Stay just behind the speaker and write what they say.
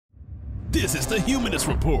This is the Humanist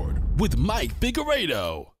Report with Mike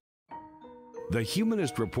Figueredo. The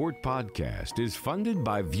Humanist Report podcast is funded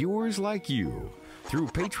by viewers like you through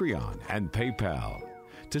Patreon and PayPal.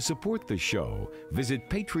 To support the show, visit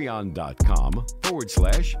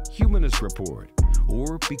patreon.com/Humanist Report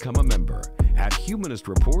or become a member at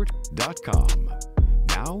humanistreport.com.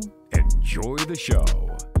 Now, enjoy the show.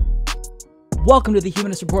 Welcome to the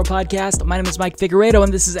Humanist Report podcast. My name is Mike Figueredo,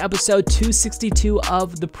 and this is episode 262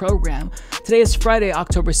 of the program. Today is Friday,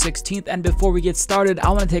 October 16th, and before we get started, I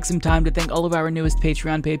want to take some time to thank all of our newest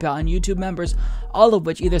Patreon, PayPal, and YouTube members, all of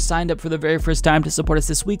which either signed up for the very first time to support us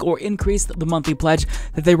this week or increased the monthly pledge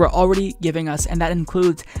that they were already giving us, and that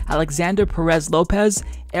includes Alexander Perez Lopez,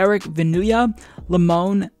 Eric Vinuya,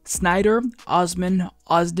 Lamone Snyder, Osman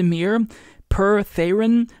Ozdemir, Per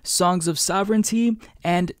Theron, Songs of Sovereignty,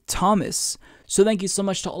 and Thomas. So thank you so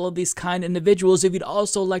much to all of these kind individuals. If you'd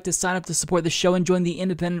also like to sign up to support the show and join the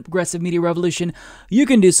independent progressive media revolution, you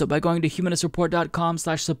can do so by going to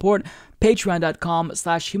humanistreport.com/support,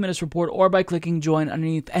 patreon.com/humanistreport, or by clicking join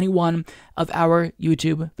underneath any one of our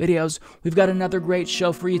YouTube videos. We've got another great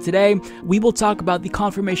show for you today. We will talk about the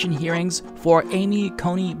confirmation hearings for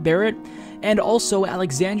Coney Barrett, and also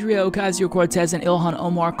Alexandria Ocasio-Cortez and Ilhan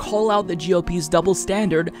Omar call out the GOP's double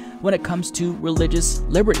standard when it comes to religious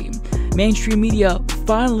liberty. Mainstream media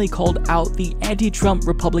finally called out the anti-Trump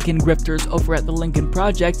Republican grifters over at the Lincoln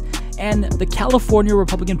Project, and the California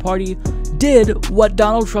Republican Party did what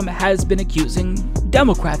Donald Trump has been accusing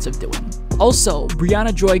Democrats of doing. Also,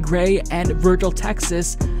 Brianna Joy Gray and Virgil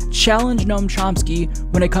Texas challenge Noam Chomsky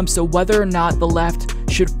when it comes to whether or not the left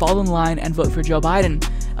should fall in line and vote for Joe Biden.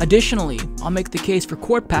 Additionally, I'll make the case for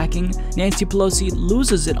court packing. Nancy Pelosi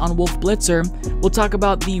loses it on Wolf Blitzer. We'll talk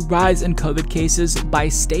about the rise in COVID cases by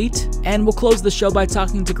state. And we'll close the show by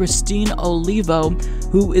talking to Christine Olivo,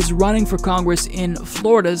 who is running for Congress in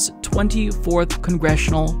Florida's 24th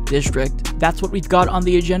Congressional District. That's what we've got on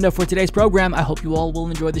the agenda for today's program. I hope you all will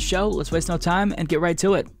enjoy the show. Let's waste no time and get right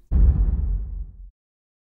to it.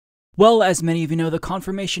 Well, as many of you know, the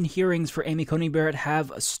confirmation hearings for Coney Barrett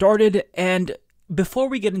have started, and before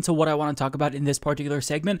we get into what I want to talk about in this particular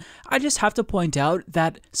segment, I just have to point out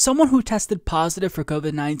that someone who tested positive for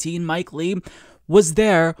COVID-19, Mike Lee, was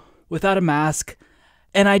there without a mask.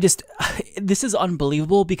 And this is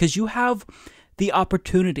unbelievable because you have the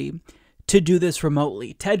opportunity to do this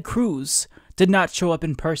remotely. Ted Cruz did not show up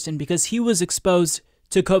in person because he was exposed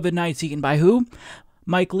to COVID-19. By who?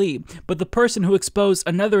 Mike Lee. But the person who exposed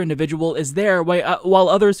another individual is there while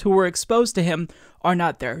others who were exposed to him are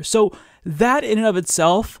not there. So that in and of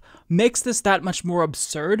itself makes this that much more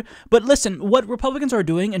absurd. But listen, what Republicans are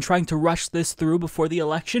doing and trying to rush this through before the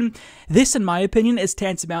election, this, in my opinion, is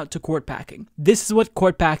tantamount to court packing. This is what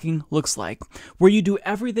court packing looks like, where you do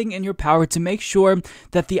everything in your power to make sure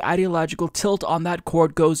that the ideological tilt on that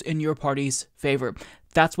court goes in your party's favor.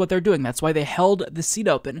 That's what they're doing. That's why they held the seat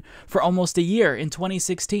open for almost a year in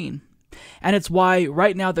 2016. And it's why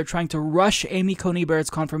right now they're trying to rush Coney Barrett's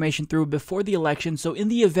confirmation through before the election. So in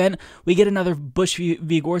the event we get another Bush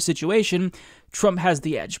v. Gore situation, Trump has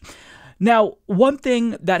the edge. Now, one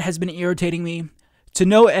thing that has been irritating me to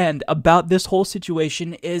no end about this whole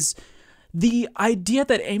situation is the idea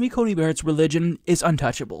that Coney Barrett's religion is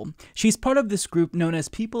untouchable. She's part of this group known as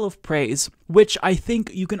People of Praise, which I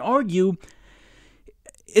think you can argue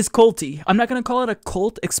is culty. I'm not going to call it a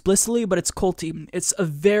cult explicitly, but it's culty. It's a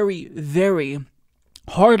very, very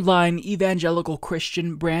hardline evangelical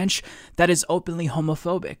Christian branch that is openly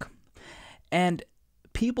homophobic. And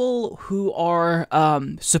people who are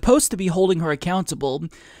supposed to be holding her accountable,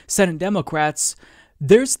 Senate Democrats,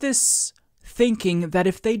 there's this thinking that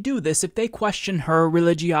if they do this, if they question her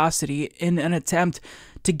religiosity in an attempt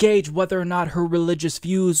to gauge whether or not her religious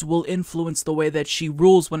views will influence the way that she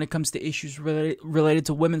rules when it comes to issues related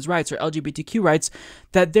to women's rights or LGBTQ rights,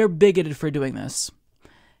 that they're bigoted for doing this.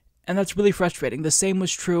 And that's really frustrating. The same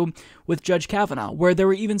was true with Judge Kavanaugh, where there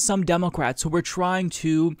were even some Democrats who were trying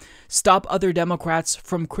to stop other Democrats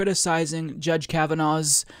from criticizing Judge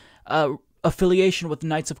Kavanaugh's affiliation with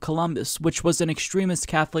Knights of Columbus, which was an extremist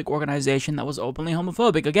Catholic organization that was openly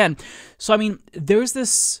homophobic again. So, I mean, there's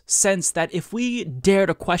this sense that if we dare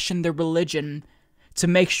to question their religion to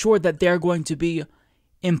make sure that they're going to be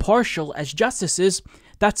impartial as justices,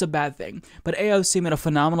 that's a bad thing. But AOC made a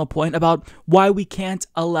phenomenal point about why we can't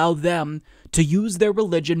allow them to use their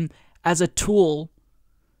religion as a tool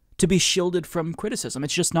to be shielded from criticism.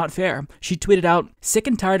 It's just not fair. She tweeted out, "Sick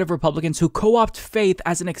and tired of Republicans who co-opt faith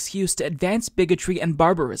as an excuse to advance bigotry and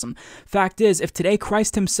barbarism. Fact is, if today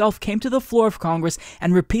Christ himself came to the floor of Congress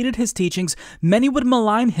and repeated his teachings, many would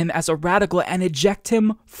malign him as a radical and eject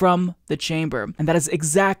him from the chamber." And that is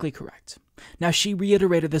exactly correct. Now, she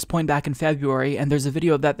reiterated this point back in February, and there's a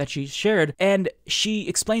video of that she shared, and she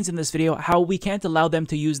explains in this video how we can't allow them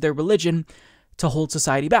to use their religion to hold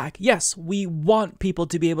society back. Yes, we want people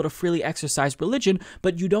to be able to freely exercise religion,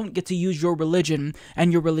 but you don't get to use your religion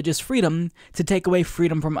and your religious freedom to take away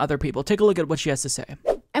freedom from other people. Take a look at what she has to say.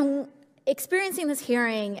 I'm experiencing this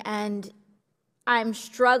hearing, and I'm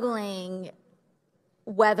struggling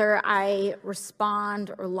whether I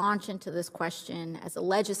respond or launch into this question as a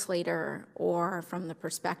legislator or from the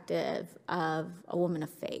perspective of a woman of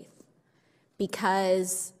faith,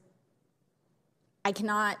 because I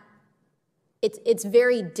cannot, it's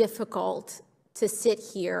very difficult to sit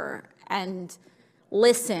here and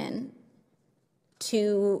listen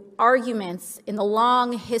to arguments in the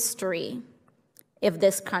long history of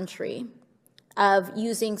this country of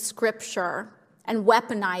using scripture and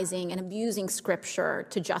weaponizing and abusing scripture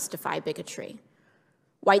to justify bigotry.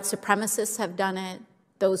 White supremacists have done it.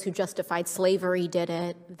 Those who justified slavery did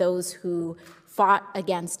it. Those who fought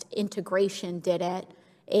against integration did it.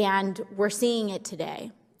 And we're seeing it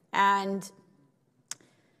today. And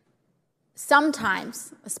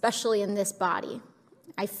sometimes, especially in this body,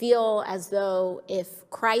 I feel as though if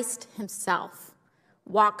Christ himself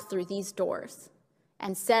walked through these doors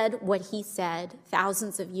and said what he said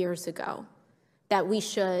thousands of years ago, that we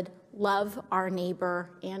should love our neighbor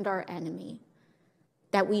and our enemy,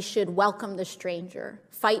 that we should welcome the stranger,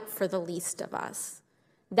 fight for the least of us,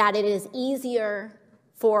 that it is easier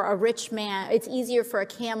for a rich man, it's easier for a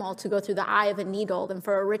camel to go through the eye of a needle than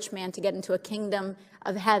for a rich man to get into a kingdom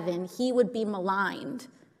of heaven, he would be maligned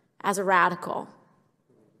as a radical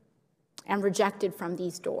and rejected from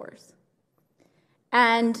these doors.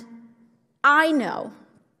 And I know,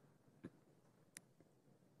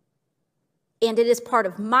 and it is part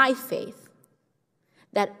of my faith,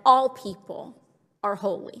 that all people are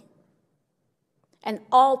holy and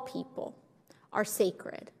all people are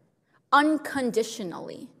sacred,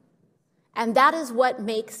 unconditionally. And that is what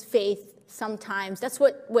makes faith sometimes, that's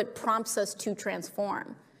what prompts us to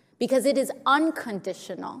transform, because it is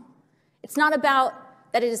unconditional. It's not about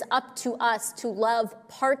that it is up to us to love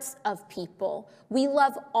parts of people. We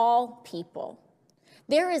love all people.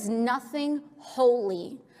 There is nothing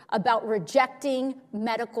holy about rejecting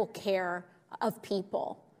medical care of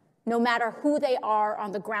people, no matter who they are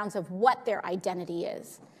on the grounds of what their identity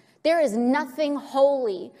is. There is nothing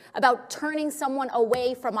holy about turning someone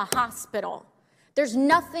away from a hospital. There's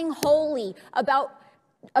nothing holy about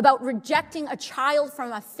rejecting a child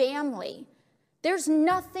from a family. There's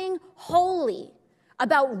nothing holy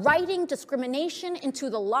about writing discrimination into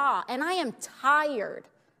the law. And I am tired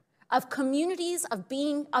of communities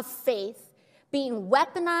of faith being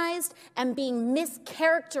weaponized and being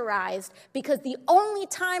mischaracterized because the only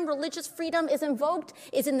time religious freedom is invoked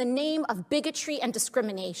is in the name of bigotry and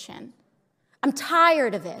discrimination. I'm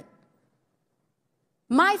tired of it.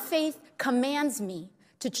 My faith commands me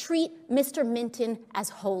to treat Mr. Minton as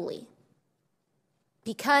holy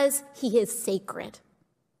because he is sacred,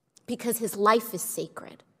 because his life is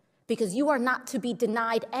sacred, because you are not to be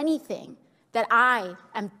denied anything that I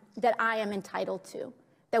am entitled to,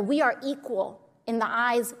 that we are equal in the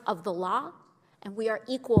eyes of the law, and we are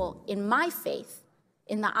equal in my faith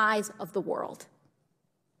in the eyes of the world.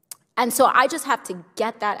 And so I just have to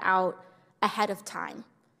get that out ahead of time,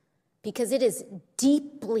 because it is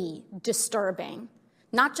deeply disturbing,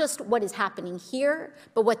 not just what is happening here,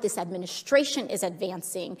 but what this administration is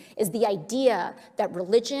advancing is the idea that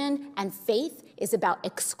religion and faith is about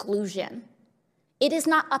exclusion. It is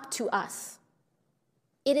not up to us.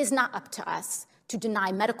 It is not up to us to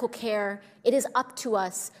deny medical care. It is up to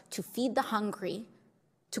us to feed the hungry,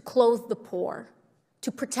 to clothe the poor,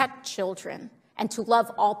 to protect children, and to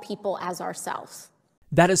love all people as ourselves.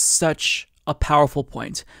 That is such a powerful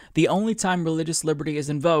point. The only time religious liberty is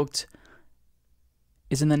invoked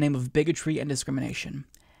is in the name of bigotry and discrimination.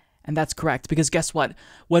 And that's correct, because guess what?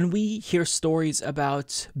 When we hear stories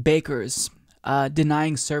about bakers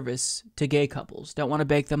denying service to gay couples, don't want to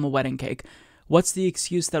bake them a wedding cake, what's the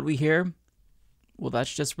excuse that we hear? Well,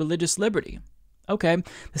 that's just religious liberty. Okay,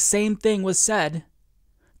 the same thing was said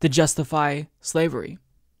to justify slavery,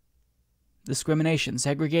 discrimination,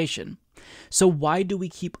 segregation. So why do we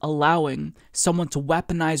keep allowing someone to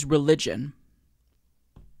weaponize religion?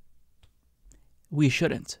 We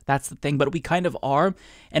shouldn't. That's the thing. But we kind of are.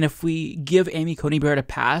 And if we give Amy Coney Barrett a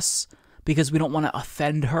pass because we don't want to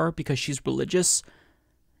offend her because she's religious,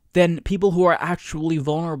 then people who are actually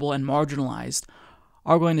vulnerable and marginalized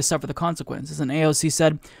are going to suffer the consequences. And AOC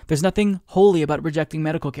said, there's nothing holy about rejecting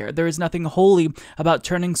medical care. There is nothing holy about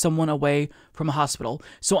turning someone away from a hospital.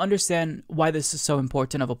 So understand why this is so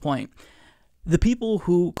important of a point. The people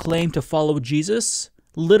who claim to follow Jesus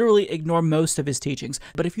literally ignore most of his teachings.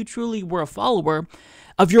 But if you truly were a follower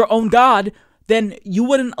of your own God, then you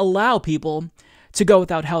wouldn't allow people to go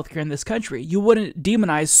without healthcare in this country. You wouldn't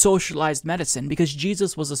demonize socialized medicine because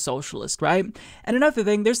Jesus was a socialist, right? And another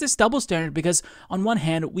thing, there's this double standard because on one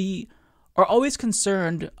hand, we are always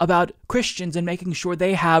concerned about Christians and making sure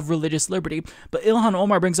they have religious liberty. But Ilhan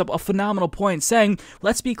Omar brings up a phenomenal point saying,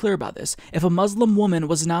 let's be clear about this. If a Muslim woman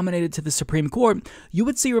was nominated to the Supreme Court, you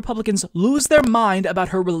would see Republicans lose their mind about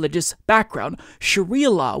her religious background. Sharia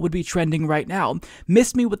law would be trending right now.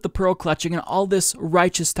 Miss me with the pearl clutching and all this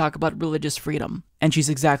righteous talk about religious freedom. And she's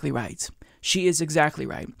exactly right. She is exactly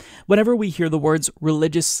right. Whenever we hear the words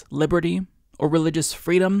religious liberty or religious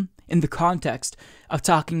freedom in the context of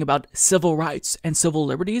talking about civil rights and civil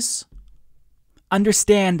liberties,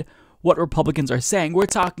 understand what Republicans are saying. We're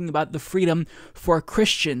talking about the freedom for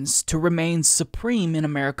Christians to remain supreme in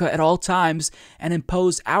America at all times and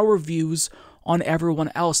impose our views on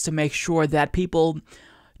everyone else to make sure that people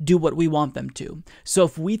do what we want them to. So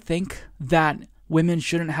if we think that women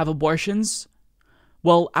shouldn't have abortions,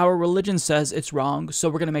 well, our religion says it's wrong, so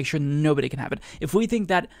we're going to make sure nobody can have it. If we think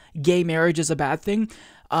that gay marriage is a bad thing,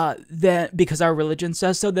 then because our religion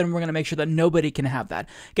says so, then we're going to make sure that nobody can have that.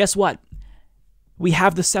 Guess what? We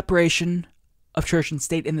have the separation of church and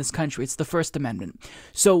state in this country. It's the First Amendment.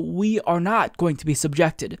 So we are not going to be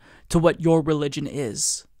subjected to what your religion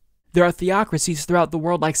is. There are theocracies throughout the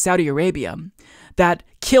world like Saudi Arabia that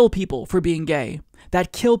kill people for being gay,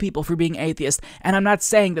 that kill people for being atheist. And I'm not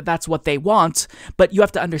saying that that's what they want, but you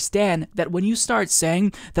have to understand that when you start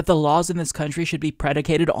saying that the laws in this country should be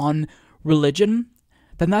predicated on religion,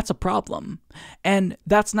 then that's a problem. And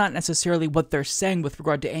that's not necessarily what they're saying with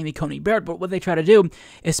regard to Amy Coney Barrett, but what they try to do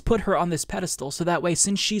is put her on this pedestal so that way,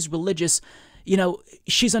 since she's religious,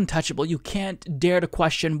 she's untouchable. You can't dare to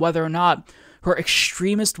question whether or not her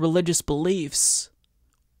extremist religious beliefs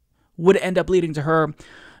would end up leading to her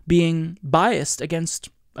being biased against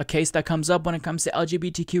a case that comes up when it comes to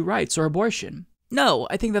LGBTQ rights or abortion. No,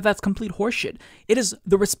 I think that that's complete horseshit. It is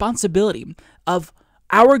the responsibility of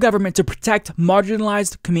our government to protect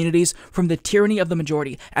marginalized communities from the tyranny of the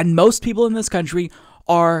majority. And most people in this country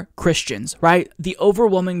are Christians, right? The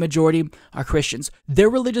overwhelming majority are Christians. Their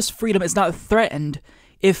religious freedom is not threatened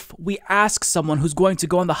if we ask someone who's going to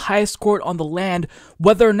go on the highest court on the land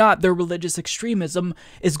whether or not their religious extremism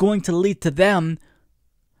is going to lead to them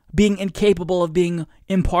being incapable of being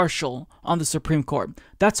impartial on the Supreme Court.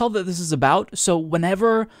 That's all that this is about. So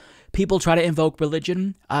whenever people try to invoke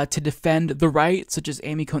religion to defend the right, such as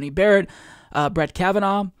Amy Coney Barrett, Brett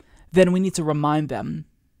Kavanaugh, then we need to remind them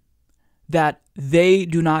that they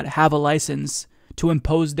do not have a license to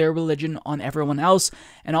impose their religion on everyone else,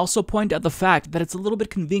 and also point out the fact that it's a little bit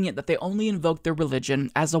convenient that they only invoke their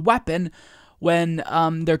religion as a weapon when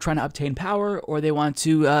they're trying to obtain power or they want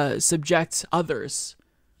to subject others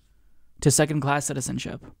to second-class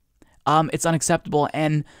citizenship. It's unacceptable,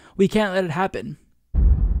 and we can't let it happen.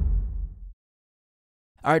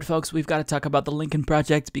 All right, folks, we've got to talk about the Lincoln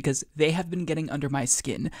Project because they have been getting under my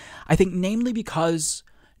skin. I think namely because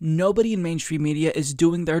nobody in mainstream media is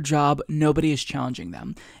doing their job, nobody is challenging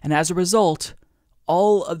them. And as a result,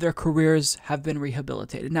 all of their careers have been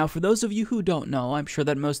rehabilitated. Now, for those of you who don't know, I'm sure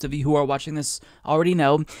that most of you who are watching this already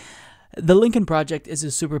know, the Lincoln Project is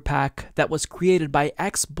a super PAC that was created by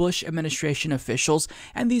ex-Bush administration officials,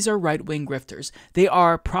 and these are right-wing grifters. They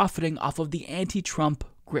are profiting off of the anti-Trump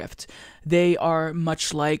grift. They are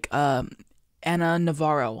much like Ana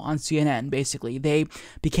Navarro on CNN, basically. They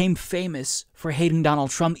became famous for hating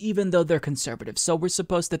Donald Trump, even though they're conservative. So we're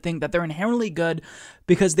supposed to think that they're inherently good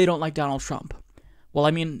because they don't like Donald Trump. Well,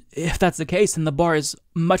 I mean, if that's the case, then the bar is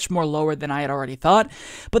much more lower than I had already thought.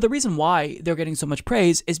 But the reason why they're getting so much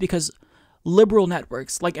praise is because liberal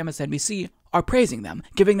networks like MSNBC are praising them,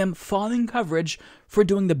 giving them fawning coverage for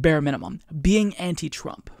doing the bare minimum, being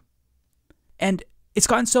anti-Trump. And it's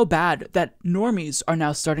gotten so bad that normies are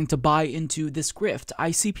now starting to buy into this grift.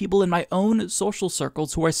 I see people in my own social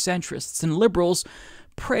circles who are centrists and liberals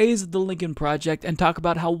praise the Lincoln Project and talk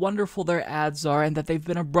about how wonderful their ads are and that they've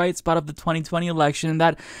been a bright spot of the 2020 election and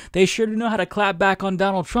that they sure do know how to clap back on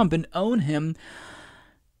Donald Trump and own him.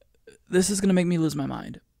 This is going to make me lose my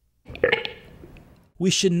mind. We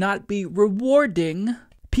should not be rewarding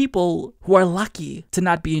people who are lucky to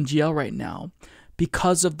not be in jail right now,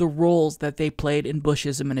 because of the roles that they played in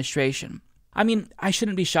Bush's administration. I mean, I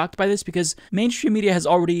shouldn't be shocked by this because mainstream media has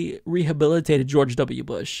already rehabilitated George W.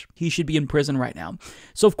 Bush. He should be in prison right now.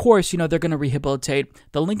 So of course, they're going to rehabilitate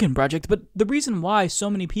the Lincoln Project. But the reason why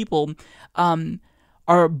so many people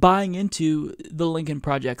are buying into the Lincoln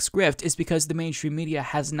Project's grift is because the mainstream media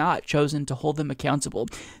has not chosen to hold them accountable.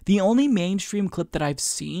 The only mainstream clip that I've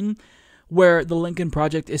seen where the Lincoln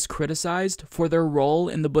Project is criticized for their role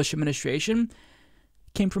in the Bush administration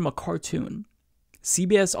came from a cartoon.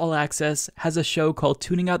 CBS All Access has a show called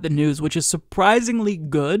Tuning Out the News, which is surprisingly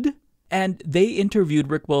good, and they interviewed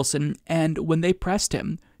Rick Wilson, and when they pressed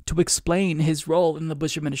him to explain his role in the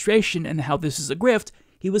Bush administration and how this is a grift,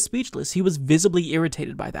 he was speechless. He was visibly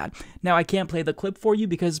irritated by that. Now, I can't play the clip for you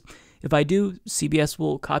because if I do, CBS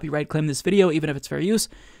will copyright claim this video, even if it's fair use,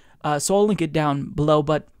 so I'll link it down below,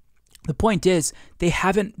 but the point is, they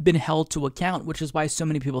haven't been held to account, which is why so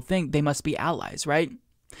many people think they must be allies, right?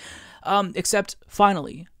 Except,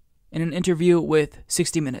 finally, in an interview with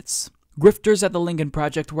 60 Minutes, grifters at the Lincoln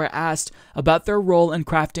Project were asked about their role in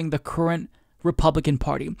crafting the current Republican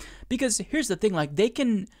Party. Because here's the thing, they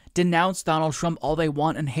can denounce Donald Trump all they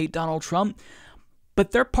want and hate Donald Trump, but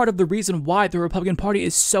they're part of the reason why the Republican Party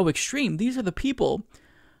is so extreme. These are the people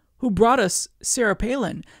who brought us Sarah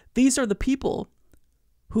Palin. These are the people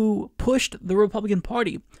who pushed the Republican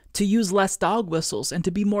Party to use less dog whistles and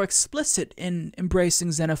to be more explicit in embracing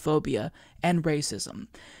xenophobia and racism.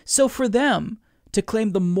 So for them to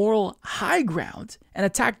claim the moral high ground and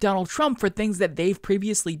attack Donald Trump for things that they've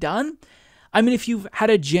previously done, I mean, if you've had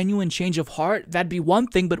a genuine change of heart, that'd be one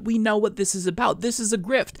thing, but we know what this is about. This is a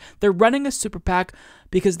grift. They're running a super PAC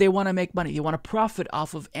because they want to make money. They want to profit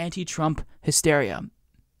off of anti-Trump hysteria.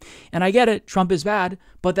 And I get it, Trump is bad,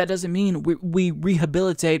 but that doesn't mean we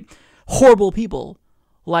rehabilitate horrible people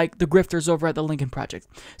like the grifters over at the Lincoln Project.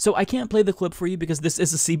 So I can't play the clip for you because this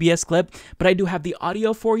is a CBS clip, but I do have the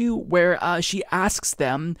audio for you where she asks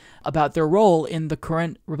them about their role in the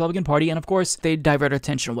current Republican Party, and of course, they divert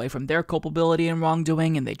attention away from their culpability and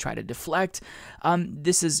wrongdoing, and they try to deflect.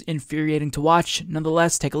 This is infuriating to watch.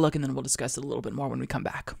 Nonetheless, take a look, and then we'll discuss it a little bit more when we come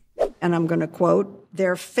back. And I'm going to quote,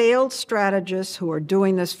 "They're failed strategists who are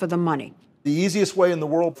doing this for the money." The easiest way in the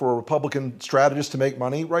world for a Republican strategist to make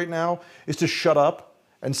money right now is to shut up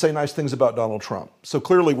and say nice things about Donald Trump. So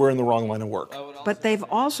clearly we're in the wrong line of work. But they've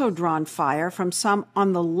also drawn fire from some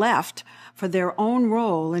on the left for their own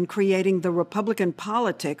role in creating the Republican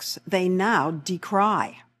politics they now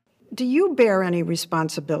decry. Do you bear any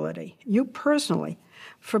responsibility, you personally,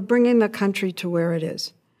 for bringing the country to where it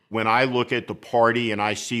is? When I look at the party and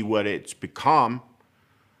I see what it's become,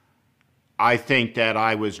 I think that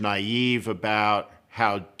I was naive about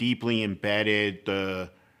how deeply embedded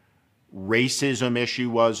the racism issue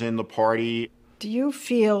was in the party. Do you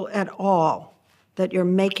feel at all that you're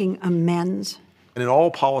making amends? And in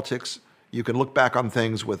all politics, you can look back on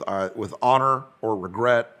things with honor or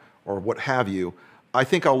regret or what have you. I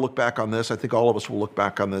think I'll look back on this. I think all of us will look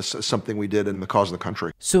back on this as something we did in the cause of the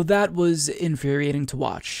country. So that was infuriating to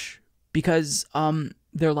watch because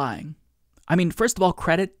they're lying. I mean, first of all,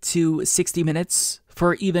 credit to 60 Minutes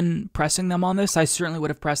for even pressing them on this. I certainly would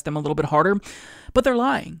have pressed them a little bit harder, but they're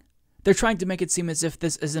lying. They're trying to make it seem as if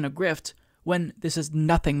this isn't a grift when this is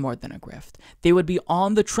nothing more than a grift. They would be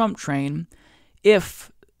on the Trump train if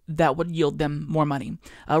that would yield them more money.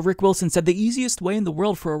 Rick Wilson said the easiest way in the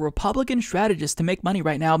world for a Republican strategist to make money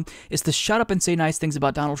right now is to shut up and say nice things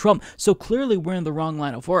about Donald Trump. So clearly we're in the wrong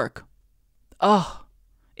line of work.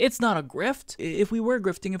 It's not a grift. If we were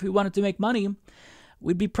grifting, if we wanted to make money,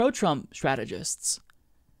 we'd be pro-Trump strategists.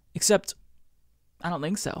 Except, I don't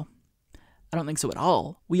think so. I don't think so at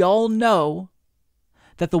all. We all know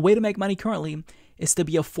that the way to make money currently is to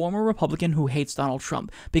be a former Republican who hates Donald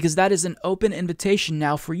Trump, because that is an open invitation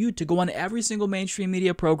now for you to go on every single mainstream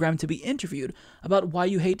media program to be interviewed about why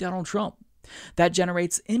you hate Donald Trump. That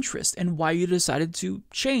generates interest in why you decided to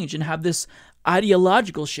change and have this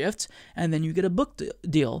ideological shift, and then you get a book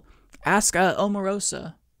deal. Ask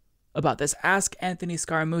Omarosa about this. Ask Anthony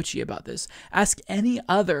Scaramucci about this. Ask any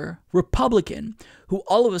other Republican who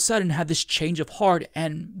all of a sudden had this change of heart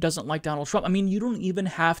and doesn't like Donald Trump. I mean, you don't even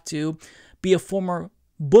have to be a former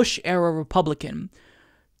Bush-era Republican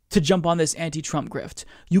to jump on this anti-Trump grift.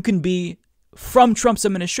 You can be from Trump's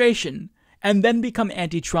administration and then become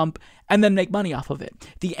anti-Trump and then make money off of it.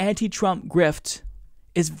 The anti-Trump grift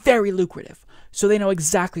is very lucrative, so they know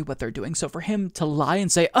exactly what they're doing. So for him to lie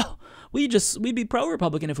and say, we'd be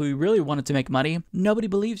pro-Republican if we really wanted to make money, nobody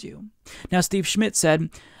believes you. Now, Steve Schmidt said,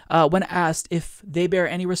 when asked if they bear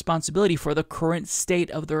any responsibility for the current state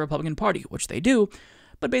of the Republican Party, which they do,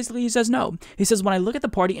 But basically he says no. He says, when I look at the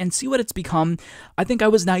party and see what it's become, I think I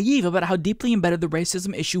was naive about how deeply embedded the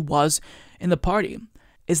racism issue was in the party.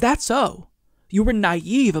 Is that so? You were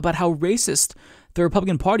naive about how racist the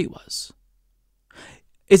Republican Party was.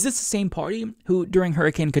 Is this the same party who, during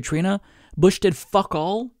Hurricane Katrina, Bush did fuck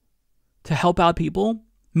all to help out people,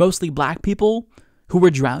 mostly black people, who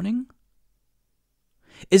were drowning?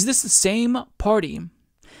 Is this the same party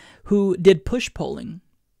who did push polling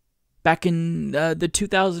back in the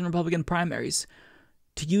 2000 Republican primaries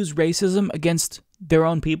to use racism against their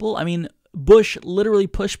own people? I mean, Bush literally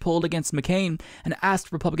push polled against McCain and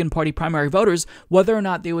asked Republican Party primary voters whether or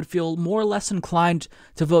not they would feel more or less inclined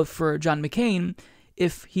to vote for John McCain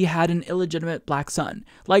if he had an illegitimate black son.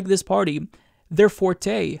 Like this party, their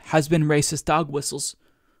forte has been racist dog whistles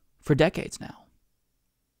for decades now.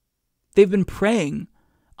 They've been preying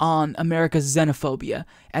on America's xenophobia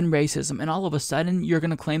and racism, and all of a sudden you're going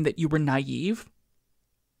to claim that you were naive?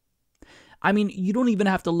 I mean, you don't even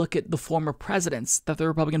have to look at the former presidents that the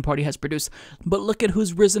Republican Party has produced, but look at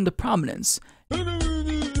who's risen to prominence. The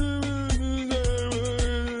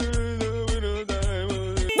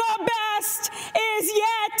best is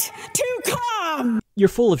yet to come! You're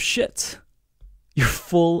full of shit. You're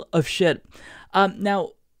full of shit.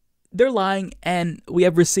 Now, they're lying, and we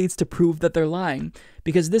have receipts to prove that they're lying,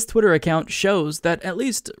 because this Twitter account shows that at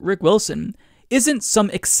least Rick Wilson isn't some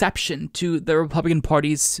exception to the Republican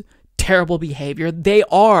Party's terrible behavior. They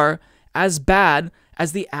are as bad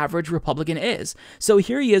as the average Republican is. So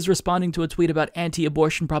here he is responding to a tweet about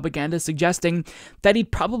anti-abortion propaganda, suggesting that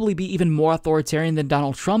he'd probably be even more authoritarian than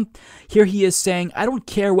Donald Trump. Here he is saying, I don't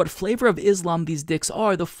care what flavor of Islam these dicks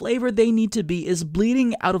are, the flavor they need to be is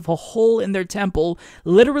bleeding out of a hole in their temple,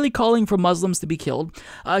 literally calling for Muslims to be killed.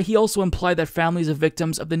 He also implied that families of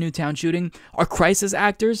victims of the Newtown shooting are crisis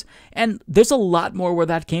actors, and there's a lot more where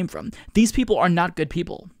that came from. These people are not good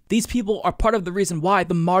people. These people are part of the reason why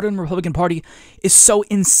the modern Republican Party is so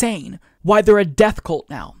insane, why they're a death cult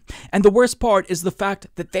now. And the worst part is the fact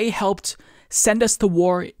that they helped send us to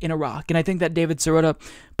war in Iraq. And I think that David Sirota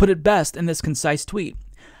put it best in this concise tweet.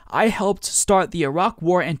 I helped start the Iraq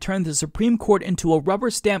War and turn the Supreme Court into a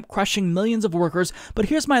rubber stamp crushing millions of workers, but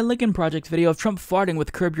here's my Lincoln Project video of Trump farting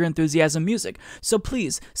with Curb Your Enthusiasm music. So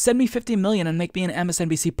please, send me $50 million and make me an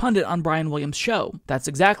MSNBC pundit on Brian Williams' show. That's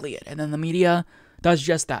exactly it. And then the media does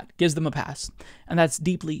just that, gives them a pass. And that's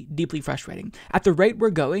deeply, deeply frustrating. At the rate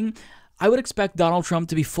we're going, I would expect Donald Trump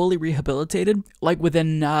to be fully rehabilitated, like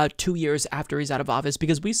within 2 years after he's out of office,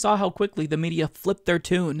 because we saw how quickly the media flipped their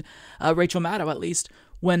tune, Rachel Maddow at least,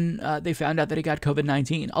 when they found out that he got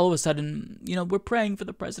COVID-19. All of a sudden, we're praying for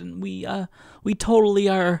the president. We totally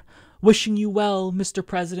are wishing you well, Mr.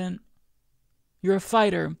 President. You're a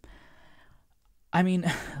fighter. I mean,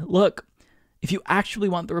 look, if you actually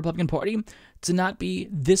want the Republican Party to not be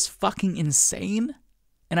this fucking insane,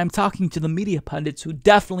 and I'm talking to the media pundits who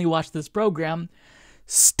definitely watch this program,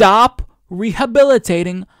 stop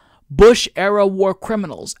rehabilitating Bush-era war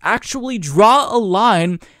criminals. Actually draw a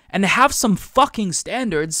line and have some fucking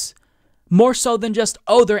standards, more so than just,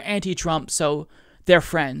 oh, they're anti-Trump, so they're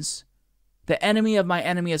friends. The enemy of my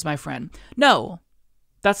enemy is my friend. No,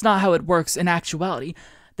 that's not how it works in actuality.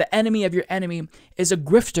 The enemy of your enemy is a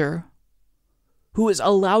grifter who is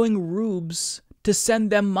allowing rubes to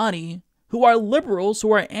send them money, who are liberals,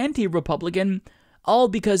 who are anti-Republican, all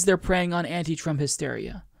because they're preying on anti-Trump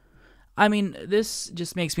hysteria. I mean, this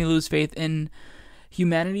just makes me lose faith in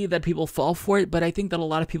humanity that people fall for it, but I think that a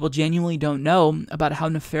lot of people genuinely don't know about how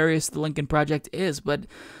nefarious the Lincoln Project is. But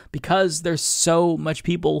because there's so much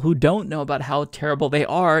people who don't know about how terrible they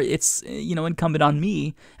are, it's, incumbent on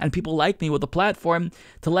me and people like me with a platform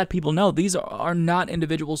to let people know these are not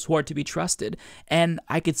individuals who are to be trusted. And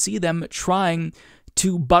I could see them trying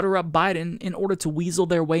to butter up Biden in order to weasel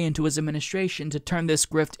their way into his administration, to turn this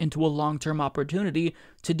grift into a long-term opportunity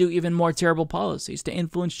to do even more terrible policies, to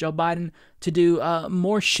influence Joe Biden to do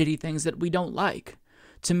more shitty things that we don't like,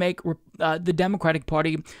 to make the Democratic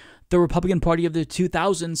Party the Republican Party of the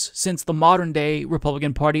 2000s, since the modern-day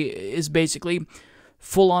Republican Party is basically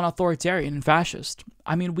full-on authoritarian and fascist.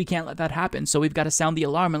 I mean, we can't let that happen, so we've got to sound the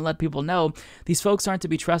alarm and let people know these folks aren't to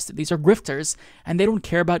be trusted. These are grifters, and they don't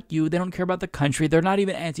care about you. They don't care about the country. They're not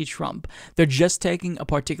even anti-Trump. They're just taking a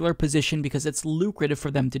particular position because it's lucrative for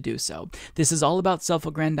them to do so. This is all about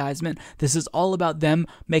self-aggrandizement. This is all about them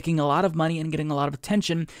making a lot of money and getting a lot of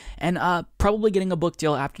attention, and probably getting a book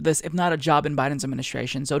deal after this, if not a job in Biden's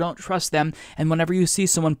administration. So don't trust them, and whenever you see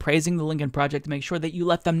someone praising the Lincoln Project, make sure that you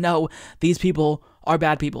let them know these people are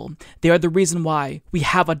bad people. They are the reason why we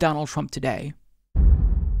have a Donald Trump today.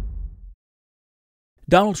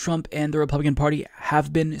 Donald Trump and the Republican Party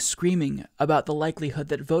have been screaming about the likelihood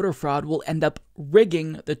that voter fraud will end up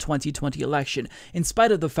rigging the 2020 election, in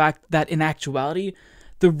spite of the fact that in actuality,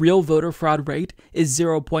 the real voter fraud rate is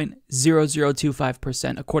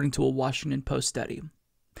 0.0025%, according to a Washington Post study.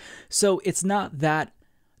 So it's not that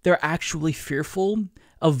they're actually fearful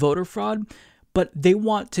of voter fraud, but they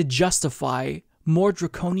want to justify more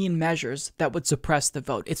draconian measures that would suppress the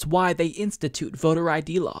vote. It's why they institute voter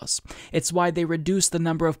ID laws. It's why they reduce the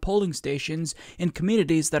number of polling stations in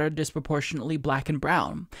communities that are disproportionately black and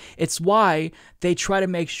brown. It's why they try to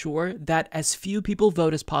make sure that as few people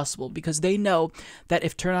vote as possible, because they know that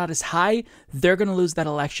if turnout is high, they're going to lose that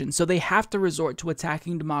election. So they have to resort to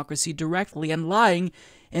attacking democracy directly and lying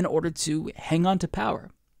in order to hang on to power.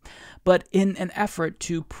 But in an effort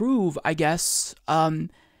to prove, I guess,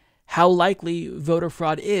 how likely voter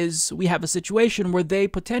fraud is, we have a situation where they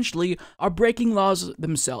potentially are breaking laws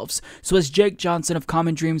themselves. So as Jake Johnson of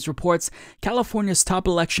Common Dreams reports, California's top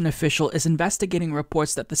election official is investigating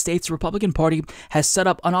reports that the state's Republican Party has set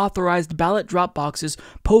up unauthorized ballot drop boxes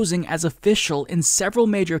posing as official in several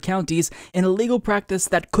major counties, in a legal practice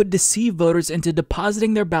that could deceive voters into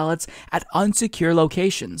depositing their ballots at unsecure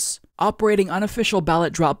locations. Operating unofficial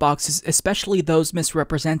ballot drop boxes, especially those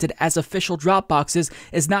misrepresented as official drop boxes,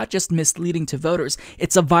 is not just misleading to voters,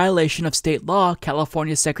 it's a violation of state law,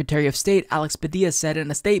 California's Secretary of State Alex Padilla said in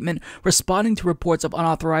a statement responding to reports of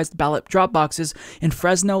unauthorized ballot drop boxes in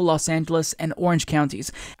Fresno, Los Angeles, and Orange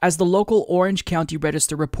counties. As the local Orange County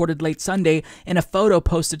Register reported late Sunday, in a photo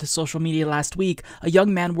posted to social media last week, a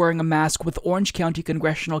young man wearing a mask with Orange County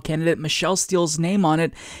congressional candidate Michelle Steele's name on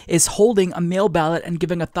it is holding a mail ballot and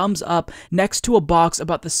giving a thumbs up next to a box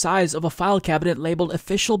about the size of a file cabinet labeled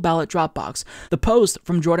official ballot drop box. The post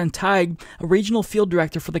from Jordan Teig, a regional field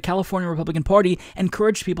director for the California Republican Party,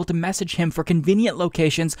 encouraged people to message him for convenient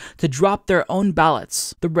locations to drop their own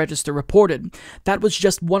ballots, the Register reported. That was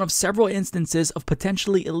just one of several instances of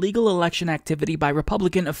potentially illegal election activity by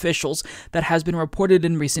Republican officials that has been reported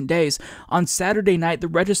in recent days. On Saturday night, the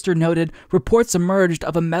Register noted reports emerged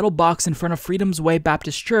of a metal box in front of Freedom's Way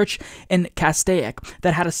Baptist Church in Castaic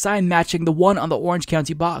that had a sign matching the one on the Orange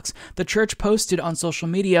County box. The church posted on social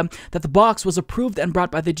media that the box was approved and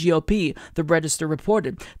brought by the GOP, the Register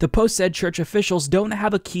reported. The post said church officials don't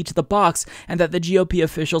have a key to the box and that the GOP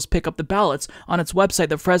officials pick up the ballots. On its website,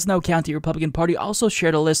 the Fresno County Republican Party also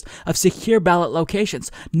shared a list of secure ballot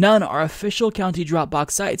locations. None are official county drop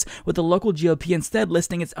box sites, with the local GOP instead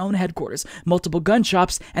listing its own headquarters, multiple gun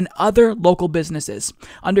shops, and other local businesses.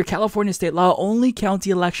 Under California state law, only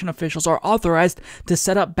county election officials are authorized to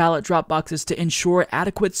set up ballot drop boxes to ensure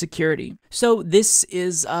adequate security. So this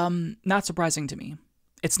is not surprising to me.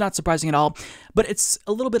 It's not surprising at all, but it's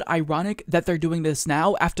a little bit ironic that they're doing this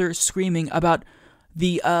now after screaming about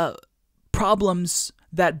the problems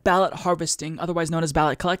that ballot harvesting, otherwise known as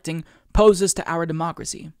ballot collecting, poses to our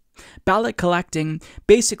democracy. Ballot collecting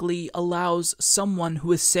basically allows someone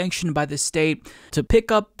who is sanctioned by the state to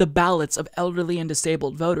pick up the ballots of elderly and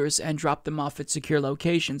disabled voters and drop them off at secure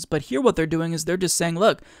locations. But here what they're doing is they're just saying,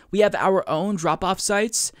 look, we have our own drop-off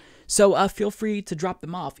sites, so feel free to drop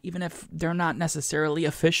them off, even if they're not necessarily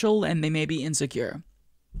official and they may be insecure.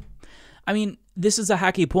 I mean, this is a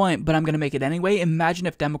hacky point, but I'm going to make it anyway. Imagine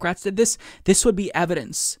if Democrats did this. This would be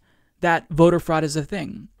evidence that voter fraud is a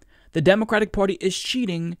thing. The Democratic Party is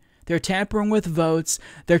cheating. They're tampering with votes.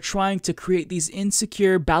 They're trying to create these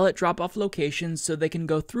insecure ballot drop-off locations so they can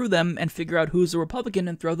go through them and figure out who's a Republican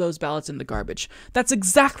and throw those ballots in the garbage. That's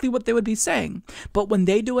exactly what they would be saying. But when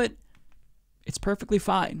they do it, it's perfectly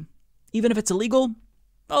fine. Even if it's illegal,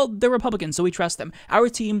 well, they're Republicans, so we trust them. Our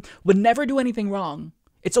team would never do anything wrong.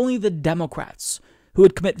 It's only the Democrats who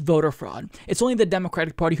would commit voter fraud. It's only the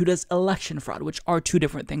Democratic Party who does election fraud, which are two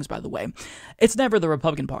different things, by the way. It's never the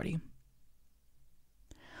Republican Party.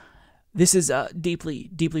 This is deeply,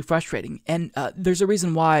 deeply frustrating, and there's a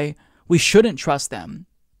reason why we shouldn't trust them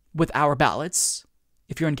with our ballots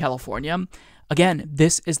if you're in California. Again,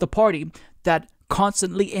 this is the party that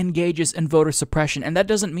constantly engages in voter suppression, and that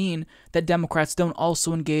doesn't mean that Democrats don't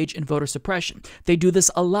also engage in voter suppression. They do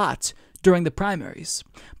this a lot during the primaries.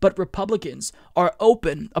 But Republicans are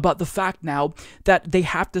open about the fact now that they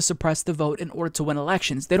have to suppress the vote in order to win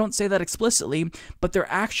elections. They don't say that explicitly, but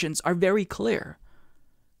their actions are very clear.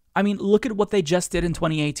 I mean, look at what they just did in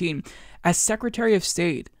 2018. As Secretary of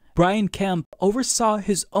State, Brian Kemp oversaw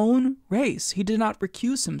his own race. He did not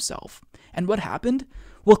recuse himself. And what happened?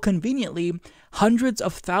 Well, conveniently, hundreds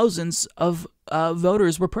of thousands of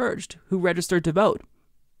voters were purged who registered to vote.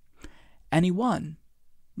 And he won.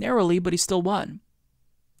 Narrowly, but he still won.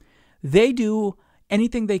 They do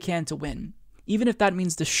anything they can to win, even if that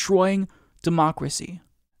means destroying democracy.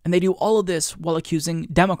 And they do all of this while accusing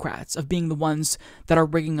Democrats of being the ones that are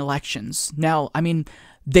rigging elections. Now, I mean,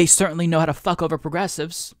 they certainly know how to fuck over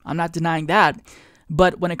progressives. I'm not denying that.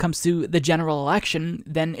 But when it comes to the general election,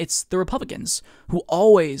 then it's the Republicans who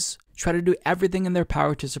always try to do everything in their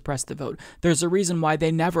power to suppress the vote. There's a reason why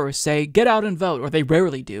they never say, get out and vote, or they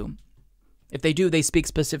rarely do. If they do, they speak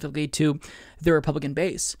specifically to the Republican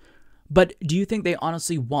base. But do you think they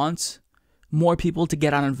honestly want more people to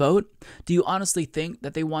get out and vote? Do you honestly think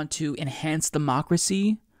that they want to enhance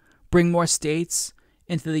democracy, bring more states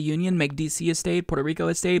into the union, make DC a state, Puerto Rico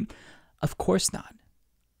a state? Of course not.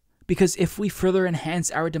 Because if we further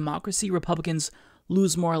enhance our democracy, Republicans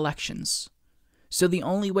lose more elections. So the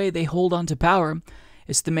only way they hold on to power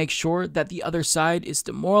is to make sure that the other side is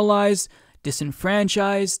demoralized,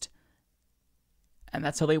 disenfranchised, and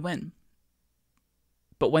that's how they win.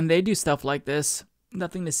 But when they do stuff like this,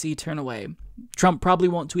 nothing to see, turn away. Trump probably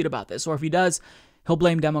won't tweet about this, or if he does, he'll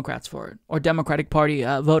blame Democrats for it, or Democratic Party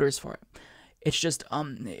voters for it. It's just,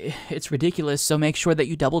 it's ridiculous, so make sure that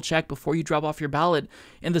you double check before you drop off your ballot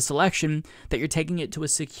in this election that you're taking it to a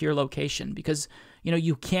secure location, because,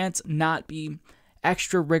 you can't not be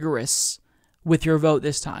extra rigorous with your vote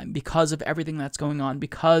this time because of everything that's going on,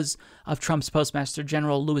 because of Trump's Postmaster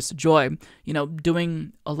General Louis DeJoy,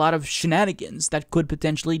 doing a lot of shenanigans that could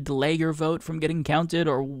potentially delay your vote from getting counted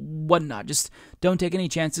or whatnot. Just don't take any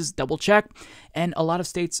chances, double check. And a lot of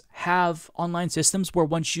states have online systems where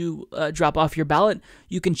once you drop off your ballot,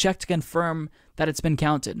 you can check to confirm that it's been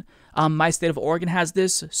counted. My state of Oregon has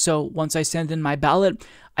this, so once I send in my ballot,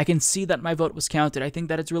 I can see that my vote was counted. I think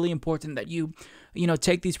that it's really important that you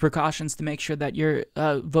take these precautions to make sure that your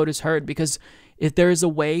vote is heard, because if there is a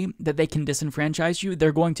way that they can disenfranchise you,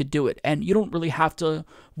 they're going to do it. And you don't really have to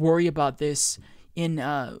worry about this in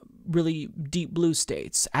really deep blue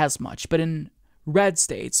states as much, but in red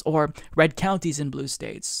states or red counties in blue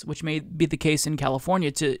states, which may be the case in California,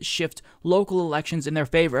 to shift local elections in their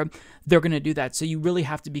favor, they're going to do that. So you really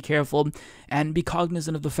have to be careful and be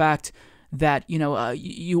cognizant of the fact that,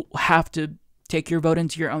 you have to take your vote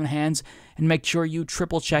into your own hands and make sure you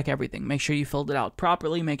triple check everything. Make sure you filled it out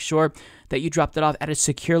properly. Make sure that you dropped it off at a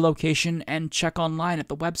secure location, and check online at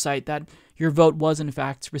the website that your vote was in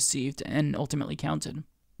fact received and ultimately counted.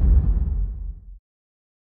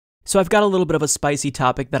 So I've got a little bit of a spicy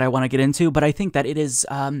topic that I want to get into, but I think that it is,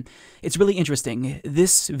 it's really interesting.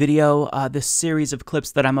 This video, this series of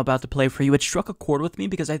clips that I'm about to play for you, it struck a chord with me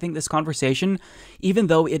because I think this conversation, even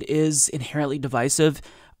though it is inherently divisive,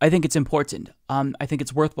 I think it's important. I think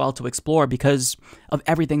it's worthwhile to explore because of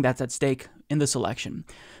everything that's at stake in this election.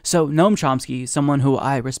 So Noam Chomsky, someone who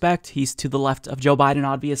I respect, he's to the left of Joe Biden,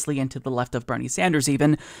 obviously, and to the left of Bernie Sanders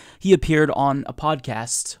even. He appeared on a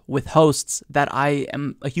podcast with hosts that I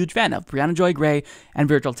am a huge fan of, Brianna Joy Gray and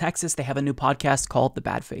Virgil Texas. They have a new podcast called The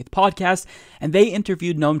Bad Faith Podcast, and they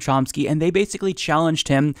interviewed Noam Chomsky, and they basically challenged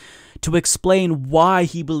him to explain why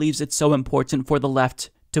he believes it's so important for the left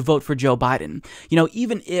to vote for Joe Biden.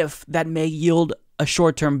 Even if that may yield a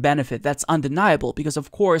short-term benefit, that's undeniable, because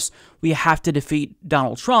of course we have to defeat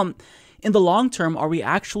Donald Trump. In the long term, are we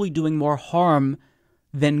actually doing more harm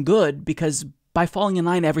than good? Because by falling in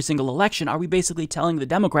line every single election, are we basically telling the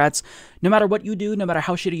Democrats, no matter what you do, no matter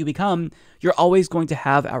how shitty you become, you're always going to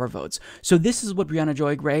have our votes? So this is what Brianna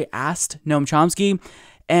Joy Gray asked Noam Chomsky,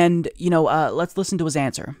 and, let's listen to his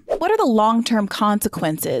answer. What are the long-term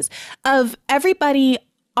consequences of everybody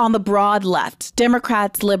on the broad left,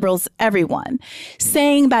 Democrats, liberals, everyone,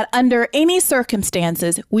 saying that under any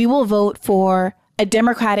circumstances, we will vote for a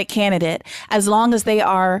Democratic candidate as long as they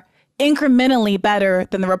are incrementally better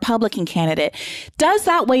than the Republican candidate? Does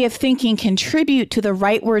that way of thinking contribute to the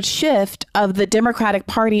rightward shift of the Democratic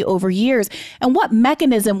Party over years? And what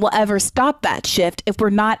mechanism will ever stop that shift if we're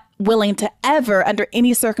not willing to ever, under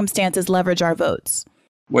any circumstances, leverage our votes?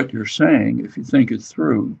 What you're saying, if you think it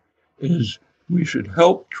through, is we should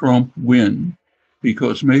help Trump win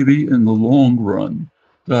because maybe in the long run,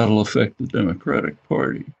 that'll affect the Democratic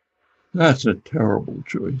Party. That's a terrible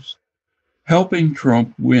choice. Helping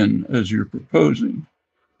Trump win, as you're proposing,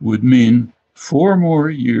 would mean 4 more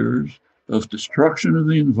years of destruction of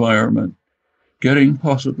the environment, getting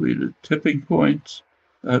possibly to tipping points,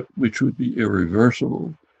 which would be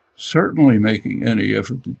irreversible, certainly making any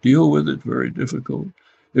effort to deal with it very difficult.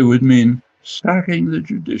 It would mean stacking the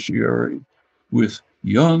judiciary with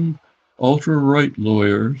young, ultra-right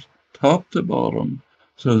lawyers, top to bottom,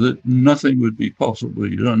 so that nothing would be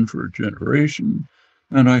possibly done for a generation,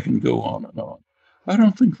 and I can go on and on. I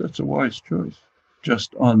don't think that's a wise choice,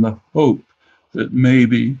 just on the hope that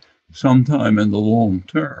maybe sometime in the long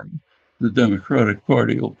term, the Democratic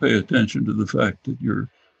Party will pay attention to the fact that you're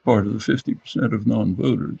part of the 50% of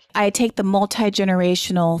non-voters. I take the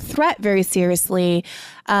multi-generational threat very seriously.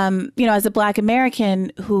 As a Black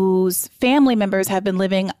American whose family members have been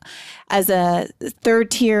living as a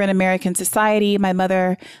third tier in American society. My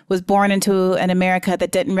mother was born into an America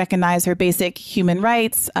that didn't recognize her basic human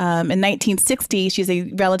rights. In 1960, she's a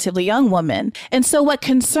relatively young woman. And so what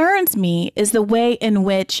concerns me is the way in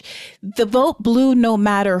which the vote blue no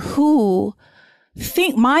matter who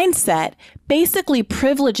mindset basically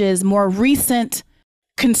privileges more recent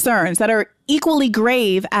concerns that are equally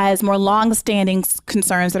grave as more long-standing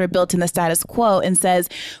concerns that are built in the status quo, and says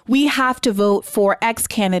we have to vote for X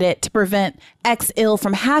candidate to prevent X ill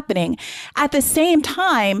from happening. At the same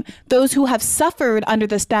time, those who have suffered under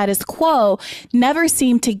the status quo never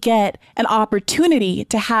seem to get an opportunity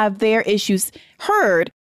to have their issues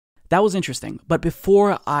heard. That was interesting. But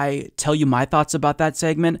before I tell you my thoughts about that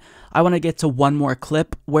segment, I want to get to one more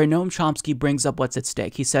clip where Noam Chomsky brings up what's at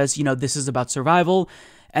stake. He says, this is about survival.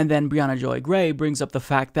 And then Brianna Joy Gray brings up the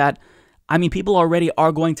fact that, people already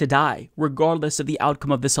are going to die, regardless of the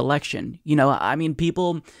outcome of this election.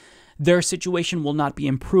 People, their situation will not be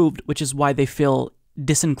improved, which is why they feel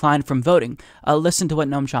disinclined from voting. Listen to what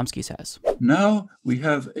Noam Chomsky says. Now we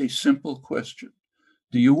have a simple question.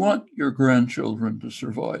 Do you want your grandchildren to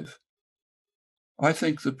survive? I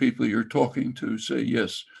think the people you're talking to say,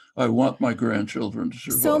 yes, I want my grandchildren to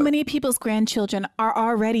survive. So many people's grandchildren are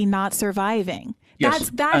already not surviving.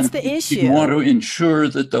 Yes, that's the issue. You want to ensure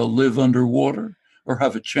that they'll live underwater or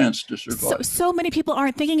have a chance to survive. So many people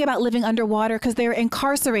aren't thinking about living underwater because they're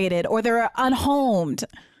incarcerated or they're unhomed.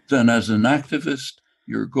 Then as an activist,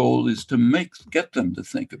 your goal is to get them to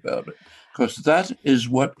think about it, because that is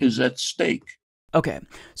what is at stake. Okay,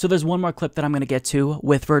 so there's one more clip that I'm going to get to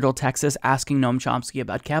with Virgil, Texas, asking Noam Chomsky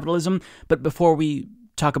about capitalism. But before we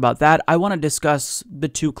talk about that, I want to discuss the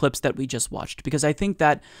two clips that we just watched, because I think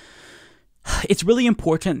that it's really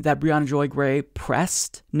important that Brianna Joy Gray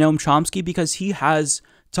pressed Noam Chomsky, because he has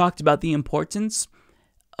talked about the importance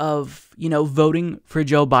of, voting for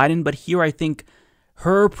Joe Biden. But here I think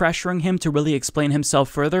her pressuring him to really explain himself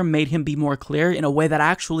further made him be more clear in a way that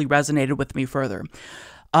actually resonated with me further.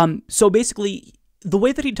 So basically, the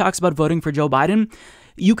way that he talks about voting for Joe Biden,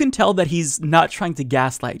 you can tell that he's not trying to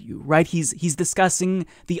gaslight you, right? He's discussing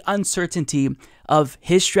the uncertainty of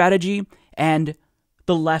his strategy and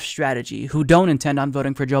the left strategy, who don't intend on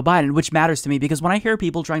voting for Joe Biden, which matters to me, because when I hear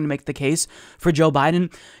people trying to make the case for Joe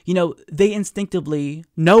Biden, they instinctively,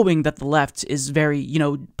 knowing that the left is very,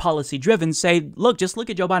 policy driven, say, look, just look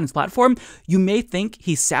at Joe Biden's platform. You may think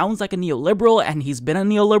he sounds like a neoliberal, and he's been a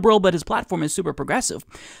neoliberal, but his platform is super progressive.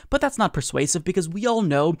 But that's not persuasive, because we all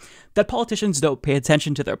know that politicians don't pay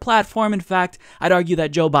attention to their platform. In fact, I'd argue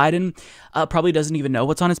that Joe Biden probably doesn't even know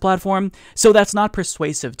what's on his platform. So that's not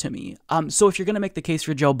persuasive to me. So if you're going to make the case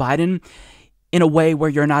for Joe Biden in a way where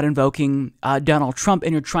you're not invoking Donald Trump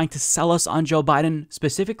and you're trying to sell us on Joe Biden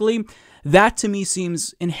specifically, that to me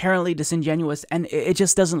seems inherently disingenuous, and it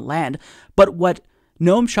just doesn't land. But what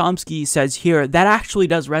Noam Chomsky says here, that actually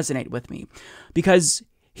does resonate with me, because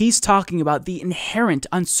he's talking about the inherent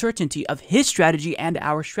uncertainty of his strategy and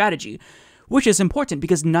our strategy, which is important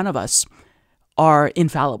because none of us are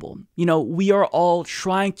infallible. We are all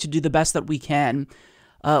trying to do the best that we can.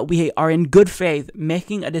 We are in good faith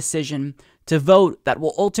making a decision to vote that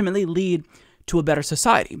will ultimately lead to a better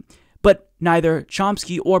society. But neither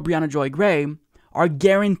Chomsky or Brianna Joy Gray are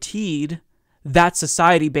guaranteed that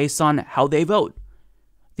society based on how they vote.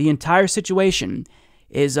 The entire situation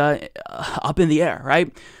is up in the air,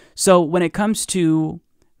 right? So when it comes to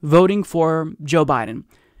voting for Joe Biden,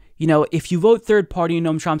 if you vote third party,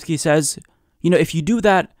 Noam Chomsky says, if you do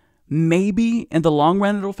that, maybe in the long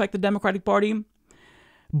run it'll affect the Democratic Party.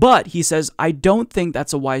 But he says, I don't think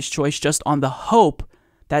that's a wise choice, just on the hope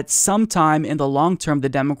that sometime in the long term, the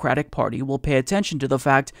Democratic Party will pay attention to the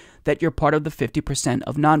fact that you're part of the 50%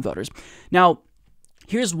 of non-voters. Now,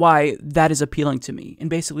 here's why that is appealing to me, and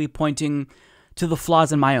basically pointing to the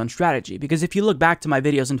flaws in my own strategy. Because if you look back to my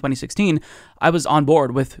videos in 2016, I was on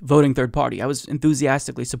board with voting third party. I was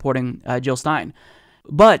enthusiastically supporting Jill Stein.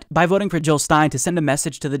 But by voting for Jill Stein to send a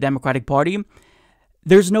message to the Democratic Party,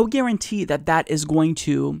 there's no guarantee that that is going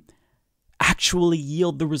to actually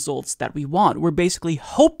yield the results that we want. We're basically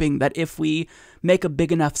hoping that if we make a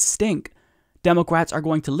big enough stink, Democrats are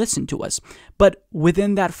going to listen to us. But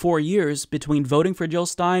within that 4 years between voting for Jill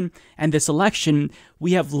Stein and this election,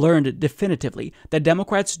 we have learned definitively that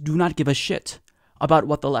Democrats do not give a shit about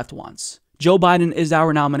what the left wants. Joe Biden is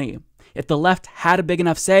our nominee. If the left had a big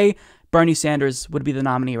enough say, Bernie Sanders would be the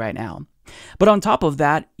nominee right now. But on top of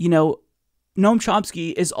that, Noam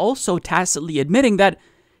Chomsky is also tacitly admitting that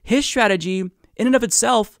his strategy in and of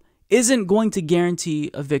itself isn't going to guarantee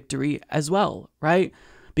a victory as well, right?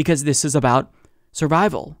 Because this is about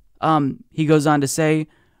survival. He goes on to say,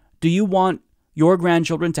 do you want your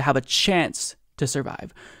grandchildren to have a chance to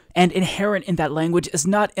survive? And inherent in that language is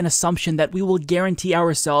not an assumption that we will guarantee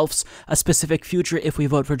ourselves a specific future if we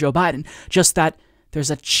vote for Joe Biden, just that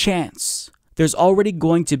there's a chance. There's already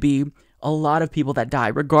going to be a lot of people that die,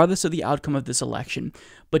 regardless of the outcome of this election.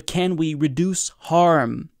 But can we reduce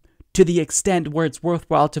harm to the extent where it's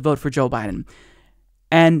worthwhile to vote for Joe Biden?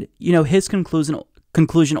 And, his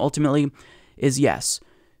conclusion ultimately is yes.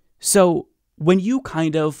 So when you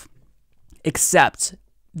kind of accept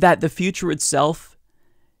that the future itself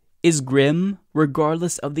is grim,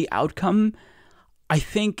 regardless of the outcome, I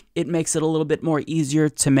think it makes it a little bit more easier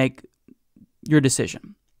to make your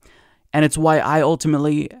decision. And it's why I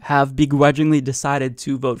ultimately have begrudgingly decided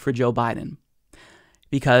to vote for Joe Biden.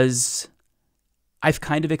 Because I've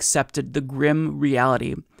kind of accepted the grim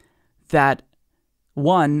reality that,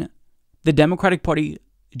 one, the Democratic Party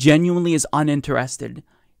genuinely is uninterested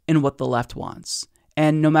in what the left wants.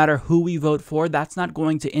 And no matter who we vote for, that's not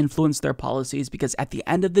going to influence their policies, because at the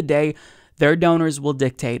end of the day, their donors will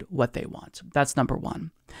dictate what they want. That's number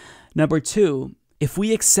one. Number two, if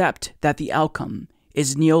we accept that the outcome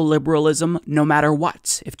is neoliberalism no matter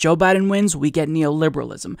what, if Joe Biden wins, we get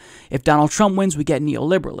neoliberalism. If Donald Trump wins, we get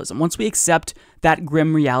neoliberalism. Once we accept that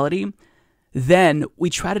grim reality, then we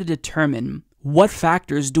try to determine what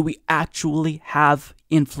factors do we actually have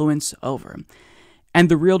influence over. And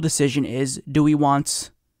the real decision is, do we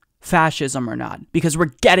want fascism or not? Because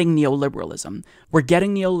we're getting neoliberalism. We're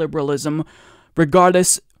getting neoliberalism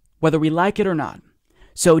regardless whether we like it or not.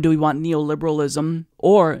 So do we want neoliberalism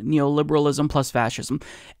or neoliberalism plus fascism?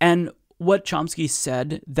 And what Chomsky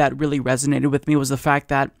said that really resonated with me was the fact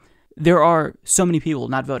that there are so many people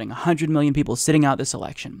not voting, 100 million people sitting out this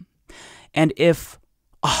election. And if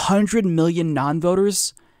 100 million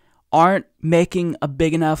non-voters aren't making a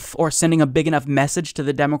big enough or sending a big enough message to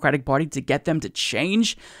the Democratic Party to get them to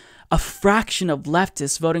change, a fraction of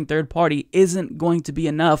leftists voting third party isn't going to be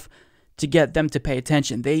enough to get them to pay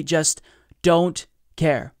attention. They just don't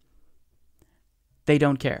care. They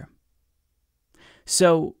don't care.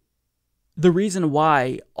 So the reason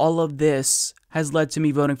why all of this has led to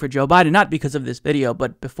me voting for Joe Biden, not because of this video,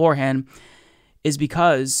 but beforehand, is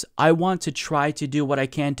because I want to try to do what I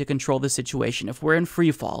can to control the situation. If we're in free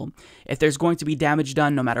fall, if there's going to be damage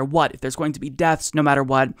done no matter what, if there's going to be deaths no matter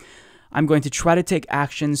what, I'm going to try to take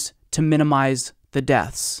actions to minimize the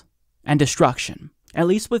deaths and destruction. At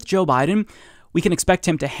least with Joe Biden, we can expect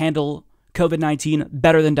him to handle COVID-19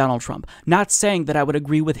 better than Donald Trump. Not saying that I would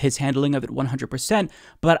agree with his handling of it 100%,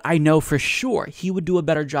 but I know for sure he would do a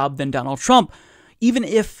better job than Donald Trump. Even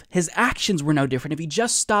if his actions were no different, if he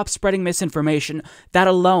just stopped spreading misinformation, that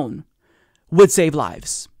alone would save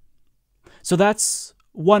lives. So that's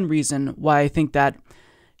one reason why I think that,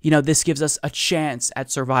 this gives us a chance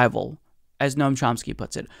at survival, as Noam Chomsky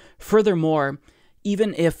puts it. Furthermore,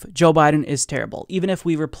 even if Joe Biden is terrible, even if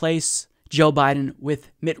we replace Joe Biden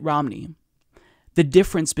with Mitt Romney, the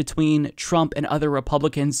difference between Trump and other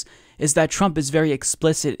Republicans is that Trump is very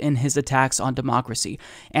explicit in his attacks on democracy.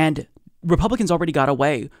 And Republicans already got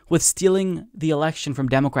away with stealing the election from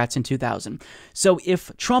Democrats in 2000. So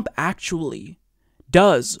if Trump actually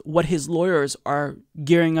does what his lawyers are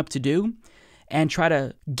gearing up to do and try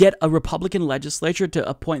to get a Republican legislature to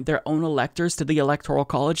appoint their own electors to the Electoral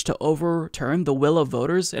College to overturn the will of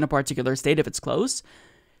voters in a particular state if it's close,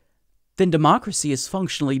 then democracy is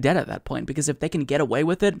functionally dead at that point. Because if they can get away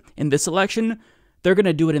with it in this election, they're going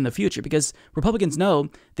to do it in the future. Because Republicans know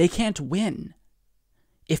they can't win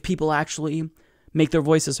if people actually make their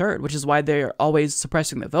voices heard, which is why they're always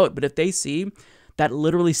suppressing the vote. But if they see that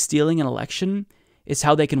literally stealing an election is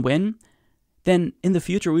how they can win, then in the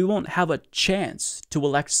future we won't have a chance to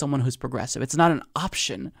elect someone who's progressive. It's not an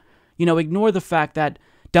option. Ignore the fact that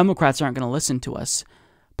Democrats aren't going to listen to us,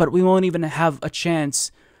 but we won't even have a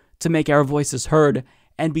chance to make our voices heard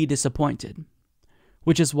and be disappointed.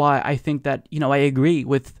 Which is why I think that, I agree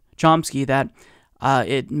with Chomsky that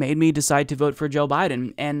it made me decide to vote for Joe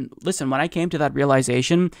Biden. And listen, when I came to that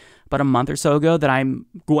realization about a month or so ago that I'm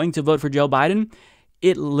going to vote for Joe Biden,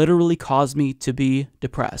 it literally caused me to be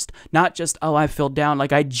depressed. Not just, I feel down,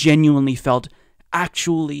 like I genuinely felt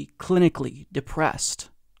actually clinically depressed.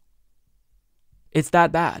 It's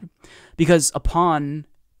that bad. Because upon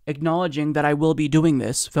acknowledging that I will be doing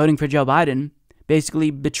this, voting for Joe Biden, basically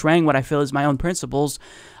betraying what I feel is my own principles,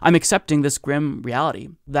 I'm accepting this grim reality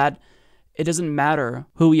that it doesn't matter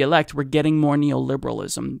who we elect, we're getting more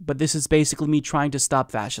neoliberalism. But this is basically me trying to stop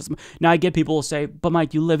fascism. Now, I get people will say, but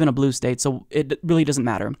Mike, you live in a blue state, so it really doesn't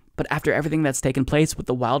matter. But after everything that's taken place with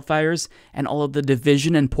the wildfires and all of the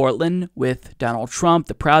division in Portland with Donald Trump,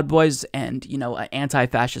 the Proud Boys, and,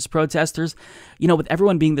 anti-fascist protesters, with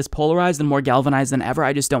everyone being this polarized and more galvanized than ever,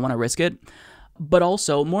 I just don't want to risk it. But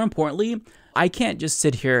also, more importantly, I can't just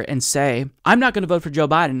sit here and say, I'm not going to vote for Joe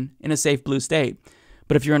Biden in a safe blue state.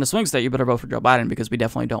 But if you're in a swing state, you better vote for Joe Biden because we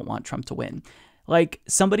definitely don't want Trump to win. Like,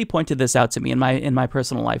 somebody pointed this out to me in my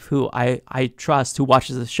personal life who I trust, who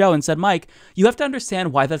watches the show, and said, Mike, you have to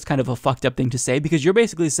understand why that's kind of a fucked up thing to say, because you're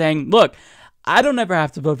basically saying, look, I don't ever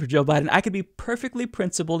have to vote for Joe Biden. I could be perfectly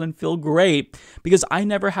principled and feel great because I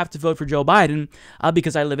never have to vote for Joe Biden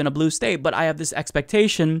because I live in a blue state. But I have this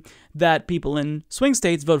expectation that people in swing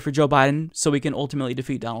states vote for Joe Biden so we can ultimately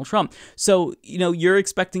defeat Donald Trump. So, you're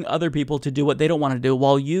expecting other people to do what they don't want to do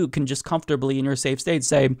while you can just comfortably in your safe state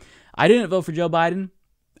say, I didn't vote for Joe Biden.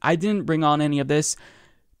 I didn't bring on any of this.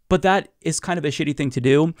 But that is kind of a shitty thing to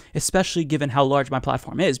do, especially given how large my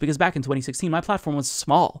platform is. Because back in 2016, my platform was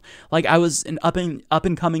small. Like, I was an up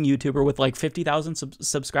and coming YouTuber with like 50,000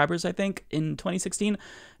 subscribers, I think, in 2016.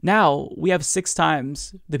 Now we have 6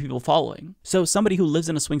 times the people following. So somebody who lives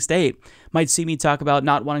in a swing state might see me talk about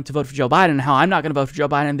not wanting to vote for Joe Biden and how I'm not going to vote for Joe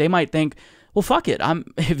Biden. They might think, well, fuck it.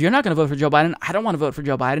 If you're not going to vote for Joe Biden, I don't want to vote for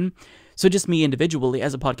Joe Biden. So just me individually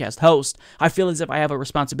as a podcast host, I feel as if I have a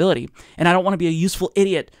responsibility, and I don't want to be a useful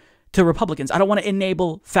idiot to Republicans. I don't want to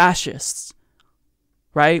enable fascists,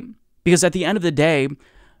 right? Because at the end of the day,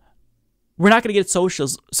 we're not going to get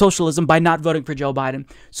socialism by not voting for Joe Biden.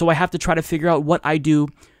 So I have to try to figure out what I do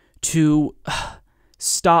to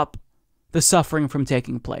stop the suffering from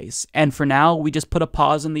taking place. And for now, we just put a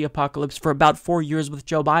pause in the apocalypse for about 4 years with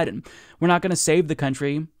Joe Biden. We're not going to save the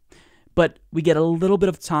country, but we get a little bit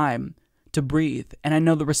of time to breathe. And I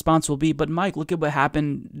know the response will be, but Mike, look at what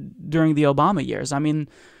happened during the Obama years. I mean,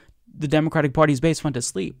 the Democratic Party's base went to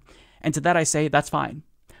sleep. And to that I say, that's fine.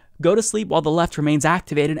 Go to sleep while the left remains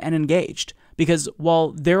activated and engaged. Because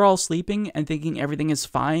while they're all sleeping and thinking everything is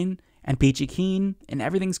fine and peachy keen and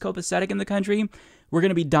everything's copacetic in the country, we're going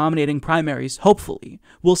to be dominating primaries, hopefully.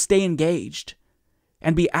 We'll stay engaged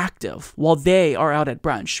and be active while they are out at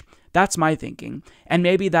brunch. That's my thinking. And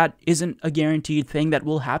maybe that isn't a guaranteed thing that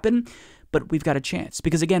will happen, but we've got a chance.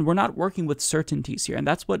 Because again, we're not working with certainties here. And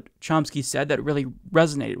that's what Chomsky said that really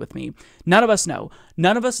resonated with me. None of us know.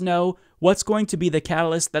 None of us know what's going to be the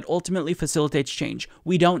catalyst that ultimately facilitates change.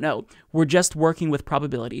 We don't know. We're just working with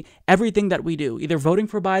probability. Everything that we do, either voting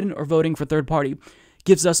for Biden or voting for third party,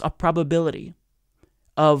 gives us a probability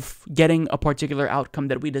of getting a particular outcome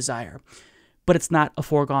that we desire. But it's not a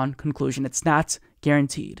foregone conclusion. It's not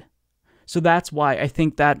guaranteed. So that's why I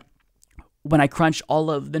think that when I crunch all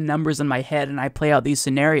of the numbers in my head and I play out these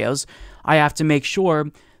scenarios, I have to make sure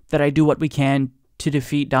that I do what we can to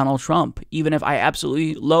defeat Donald Trump. Even if I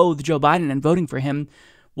absolutely loathe Joe Biden and voting for him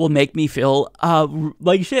will make me feel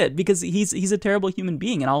like shit, because he's a terrible human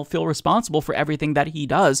being and I'll feel responsible for everything that he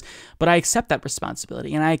does. But I accept that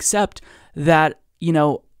responsibility, and I accept that,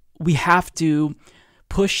 we have to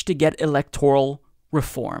push to get electoral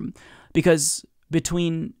reform. Because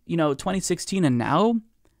between, 2016 and now,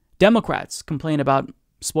 Democrats complain about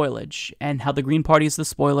spoilage and how the Green Party is the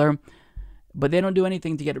spoiler, but they don't do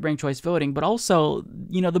anything to get ranked choice voting. But also,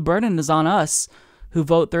 the burden is on us who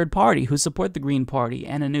vote third party, who support the Green Party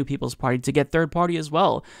and a New People's Party, to get third party as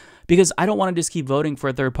well. Because I don't want to just keep voting for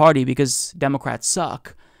a third party because Democrats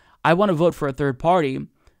suck. I want to vote for a third party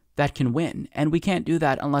that can win. And we can't do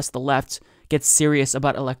that unless the left gets serious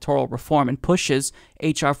about electoral reform and pushes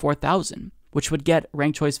H.R. 4000. Which would get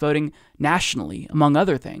ranked choice voting nationally, among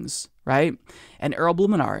other things, right? And Earl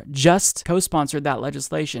Blumenauer just co-sponsored that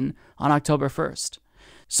legislation on October 1st.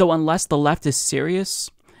 So unless the left is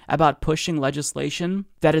serious about pushing legislation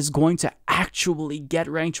that is going to actually get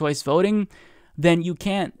ranked choice voting, then you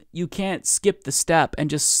can't skip the step and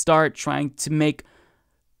just start trying to make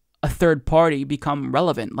a third party become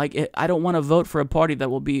relevant. I don't want to vote for a party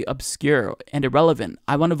that will be obscure and irrelevant.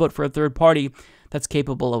 I want to vote for a third party that's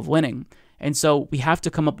capable of winning. And so we have to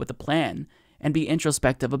come up with a plan and be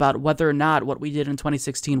introspective about whether or not what we did in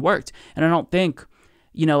 2016 worked. And I don't think,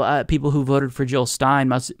 people who voted for Jill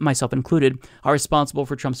Stein, myself included, are responsible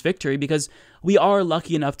for Trump's victory, because we are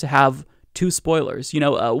lucky enough to have 2 spoilers,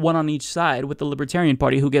 one on each side, with the Libertarian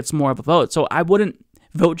Party who gets more of a vote. So I wouldn't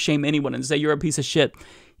vote shame anyone and say you're a piece of shit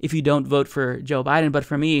if you don't vote for Joe Biden. But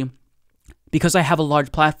for me, because I have a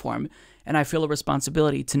large platform and I feel a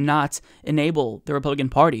responsibility to not enable the Republican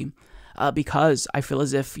Party, because I feel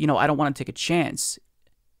as if, I don't want to take a chance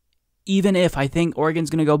even if I think Oregon's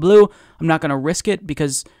going to go blue, I'm not going to risk it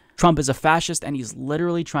because Trump is a fascist and he's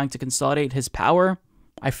literally trying to consolidate his power.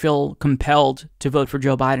 I feel compelled to vote for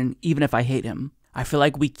Joe Biden, even if I hate him. I feel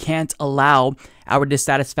like we can't allow our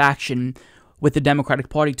dissatisfaction with the Democratic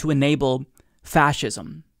Party to enable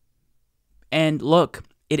fascism. And look,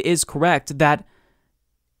 it is correct that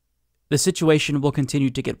the situation will continue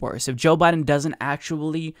to get worse. If Joe Biden doesn't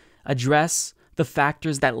actually address the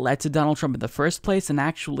factors that led to Donald Trump in the first place and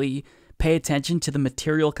actually pay attention to the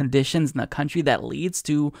material conditions in the country that leads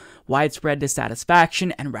to widespread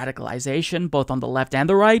dissatisfaction and radicalization, both on the left and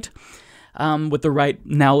the right, with the right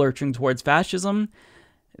now lurching towards fascism,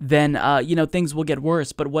 then, things will get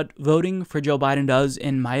worse. But what voting for Joe Biden does,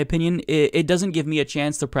 in my opinion, it doesn't give me a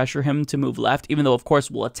chance to pressure him to move left, even though, of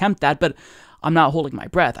course, we'll attempt that, but I'm not holding my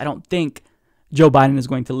breath. I don't think Joe Biden is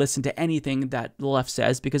going to listen to anything that the left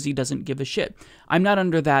says because he doesn't give a shit. I'm not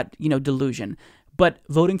under that, delusion. But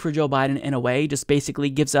voting for Joe Biden in a way just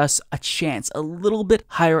basically gives us a chance, a little bit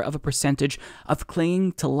higher of a percentage of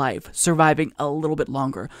clinging to life, surviving a little bit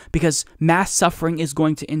longer, because mass suffering is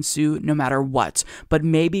going to ensue no matter what. But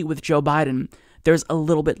maybe with Joe Biden, there's a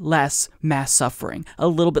little bit less mass suffering, a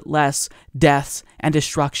little bit less deaths and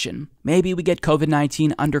destruction. Maybe we get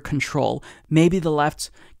COVID-19 under control. Maybe the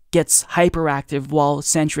left gets hyperactive while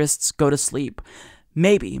centrists go to sleep.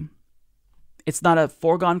 Maybe. It's not a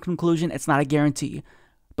foregone conclusion, it's not a guarantee,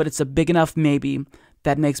 but it's a big enough maybe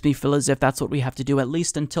that makes me feel as if that's what we have to do, at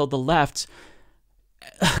least until the left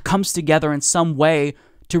comes together in some way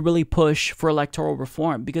to really push for electoral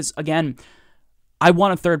reform. Because, again, I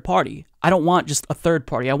want a third party. I don't want just a third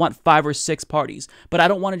party. I want 5 or 6 parties. But I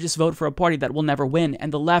don't want to just vote for a party that will never win.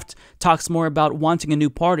 And the left talks more about wanting a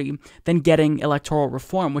new party than getting electoral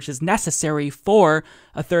reform, which is necessary for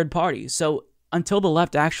a third party. So until the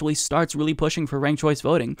left actually starts really pushing for ranked choice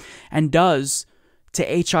voting and does to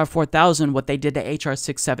H.R. 4000 what they did to H.R.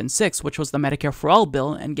 676, which was the Medicare for All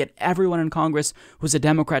bill, and get everyone in Congress who's a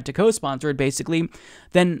Democrat to co-sponsor it, basically,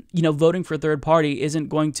 then, voting for a third party isn't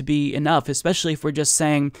going to be enough, especially if we're just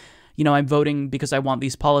saying, I'm voting because I want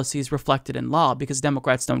these policies reflected in law, because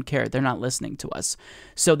Democrats don't care. They're not listening to us.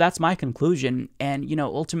 So that's my conclusion. And,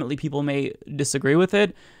 ultimately people may disagree with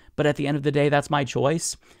it, but at the end of the day, that's my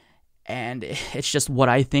choice. And it's just what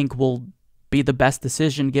I think will be the best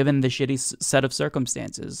decision given the shitty set of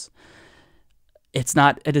circumstances. It's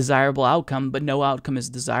not a desirable outcome, but no outcome is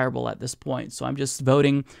desirable at this point. So I'm just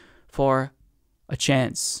voting for a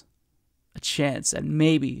chance at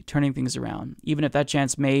maybe turning things around, even if that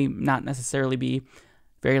chance may not necessarily be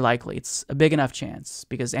very likely. It's a big enough chance,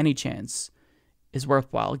 because any chance is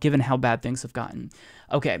worthwhile given how bad things have gotten.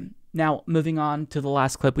 Okay, now moving on to the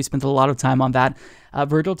last clip. We spent a lot of time on that.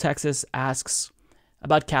 Virgil, Texas asks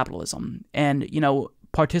about capitalism and,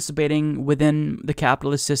 participating within the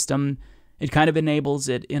capitalist system. It kind of enables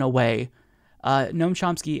it in a way. Noam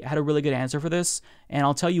Chomsky had a really good answer for this, and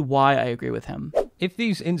I'll tell you why I agree with him. If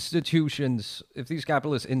these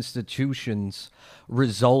capitalist institutions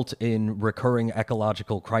result in recurring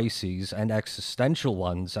ecological crises and existential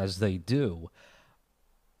ones as they do,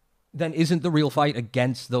 then isn't the real fight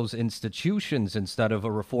against those institutions instead of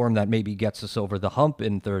a reform that maybe gets us over the hump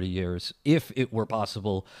in 30 years, if it were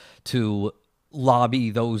possible to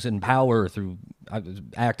lobby those in power through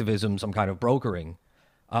activism, some kind of brokering,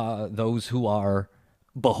 those who are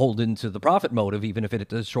beholden to the profit motive, even if it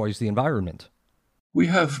destroys the environment? We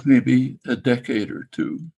have maybe a decade or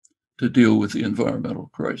two to deal with the environmental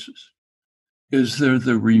crisis. Is there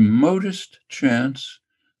the remotest chance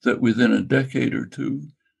that within a decade or two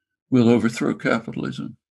we'll overthrow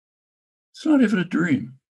capitalism? It's not even a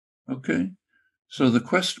dream, okay? So the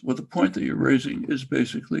point that you're raising is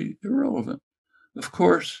basically irrelevant. Of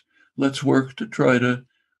course, let's work to try to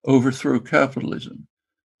overthrow capitalism.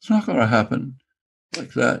 It's not going to happen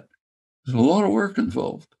like that. There's a lot of work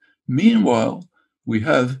involved. Meanwhile, we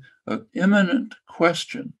have an imminent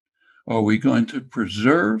question. Are we going to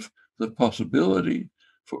preserve the possibility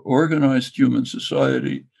for organized human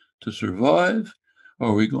society to survive?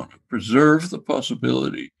 Are we going to preserve the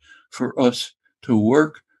possibility for us to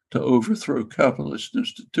work to overthrow capitalist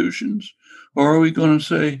institutions? Or are we going to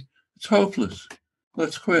say, it's hopeless,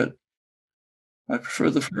 let's quit? I prefer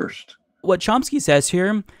the first. What Chomsky says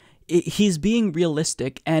here, he's being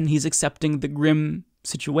realistic and he's accepting the grim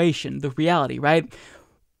situation, the reality, right?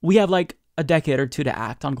 We have like a decade or two to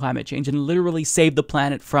act on climate change and literally save the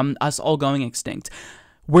planet from us all going extinct.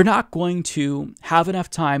 We're not going to have enough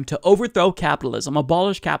time to overthrow capitalism,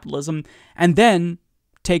 abolish capitalism, and then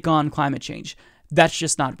take on climate change. That's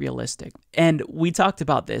just not realistic. And we talked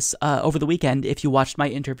about this over the weekend. If you watched my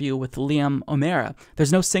interview with Liam O'Meara,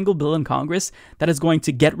 there's no single bill in Congress that is going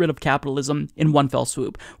to get rid of capitalism in one fell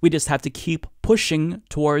swoop. We just have to keep pushing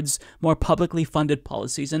towards more publicly funded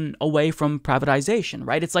policies and away from privatization,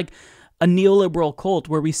 right? It's like a neoliberal cult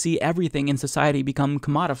where we see everything in society become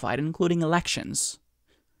commodified, including elections,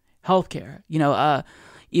 healthcare,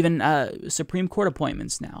 even Supreme Court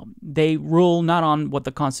appointments now. They rule not on what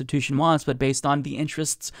the Constitution wants, but based on the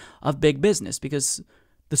interests of big business, because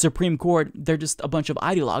the Supreme Court, they're just a bunch of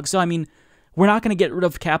ideologues. So, we're not going to get rid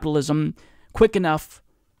of capitalism quick enough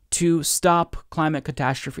to stop climate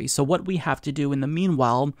catastrophe. So what we have to do in the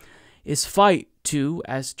meanwhile is fight to,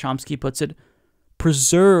 as Chomsky puts it,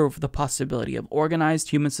 preserve the possibility of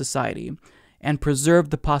organized human society and preserve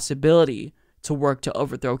the possibility to work to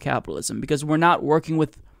overthrow capitalism, because we're not working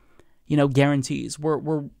with, guarantees.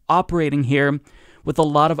 We're operating here with a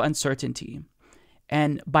lot of uncertainty.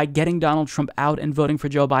 And by getting Donald Trump out and voting for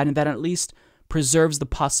Joe Biden, that at least preserves the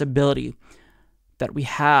possibility that we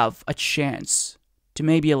have a chance to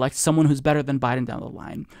maybe elect someone who's better than Biden down the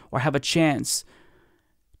line, or have a chance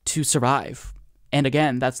to survive. And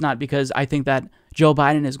again, that's not because I think that Joe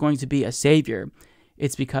Biden is going to be a savior.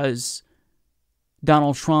 It's because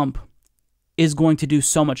Donald Trump is going to do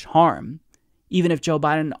so much harm, even if Joe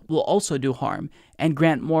Biden will also do harm and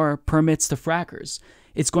grant more permits to frackers.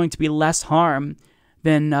 It's going to be less harm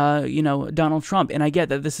than, Donald Trump. And I get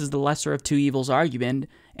that this is the lesser of two evils argument,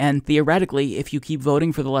 and theoretically, if you keep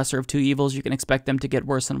voting for the lesser of two evils, you can expect them to get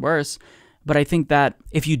worse and worse. But I think that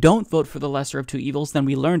if you don't vote for the lesser of two evils, then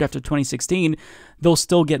we learned after 2016, they'll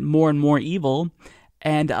still get more and more evil,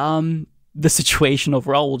 and the situation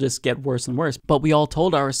overall will just get worse and worse. But we all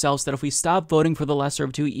told ourselves that if we stop voting for the lesser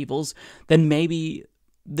of two evils, then maybe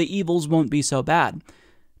the evils won't be so bad.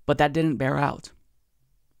 But that didn't bear out.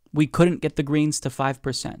 We couldn't get the Greens to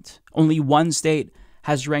 5%. Only one state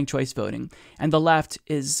has ranked choice voting, and the left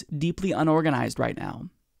is deeply unorganized right now.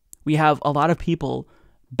 We have a lot of people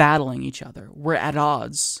battling each other. We're at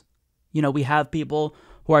odds. We have people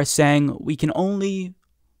who are saying we can only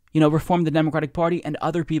reform the Democratic Party, and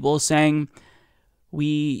other people saying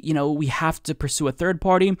we have to pursue a third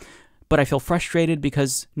party, but I feel frustrated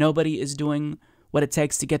because nobody is doing what it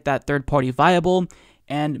takes to get that third party viable.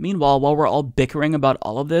 And meanwhile, while we're all bickering about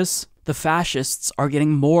all of this, the fascists are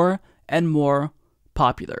getting more and more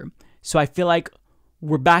popular. So I feel like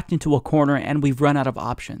we're backed into a corner and we've run out of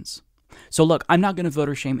options. So look, I'm not going to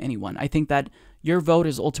voter shame anyone. I think that your vote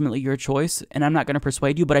is ultimately your choice, and I'm not going to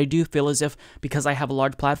persuade you, but I do feel as if, because I have a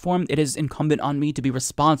large platform, it is incumbent on me to be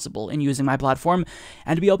responsible in using my platform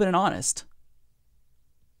and to be open and honest.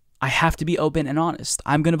 I have to be open and honest.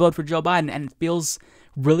 I'm going to vote for Joe Biden, and it feels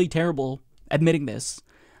really terrible admitting this,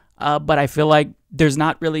 but I feel like there's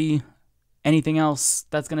not really anything else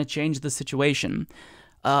that's going to change the situation.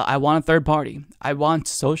 I want a third party. I want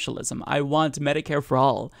socialism. I want Medicare for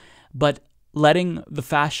all. But letting the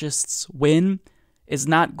fascists win is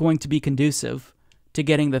not going to be conducive to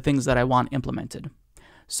getting the things that I want implemented.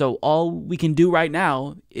 So all we can do right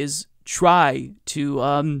now is try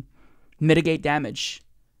to mitigate damage,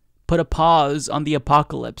 put a pause on the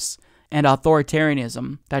apocalypse and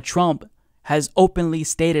authoritarianism that Trump has openly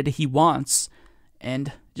stated he wants,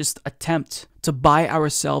 and just attempt to buy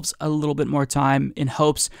ourselves a little bit more time in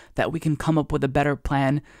hopes that we can come up with a better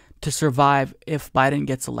plan to survive if Biden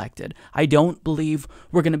gets elected. I don't believe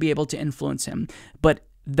we're going to be able to influence him, but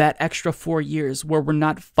that extra 4 years where we're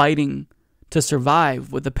not fighting to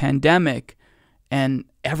survive with the pandemic and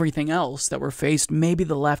everything else that we're faced, maybe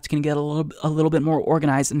the left can get a little bit more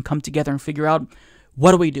organized and come together and figure out,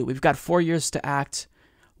 what do we do? We've got 4 years to act.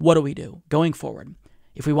 What do we do going forward?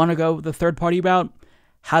 If we want to go the third party route,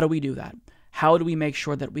 how do we do that? How do we make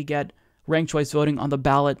sure that we get ranked choice voting on the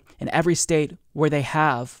ballot in every state where they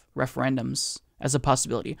have referendums as a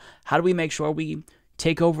possibility? How do we make sure we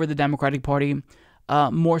take over the Democratic Party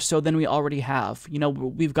more so than we already have?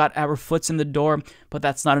 We've got our foots in the door, but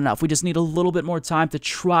that's not enough. We just need a little bit more time to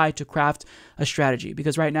try to craft a strategy,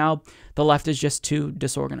 because right now the left is just too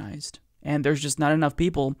disorganized, and there's just not enough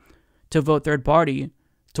people to vote third party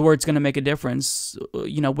to where it's going to make a difference,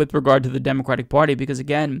 with regard to the Democratic Party. Because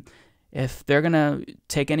again, if they're going to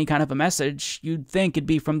take any kind of a message, you'd think it'd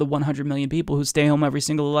be from the 100 million people who stay home every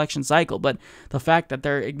single election cycle. But the fact that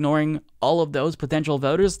they're ignoring all of those potential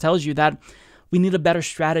voters tells you that we need a better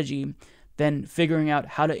strategy than figuring out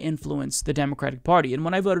how to influence the Democratic Party. And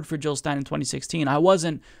when I voted for Jill Stein in 2016, I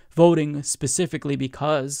wasn't voting specifically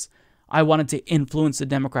because I wanted to influence the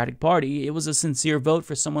Democratic Party. It was a sincere vote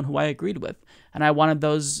for someone who I agreed with, and I wanted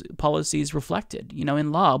those policies reflected,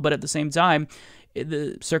 in law. But at the same time,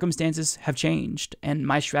 the circumstances have changed, and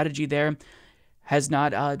my strategy there has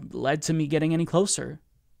not led to me getting any closer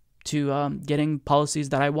to getting policies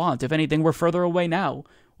that I want. If anything, we're further away now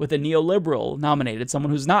with a neoliberal nominated,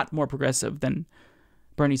 someone who's not more progressive than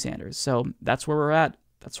Bernie Sanders. So that's where we're at.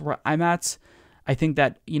 That's where I'm at. I think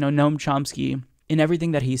that, Noam Chomsky, in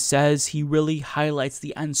everything that he says, he really highlights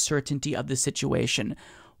the uncertainty of the situation.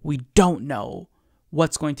 We don't know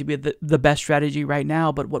what's going to be the best strategy right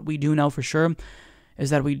now, but what we do know for sure is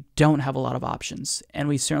that we don't have a lot of options, and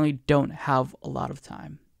we certainly don't have a lot of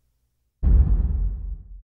time.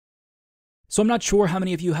 So I'm not sure how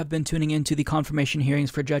many of you have been tuning into the confirmation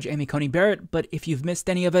hearings for Judge Amy Coney Barrett, but if you've missed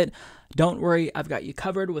any of it, don't worry, I've got you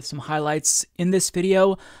covered with some highlights in this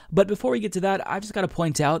video. But before we get to that, I've just got to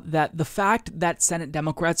point out that the fact that Senate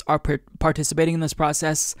Democrats are participating in this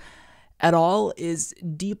process at all is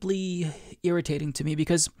deeply irritating to me,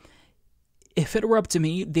 because if it were up to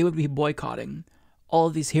me, they would be boycotting all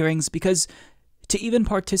of these hearings, because to even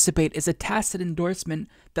participate is a tacit endorsement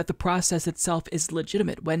that the process itself is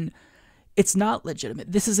legitimate, when it's not legitimate.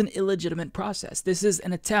 This is an illegitimate process. This is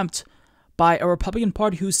an attempt by a Republican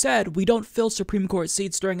Party who said we don't fill Supreme Court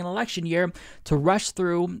seats during an election year to rush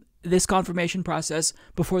through this confirmation process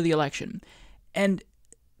before the election. And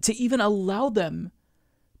to even allow them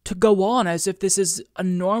to go on as if this is a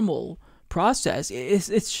normal process,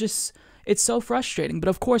 it's so frustrating. But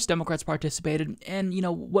of course, Democrats participated, and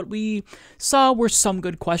what we saw were some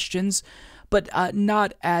good questions, but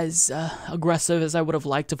not as aggressive as I would have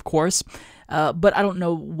liked, of course. But I don't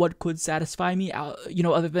know what could satisfy me,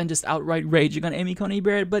 other than just outright raging on Amy Coney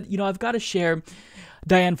Barrett. But, I've got to share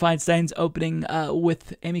Dianne Feinstein's opening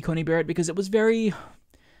with Amy Coney Barrett, because it was very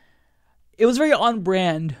on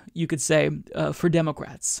brand, you could say, for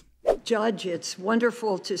Democrats. Judge, it's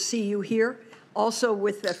wonderful to see you here. Also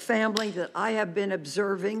with the family that I have been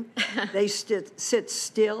observing. They sit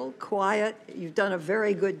still, quiet. You've done a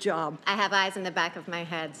very good job. I have eyes in the back of my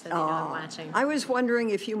head, so they know I'm watching. I was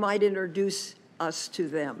wondering if you might introduce us to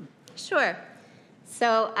them. Sure.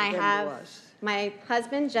 So I have my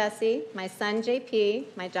husband, Jesse, my son, JP,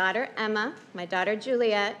 my daughter, Emma, my daughter,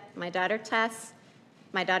 Juliet, my daughter, Tess,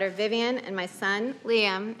 my daughter, Vivian, and my son,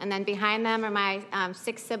 Liam. And then behind them are my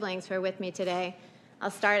 6 siblings who are with me today. I'll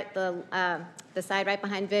start at the side right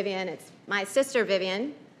behind Vivian. It's my sister,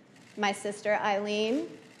 Vivian, my sister, Eileen,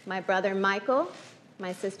 my brother, Michael,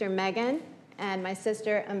 my sister, Megan, and my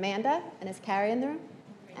sister, Amanda. And is Carrie in the room?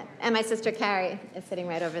 And my sister, Carrie, is sitting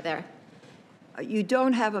right over there. You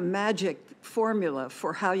don't have a magic formula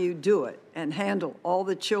for how you do it and handle all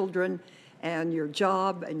the children and your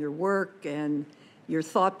job and your work and your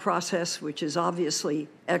thought process, which is obviously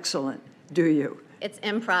excellent, do you? It's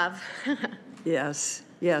improv. Yes,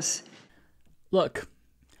 yes. Look,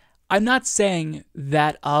 I'm not saying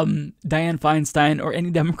that Dianne Feinstein or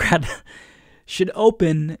any Democrat should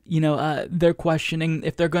open, their questioning,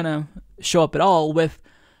 if they're going to show up at all, with,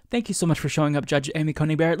 thank you so much for showing up, Judge Amy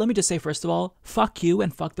Coney Barrett. Let me just say, first of all, fuck you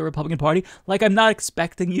and fuck the Republican Party. Like, I'm not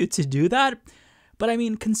expecting you to do that. But I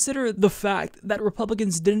mean, consider the fact that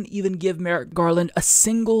Republicans didn't even give Merrick Garland a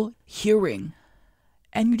single hearing.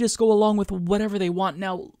 And you just go along with whatever they want.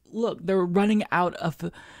 Now, look, they're running out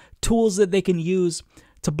of tools that they can use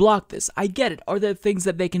to block this. I get it. Are there things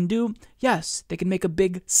that they can do? Yes, they can make a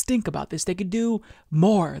big stink about this. They could do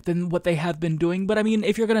more than what they have been doing. But I mean,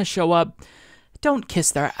 if you're going to show up, don't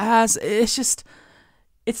kiss their ass.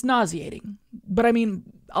 It's nauseating. But I mean,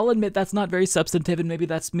 I'll admit that's not very substantive, and maybe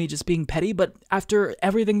that's me just being petty, but after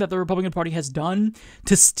everything that the Republican Party has done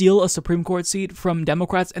to steal a Supreme Court seat from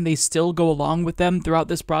Democrats, and they still go along with them throughout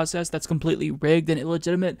this process that's completely rigged and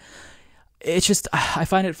illegitimate, it's just, I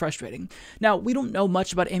find it frustrating. Now, we don't know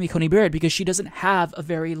much about Amy Coney Barrett because she doesn't have a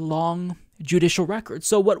very long judicial record.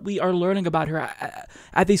 So what we are learning about her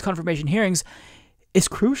at these confirmation hearings is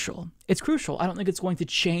crucial. It's crucial. I don't think it's going to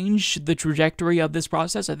change the trajectory of this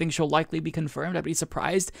process. I think she'll likely be confirmed. I'd be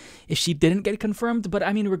surprised if she didn't get confirmed. But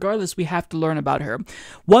I mean, regardless, we have to learn about her.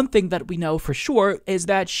 One thing that we know for sure is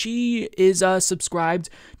that she is subscribed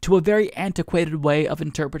to a very antiquated way of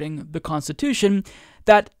interpreting the Constitution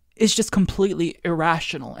that is just completely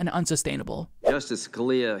irrational and unsustainable. Justice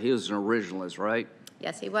Scalia, he was an originalist, right?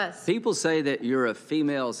 Yes, he was. People say that you're a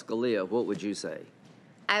female Scalia. What would you say?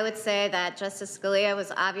 I would say that Justice Scalia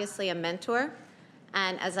was obviously a mentor.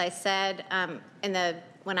 And as I said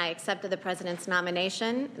when I accepted the president's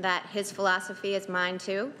nomination, that his philosophy is mine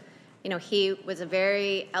too. You know, he was a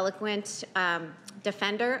very eloquent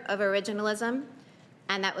defender of originalism.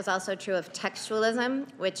 And that was also true of textualism,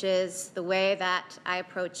 which is the way that I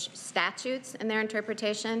approach statutes and their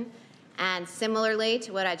interpretation. And similarly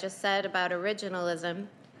to what I just said about originalism,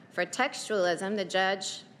 For textualism, the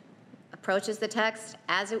judge approaches the text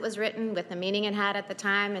as it was written with the meaning it had at the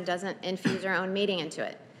time and doesn't infuse her own meaning into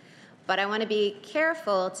it. But I want to be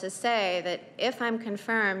careful to say that if I'm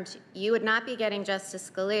confirmed, you would not be getting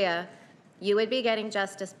Justice Scalia, you would be getting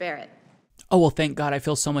Justice Barrett. Oh, well, thank God, I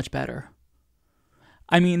feel so much better.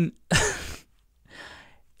 I mean,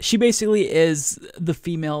 she basically is the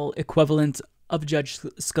female equivalent of Judge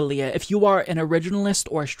Scalia. If you are an originalist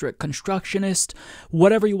or a strict constructionist,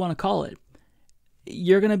 whatever you want to call it,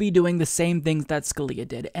 you're going to be doing the same things that Scalia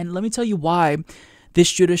did. And let me tell you why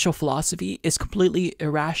this judicial philosophy is completely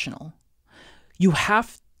irrational. You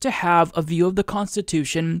have to have a view of the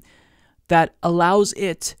Constitution that allows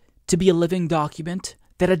it to be a living document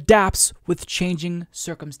that adapts with changing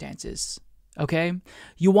circumstances. Okay?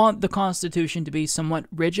 You want the Constitution to be somewhat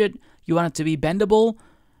rigid. You want it to be bendable.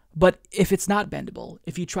 But if it's not bendable,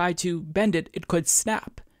 if you try to bend it, it could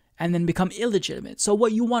snap and then become illegitimate. So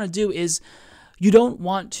what you want to do is you don't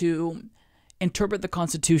want to interpret the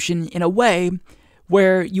Constitution in a way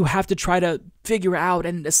where you have to try to figure out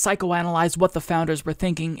and psychoanalyze what the founders were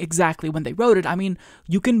thinking exactly when they wrote it. I mean,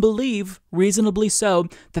 you can believe, reasonably so,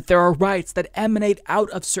 that there are rights that emanate out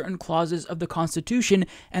of certain clauses of the Constitution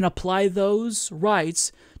and apply those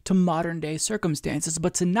rights to modern-day circumstances.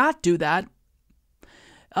 But to not do that,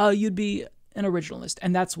 you'd be an originalist,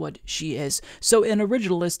 and that's what she is. So an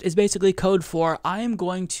originalist is basically code for, I am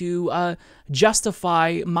going to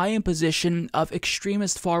justify my imposition of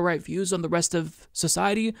extremist far-right views on the rest of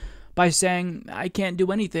society by saying I can't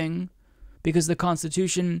do anything because the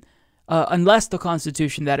Constitution, unless the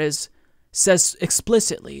Constitution, that is, says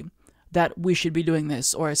explicitly that we should be doing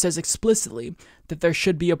this, or it says explicitly that there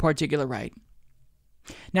should be a particular right.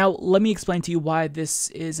 Now, let me explain to you why this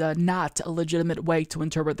is not a legitimate way to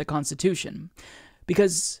interpret the Constitution.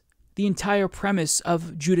 Because the entire premise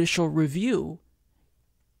of judicial review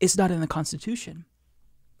is not in the Constitution.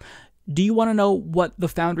 Do you want to know what the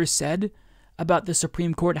founders said about the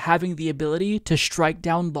Supreme Court having the ability to strike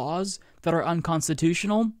down laws that are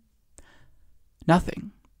unconstitutional?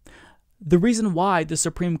 Nothing. The reason why the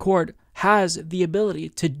Supreme Court has the ability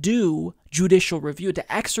to do judicial review,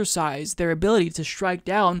 to exercise their ability to strike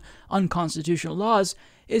down unconstitutional laws,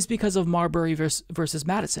 is because of Marbury versus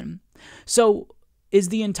Madison. So is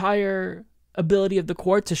the entire ability of the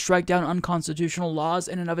court to strike down unconstitutional laws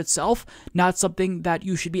in and of itself not something that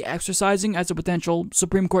you should be exercising as a potential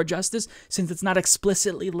Supreme Court justice, since it's not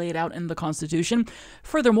explicitly laid out in the Constitution?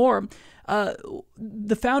 Furthermore,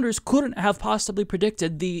 the founders couldn't have possibly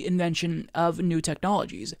predicted the invention of new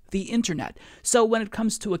technologies, the internet. So when it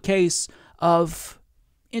comes to a case of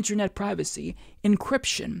internet privacy,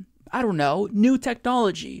 encryption, I don't know, new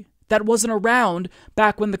technology that wasn't around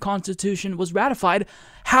back when the Constitution was ratified,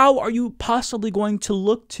 how are you possibly going to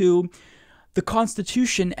look to the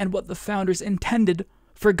Constitution and what the founders intended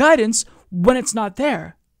for guidance when it's not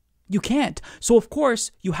there? You can't. So of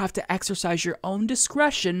course, you have to exercise your own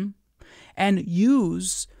discretion and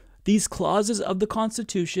use these clauses of the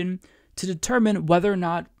Constitution to determine whether or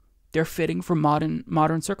not they're fitting for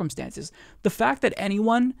modern circumstances. The fact that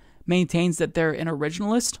anyone maintains that they're an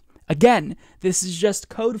originalist, again, this is just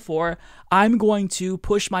code for, I'm going to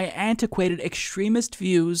push my antiquated extremist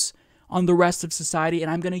views on the rest of society, and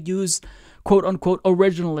I'm going to use quote-unquote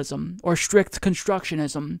originalism or strict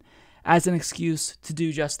constructionism as an excuse to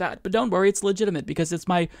do just that. But don't worry, it's legitimate because it's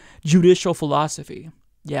my judicial philosophy.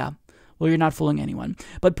 Yeah. Well, you're not fooling anyone.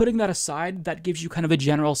 But putting that aside, that gives you kind of a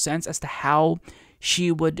general sense as to how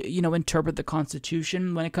she would, interpret the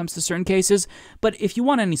Constitution when it comes to certain cases. But if you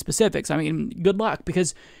want any specifics, I mean, good luck,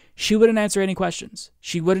 because she wouldn't answer any questions.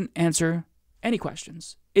 She wouldn't answer any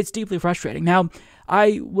questions. It's deeply frustrating. Now,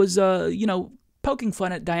 I was, poking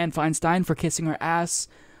fun at Dianne Feinstein for kissing her ass,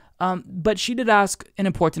 but she did ask an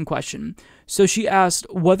important question. So she asked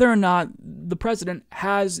whether or not the president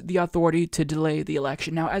has the authority to delay the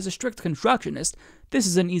election. Now, as a strict constructionist, this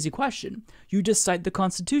is an easy question. You just cite the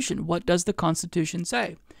Constitution. What does the Constitution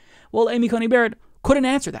say? Well, Amy Coney Barrett couldn't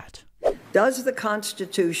answer that. Does the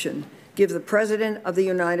Constitution give the President of the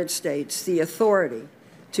United States the authority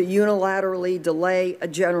to unilaterally delay a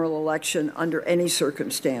general election under any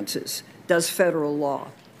circumstances? Does federal law?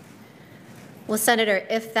 Well, Senator,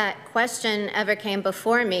 if that question ever came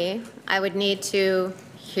before me, I would need to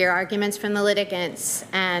hear arguments from the litigants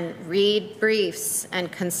and read briefs and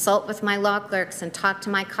consult with my law clerks and talk to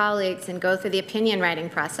my colleagues and go through the opinion writing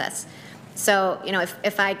process. So,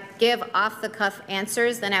 if I give off-the-cuff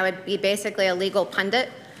answers, then I would be basically a legal pundit.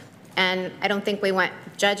 And I don't think we want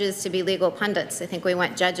judges to be legal pundits. I think we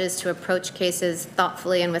want judges to approach cases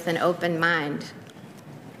thoughtfully and with an open mind.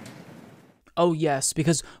 Oh, yes,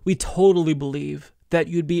 because we totally believe that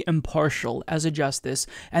you'd be impartial as a justice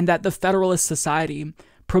and that the Federalist Society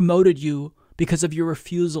promoted you because of your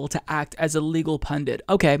refusal to act as a legal pundit.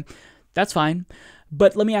 Okay, that's fine.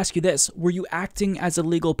 But let me ask you this. Were you acting as a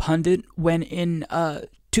legal pundit when in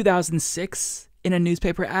 2006, in a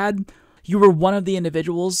newspaper ad, you were one of the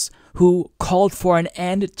individuals who called for an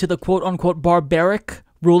end to the quote-unquote barbaric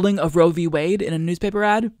ruling of Roe v. Wade in a newspaper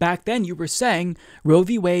ad? Back then, you were saying Roe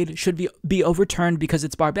v. Wade should be overturned because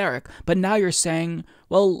it's barbaric. But now you're saying,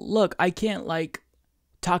 well, look, I can't,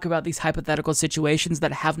 talk about these hypothetical situations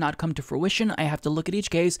that have not come to fruition. I have to look at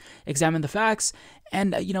each case, examine the facts,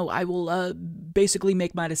 and, I will basically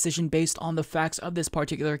make my decision based on the facts of this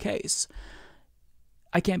particular case.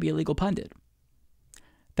 I can't be a legal pundit.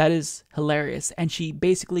 That is hilarious. And she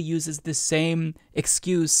basically uses the same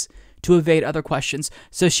excuse to evade other questions.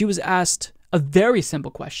 So she was asked a very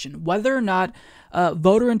simple question, whether or not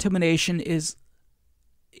voter intimidation is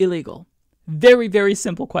illegal. Very, very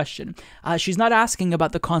simple question. She's not asking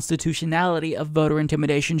about the constitutionality of voter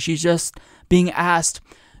intimidation. She's just being asked,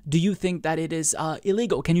 do you think that it is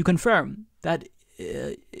illegal? Can you confirm that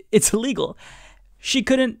it's illegal? She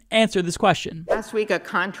couldn't answer this question. Last week, a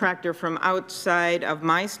contractor from outside of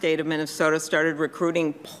my state of Minnesota started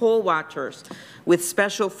recruiting poll watchers with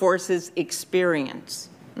special forces experience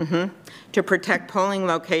to protect polling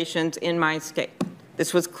locations in my state.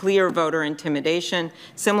 This was clear voter intimidation.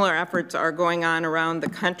 Similar efforts are going on around the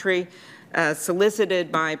country,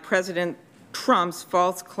 solicited by President Trump's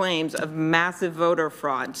false claims of massive voter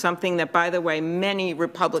fraud, something that, by the way, many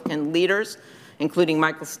Republican leaders, including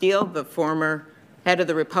Michael Steele, the former head of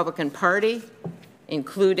the Republican Party,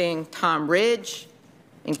 including Tom Ridge,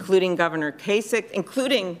 including Governor Kasich,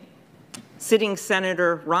 including sitting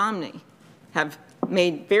Senator Romney, have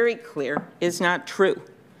made very clear is not true.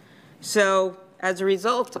 So as a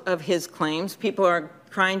result of his claims, people are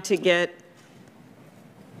trying to get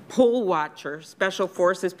poll watchers, special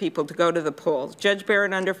forces people, to go to the polls. Judge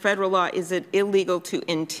Barrett, under federal law, is it illegal to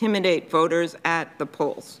intimidate voters at the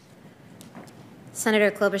polls?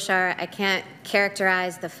 Senator Klobuchar, I can't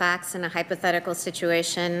characterize the facts in a hypothetical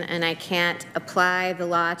situation, and I can't apply the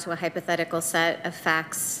law to a hypothetical set of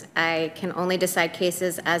facts. I can only decide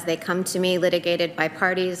cases as they come to me, litigated by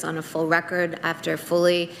parties on a full record after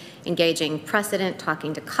fully engaging precedent,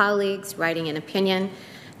 talking to colleagues, writing an opinion.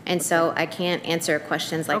 And so I can't answer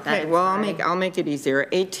questions like that. Okay, well, I'll make it easier.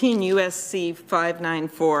 18 U.S.C.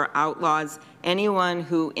 594 outlaws anyone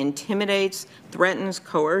who intimidates, threatens,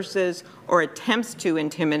 coerces, or attempts to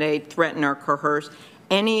intimidate, threaten, or coerce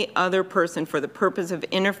any other person for the purpose of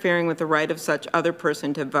interfering with the right of such other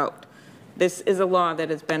person to vote. This is a law that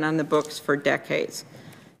has been on the books for decades.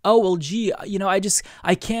 Oh, well, gee,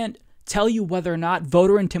 I can't tell you whether or not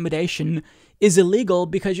voter intimidation is illegal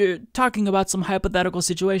because you're talking about some hypothetical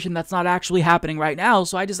situation that's not actually happening right now.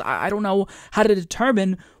 So I don't know how to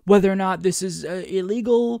determine whether or not this is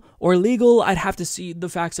illegal or legal. I'd have to see the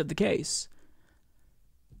facts of the case.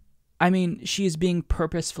 I mean, she is being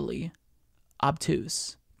purposefully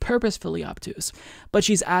obtuse. But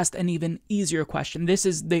she's asked an even easier question. This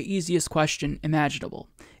is the easiest question imaginable.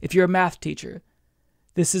 If you're a math teacher,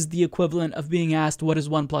 this is the equivalent of being asked, what is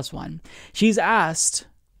 1 + 1? She's asked,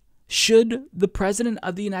 should presidents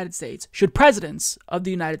of the United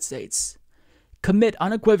States commit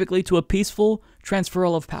unequivocally to a peaceful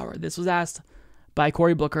transferal of power? This was asked by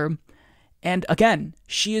Cory Booker. And again,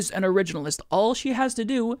 she is an originalist. All she has to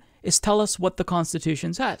do is tell us what the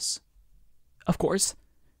Constitution says. Of course,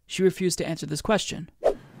 she refused to answer this question.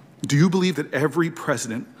 Do you believe that every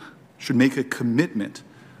president should make a commitment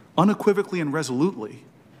unequivocally and resolutely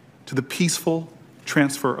to the peaceful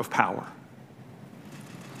transfer of power?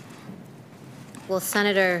 Well,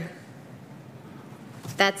 Senator,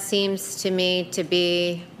 that seems to me to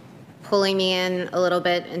be pulling me in a little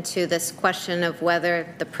bit into this question of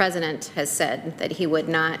whether the president has said that he would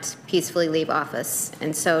not peacefully leave office.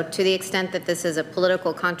 And so to the extent that this is a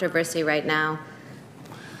political controversy right now,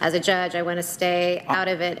 as a judge, I want to stay out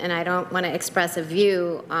of it, and I don't want to express a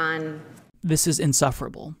view on... This is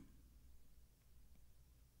insufferable.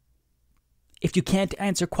 If you can't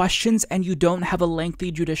answer questions and you don't have a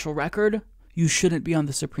lengthy judicial record, you shouldn't be on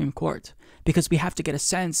the Supreme Court, because we have to get a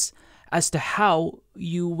sense as to how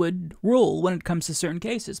you would rule when it comes to certain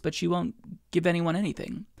cases, but she won't give anyone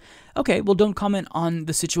anything. Okay, well, don't comment on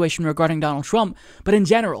the situation regarding Donald Trump, but in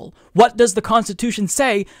general, what does the Constitution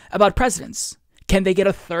say about presidents? Can they get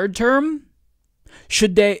a third term?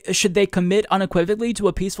 Should they commit unequivocally to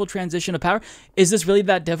a peaceful transition of power? Is this really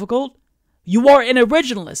that difficult? You are an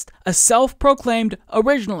originalist, a self-proclaimed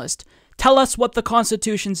originalist. Tell us what the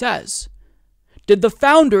Constitution says. Did the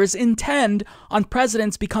founders intend on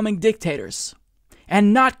presidents becoming dictators?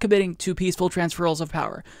 and not committing to peaceful transfers of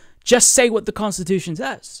power. Just say what the Constitution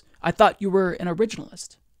says. I thought you were an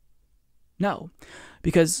originalist. No,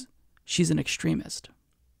 because she's an extremist.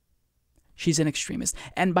 She's an extremist.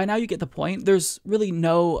 And by now you get the point. There's really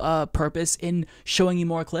no purpose in showing you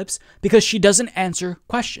more clips because she doesn't answer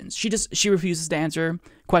questions. She refuses to answer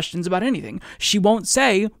questions about anything. She won't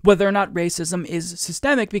say whether or not racism is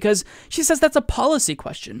systemic because she says that's a policy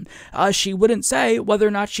question. She wouldn't say whether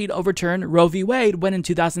or not she'd overturn Roe v. Wade when in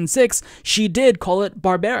 2006 she did call it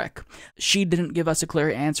barbaric. She didn't give us a clear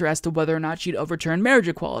answer as to whether or not she'd overturn marriage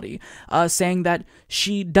equality, saying that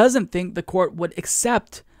she doesn't think the court would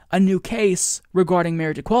accept a new case regarding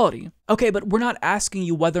marriage equality. Okay, but we're not asking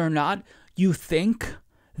you whether or not you think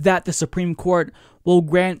that the Supreme Court will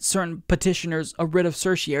grant certain petitioners a writ of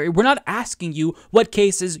certiorari. We're not asking you what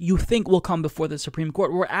cases you think will come before the Supreme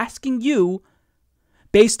Court. We're asking you,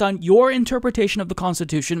 based on your interpretation of the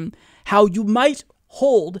Constitution, how you might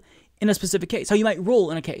hold in a specific case, how you might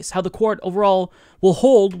rule in a case, how the court overall will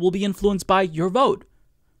hold will be influenced by your vote.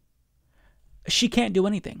 She can't do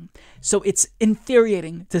anything. So it's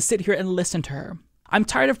infuriating to sit here and listen to her. I'm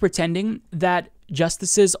tired of pretending that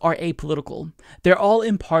justices are apolitical. They're all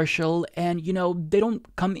impartial and, they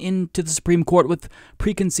don't come into the Supreme Court with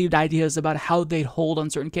preconceived ideas about how they'd hold on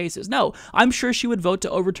certain cases. No, I'm sure she would vote to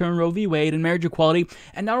overturn Roe v. Wade and marriage equality.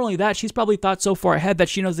 And not only that, she's probably thought so far ahead that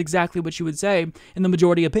she knows exactly what she would say in the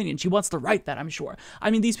majority opinion. She wants to write that, I'm sure.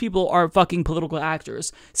 I mean, these people are fucking political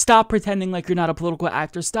actors. Stop pretending like you're not a political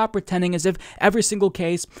actor. Stop pretending as if every single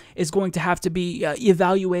case is going to have to be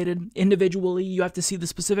evaluated individually. You have to see the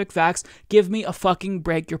specific facts. Give me a fucking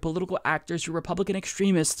break. You're political actors, you're Republican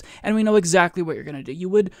extremists, and we know exactly what you're going to do. You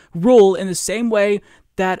would rule in the same way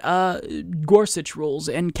that Gorsuch rules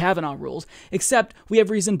and Kavanaugh rules, except we have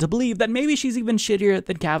reason to believe that maybe she's even shittier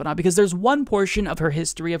than Kavanaugh, because there's one portion of her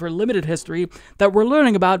history, of her limited history, that we're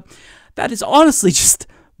learning about that is honestly just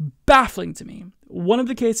baffling to me. One of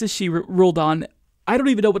the cases she ruled on, I don't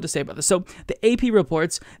even know what to say about this. So the AP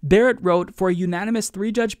reports Barrett wrote for a unanimous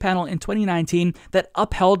 3-judge panel in 2019 that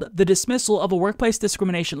upheld the dismissal of a workplace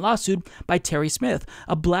discrimination lawsuit by Terry Smith,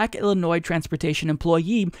 a black Illinois transportation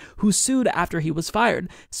employee who sued after he was fired.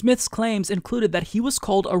 Smith's claims included that he was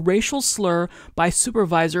called a racial slur by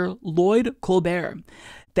supervisor Lloyd Colbert.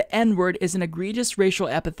 The N-word is an egregious racial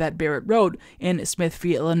epithet, Barrett wrote in Smith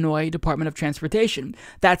v. Illinois Department of Transportation.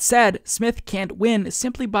 That said, Smith can't win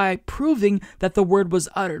simply by proving that the word was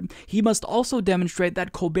uttered. He must also demonstrate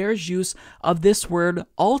that Colbert's use of this word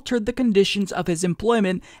altered the conditions of his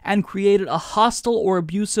employment and created a hostile or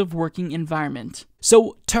abusive working environment.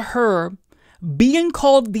 So, to her, being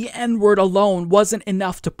called the N-word alone wasn't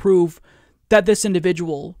enough to prove that this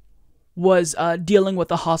individual was dealing with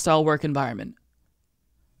a hostile work environment.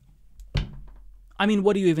 I mean,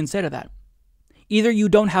 what do you even say to that? Either you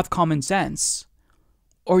don't have common sense,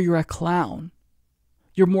 or you're a clown.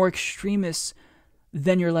 You're more extremist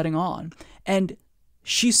than you're letting on. And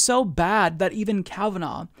she's so bad that even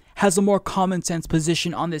Kavanaugh has a more common sense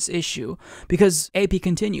position on this issue, because AP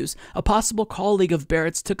continues, a possible colleague of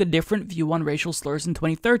Barrett's took a different view on racial slurs in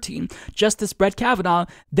 2013. Justice Brett Kavanaugh,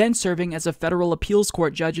 then serving as a federal appeals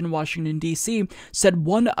court judge in Washington, D.C., said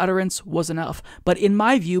one utterance was enough. But in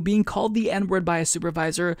my view, being called the N-word by a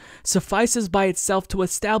supervisor suffices by itself to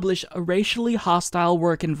establish a racially hostile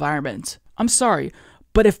work environment. I'm sorry,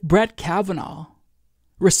 but if Brett Kavanaugh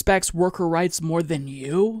respects worker rights more than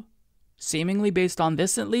you, seemingly based on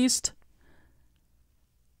this at least,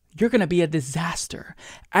 you're going to be a disaster.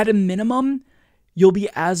 At a minimum, you'll be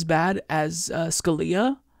as bad as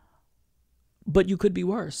Scalia, but you could be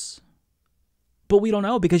worse. But we don't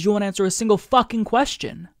know because you won't answer a single fucking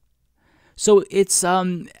question. So it's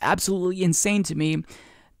absolutely insane to me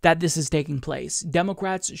that this is taking place.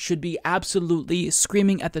 Democrats should be absolutely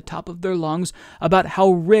screaming at the top of their lungs about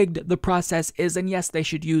how rigged the process is, and yes, they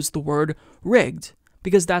should use the word rigged.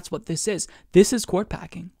 Because that's what this is. This is court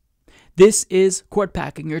packing. This is court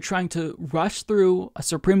packing. You're trying to rush through a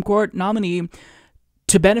Supreme Court nominee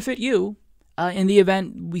to benefit you in the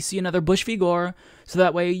event we see another Bush v. Gore, so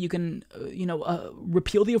that way you can,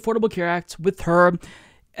 repeal the Affordable Care Act with her.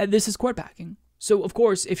 This is court packing. So, of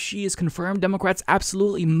course, if she is confirmed, Democrats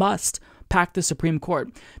absolutely must pack the Supreme Court.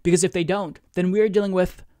 Because if they don't, then we're dealing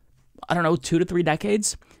with, 2 to 3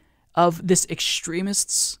 decades of this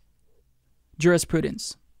extremists'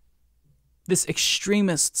 jurisprudence, this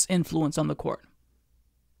extremist's influence on the court.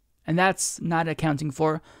 And that's not accounting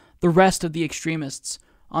for the rest of the extremists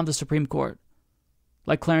on the Supreme Court,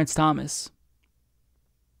 like Clarence Thomas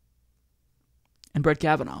and Brett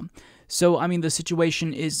Kavanaugh. So, the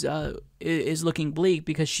situation is looking bleak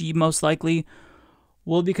because she most likely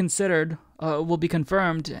will be considered, will be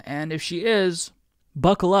confirmed. And if she is,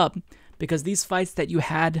 buckle up, because these fights that you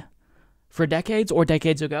had for decades or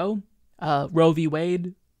decades ago, Roe v.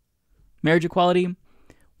 Wade, marriage equality,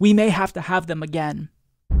 we may have to have them again.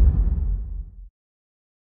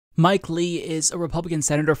 Mike Lee is a Republican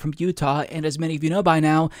senator from Utah, and as many of you know by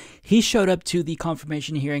now, he showed up to the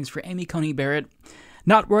confirmation hearings for Amy Coney Barrett,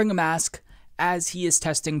 not wearing a mask, as he is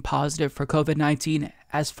testing positive for COVID-19,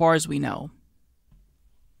 as far as we know.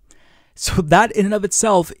 So that in and of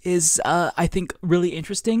itself is, I think, really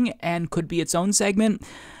interesting and could be its own segment.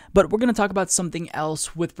 But we're going to talk about something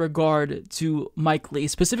else with regard to Mike Lee,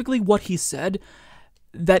 specifically what he said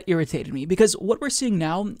that irritated me. Because what we're seeing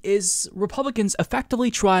now is Republicans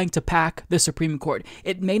effectively trying to pack the Supreme Court.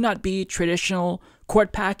 It may not be traditional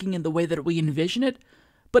court packing in the way that we envision it,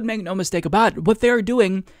 but make no mistake about it, what they're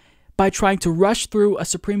doing by trying to rush through a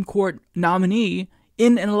Supreme Court nominee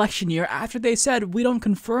in an election year after they said we don't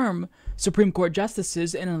confirm Supreme Court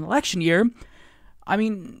justices in an election year. I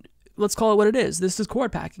mean, let's call it what it is. This is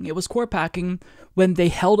court packing. It was court packing when they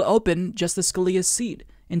held open Justice Scalia's seat.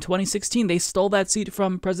 In 2016, they stole that seat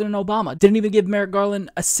from President Obama. Didn't even give Merrick Garland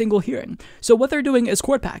a single hearing. So what they're doing is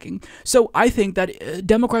court packing. So I think that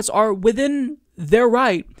Democrats are within their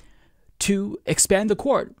right to expand the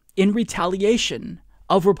court in retaliation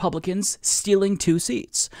of Republicans stealing 2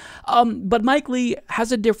 seats. But Mike Lee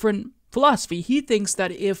has a different philosophy. He thinks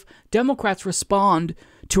that if Democrats respond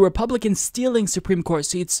to Republicans stealing Supreme Court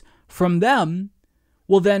seats from them,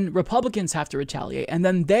 well, then Republicans have to retaliate, and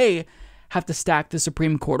then they have to stack the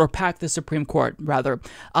Supreme Court, or pack the Supreme Court, rather.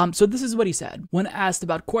 So this is what he said. When asked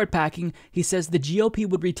about court packing, he says the GOP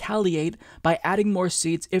would retaliate by adding more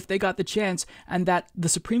seats if they got the chance, and that the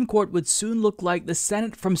Supreme Court would soon look like the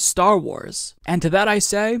Senate from Star Wars. And to that I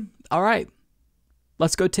say, all right,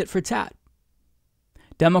 let's go tit for tat.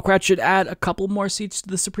 Democrats should add a couple more seats to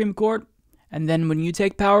the Supreme Court, and then when you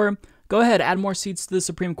take power, go ahead, add more seats to the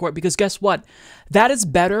Supreme Court, because guess what? That is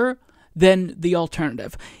better than the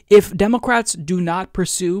alternative. If Democrats do not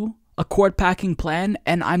pursue a court packing plan,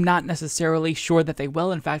 and I'm not necessarily sure that they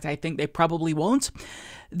will, in fact, I think they probably won't,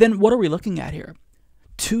 then what are we looking at here?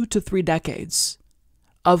 2 to 3 decades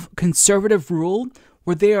of conservative rule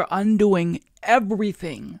where they are undoing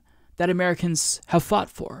everything that Americans have fought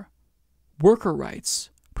for. Worker rights,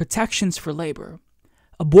 protections for labor,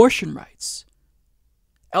 abortion rights,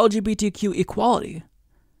 LGBTQ equality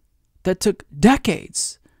that took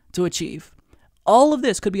decades to achieve. All of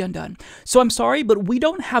this could be undone. So I'm sorry, but we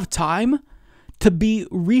don't have time to be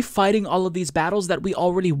refighting all of these battles that we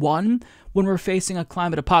already won when we're facing a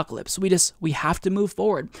climate apocalypse. We have to move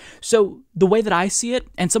forward. So the way that I see it,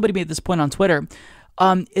 and somebody made this point on Twitter,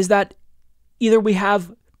 is that either we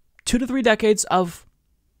have 2 to 3 decades of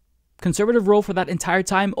conservative rule for that entire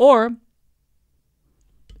time, or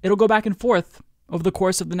it'll go back and forth over the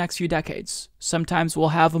course of the next few decades. Sometimes we'll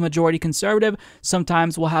have a majority conservative,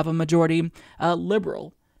 sometimes we'll have a majority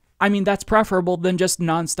liberal. I mean, that's preferable than just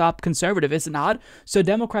nonstop conservative, is it not? So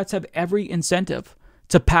Democrats have every incentive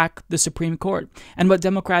to pack the Supreme Court. And what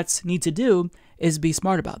Democrats need to do is be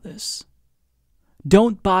smart about this.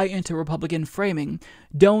 Don't buy into Republican framing.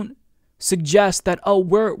 Don't suggest that, oh,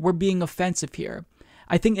 we're being offensive here.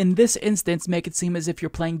 I think in this instance, make it seem as if you're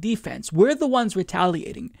playing defense. We're the ones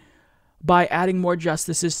retaliating by adding more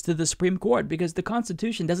justices to the Supreme Court, because the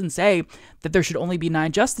Constitution doesn't say that there should only be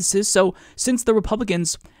 9 justices. So since the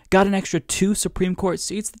Republicans got an extra 2 Supreme Court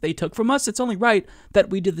seats that they took from us, it's only right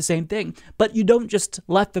that we do the same thing. But you don't just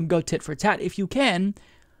let them go tit for tat. If you can,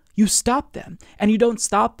 you stop them. And you don't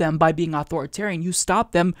stop them by being authoritarian. You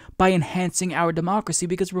stop them by enhancing our democracy,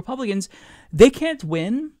 because Republicans, they can't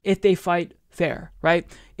win if they fight fair, right?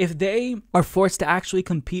 If they are forced to actually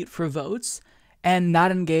compete for votes and not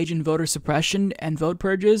engage in voter suppression and vote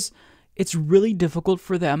purges, it's really difficult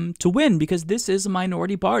for them to win, because this is a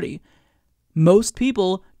minority party. Most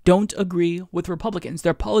people don't agree with Republicans.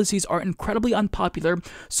 Their policies are incredibly unpopular,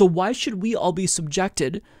 so why should we all be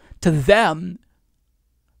subjected to them?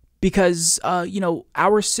 Because,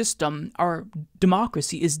 our system, our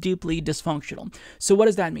democracy is deeply dysfunctional. So what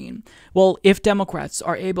does that mean? Well, if Democrats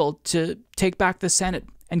are able to take back the Senate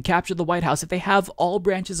and capture the White House, if they have all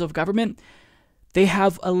branches of government, they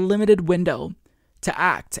have a limited window to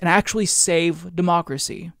act and actually save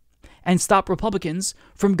democracy and stop Republicans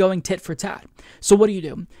from going tit for tat. So what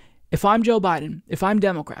do? If I'm Joe Biden, if I'm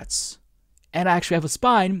Democrats, and I actually have a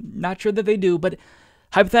spine, not sure that they do, but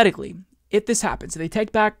hypothetically, if this happens, they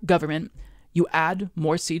take back government, you add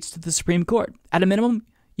more seats to the Supreme Court. At a minimum,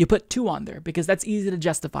 you put 2 on there, because that's easy to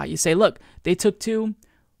justify. You say, look, they took 2,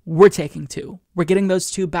 we're taking 2. We're getting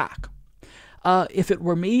those 2 back. If it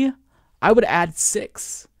were me, I would add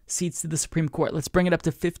 6 seats to the Supreme Court. Let's bring it up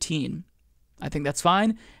to 15. I think that's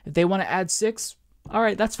fine. If they want to add 6, all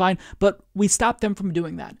right, that's fine. But we stop them from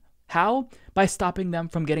doing that. How? By stopping them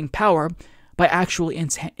from getting power, by actually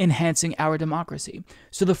enhancing our democracy.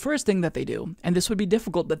 So the first thing that they do, and this would be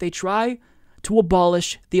difficult, but they try to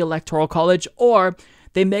abolish the Electoral College, or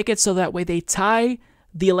they make it so that way they tie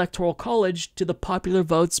the Electoral College to the popular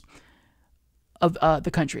votes of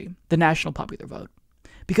the country, the national popular vote.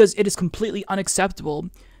 Because it is completely unacceptable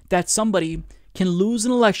that somebody can lose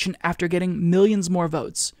an election after getting millions more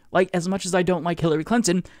votes. Like, as much as I don't like Hillary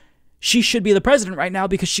Clinton, she should be the president right now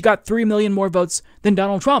because she got 3 million more votes than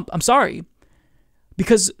Donald Trump. I'm sorry.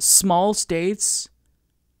 Because small states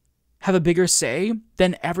have a bigger say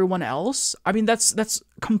than everyone else. I mean, that's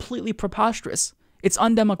completely preposterous. It's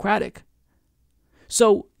undemocratic.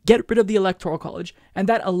 So get rid of the Electoral College, and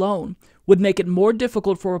that alone would make it more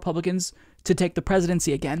difficult for Republicans to take the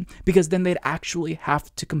presidency again, because then they'd actually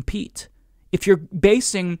have to compete. If you're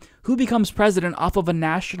basing who becomes president off of a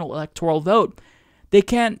national electoral vote, they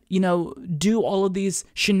can't, do all of these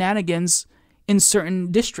shenanigans in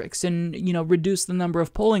certain districts and, reduce the number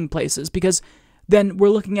of polling places, because then we're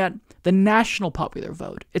looking at the national popular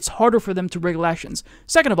vote. It's harder for them to rig elections.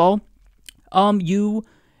 Second of all, you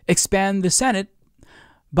expand the Senate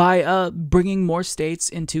by bringing more states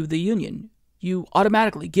into the union. You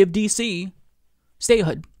automatically give D.C.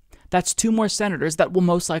 statehood. That's 2 more senators that will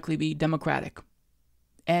most likely be Democratic.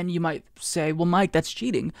 And you might say, well, Mike, that's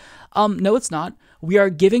cheating. No, it's not. We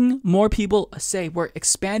are giving more people a say. We're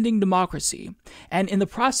expanding democracy. And in the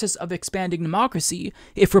process of expanding democracy,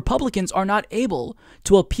 if Republicans are not able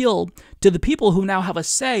to appeal to the people who now have a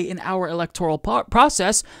say in our electoral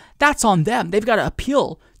process, that's on them. They've got to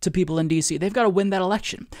appeal to people in D.C. They've got to win that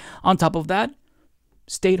election. On top of that,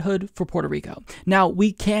 statehood for Puerto Rico. Now,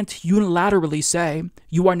 we can't unilaterally say,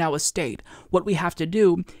 you are now a state. What we have to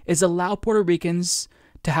do is allow Puerto Ricans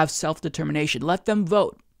to have self-determination. Let them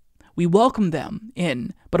vote. We welcome them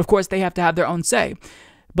in, but of course they have to have their own say.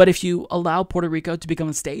 But if you allow Puerto Rico to become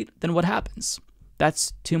a state, then what happens?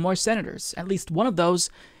 That's 2 more senators. At least one of those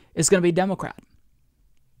is going to be Democrat.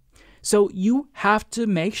 So you have to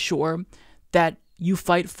make sure that you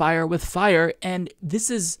fight fire with fire, and this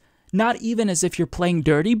is not even as if you're playing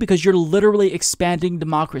dirty, because you're literally expanding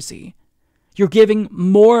democracy. You're giving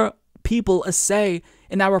more people a say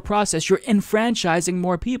in our process. You're enfranchising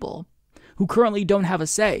more people who currently don't have a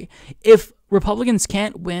say. If Republicans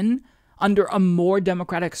can't win under a more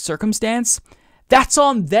democratic circumstance, that's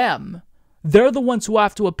on them. They're the ones who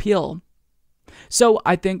have to appeal. So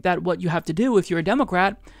I think that what you have to do if you're a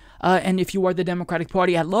Democrat, and if you are the Democratic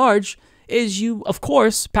Party at large, is you, of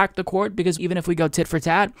course, pack the court, because even if we go tit for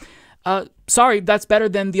tat, sorry, that's better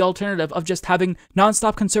than the alternative of just having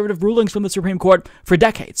nonstop conservative rulings from the Supreme Court for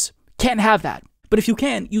decades. Can't have that. But if you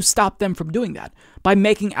can, you stop them from doing that by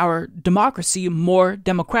making our democracy more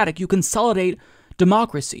democratic. You consolidate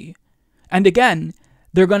democracy. And again,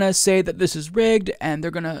 they're going to say that this is rigged, and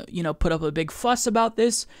they're going to, put up a big fuss about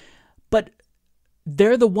this. But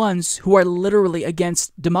they're the ones who are literally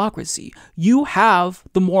against democracy. You have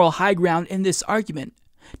the moral high ground in this argument.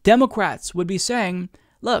 Democrats would be saying,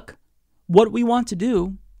 look, what we want to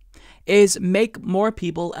do is make more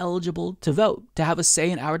people eligible to vote, to have a say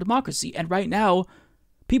in our democracy. And right now,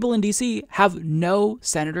 people in D.C. have no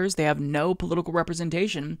senators. They have no political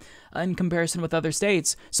representation in comparison with other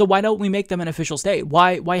states. So why don't we make them an official state?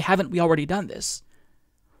 Why haven't we already done this?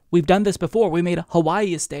 We've done this before. We made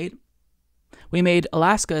Hawaii a state. We made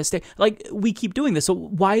Alaska a state. Like, we keep doing this. So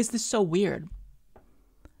why is this so weird?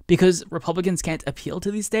 Because Republicans can't appeal to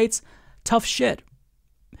these states? Tough shit.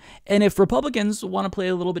 And if Republicans want to play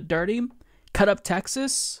a little bit dirty, cut up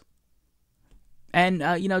Texas, and,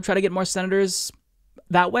 try to get more senators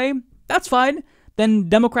that way, that's fine. Then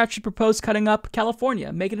Democrats should propose cutting up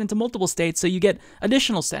California, make it into multiple states so you get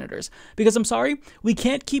additional senators. Because I'm sorry, we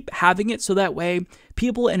can't keep having it so that way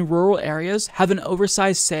people in rural areas have an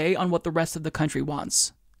oversized say on what the rest of the country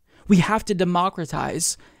wants. We have to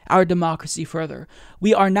democratize our democracy further.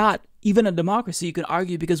 We are not even a democracy, you can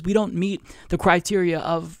argue, because we don't meet the criteria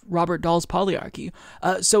of Robert Dahl's polyarchy.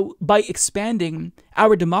 So by expanding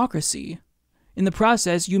our democracy, in the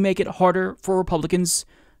process, you make it harder for Republicans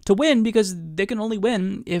to win, because they can only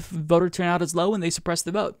win if voter turnout is low and they suppress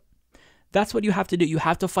the vote. That's what you have to do. You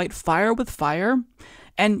have to fight fire with fire,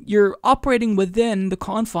 and you're operating within the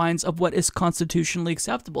confines of what is constitutionally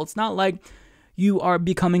acceptable. It's not like you are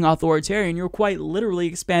becoming authoritarian. You're quite literally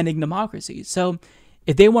expanding democracy. So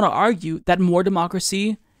if they want to argue that more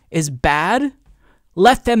democracy is bad,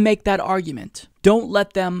 let them make that argument. Don't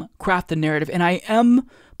let them craft the narrative. And I am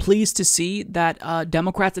pleased to see that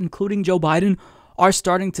Democrats, including Joe Biden, are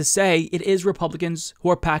starting to say it is Republicans who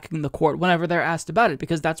are packing the court whenever they're asked about it,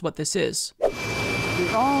 because that's what this is.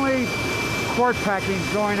 The only court packing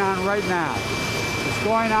going on right now is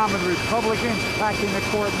going on with Republicans packing the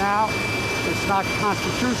court now. It's not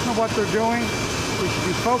constitutional what they're doing. We should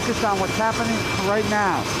be focused on what's happening right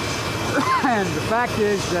now. And the fact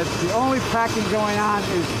is that the only packing going on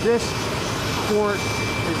is this court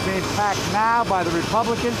is being packed now by the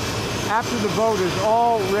Republicans after the vote has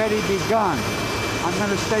already begun. I'm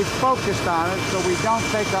going to stay focused on it so we don't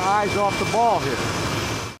take our eyes off the ball here.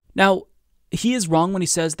 Now, he is wrong when he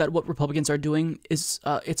says that what Republicans are doing is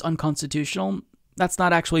it's unconstitutional. That's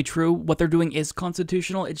not actually true. What they're doing is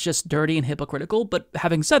constitutional. It's just dirty and hypocritical. But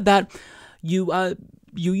having said that, you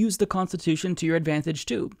use the Constitution to your advantage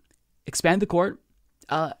too. Expand the court,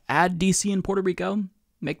 add D.C. and Puerto Rico,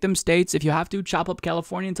 make them states. If you have to, chop up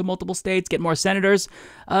California into multiple states, get more senators,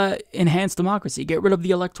 enhance democracy, get rid of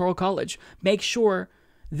the Electoral College. Make sure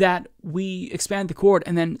that we expand the court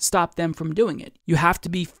and then stop them from doing it. You have to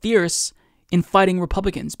be fierce in fighting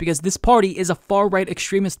Republicans, because this party is a far-right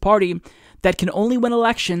extremist party that can only win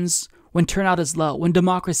elections when turnout is low, when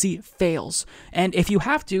democracy fails. And if you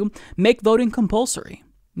have to, make voting compulsory.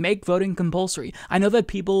 Make voting compulsory. I know that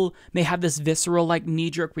people may have this visceral,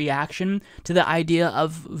 knee-jerk reaction to the idea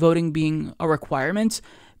of voting being a requirement,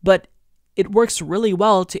 but it works really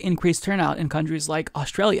well to increase turnout in countries like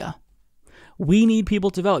Australia. We need people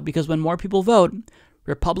to vote, because when more people vote,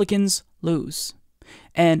 Republicans lose.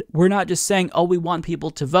 And we're not just saying, oh, we want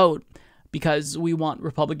people to vote because we want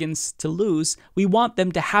Republicans to lose. We want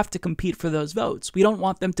them to have to compete for those votes. We don't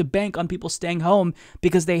want them to bank on people staying home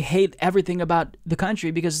because they hate everything about the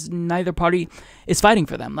country, because neither party is fighting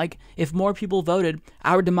for them. If more people voted,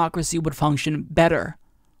 our democracy would function better,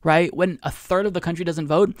 right? When a third of the country doesn't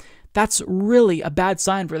vote, that's really a bad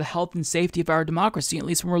sign for the health and safety of our democracy, at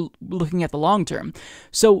least when we're looking at the long term.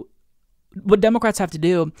 So what Democrats have to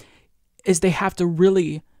do is they have to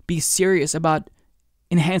really be serious about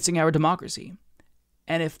enhancing our democracy.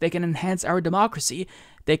 And if they can enhance our democracy,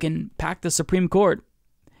 they can pack the Supreme Court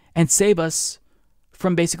and save us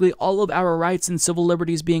from basically all of our rights and civil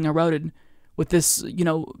liberties being eroded with this,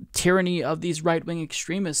 tyranny of these right-wing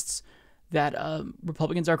extremists that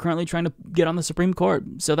Republicans are currently trying to get on the Supreme Court.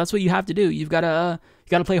 So that's what you have to do. You've got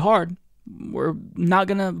to play hard. We're not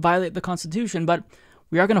going to violate the Constitution, but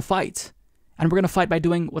we are going to fight. And we're going to fight by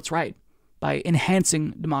doing what's right, by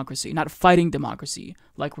enhancing democracy, not fighting democracy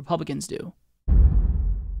like Republicans do.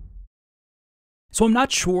 So I'm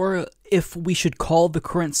not sure if we should call the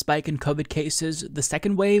current spike in COVID cases the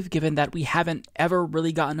second wave, given that we haven't ever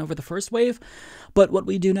really gotten over the first wave. But what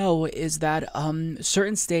we do know is that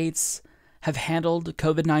certain states have handled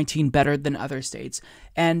COVID-19 better than other states.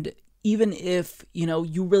 And even if,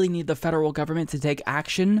 you really need the federal government to take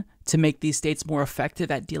action to make these states more effective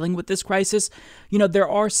at dealing with this crisis, there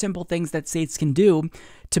are simple things that states can do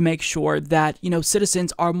to make sure that,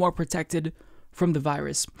 citizens are more protected from the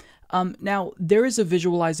virus. Now, there is a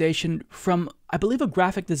visualization from, I believe, a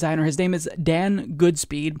graphic designer. His name is Dan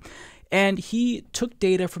Goodspeed, and he took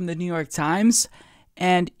data from the New York Times,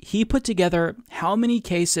 and he put together how many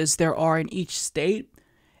cases there are in each state,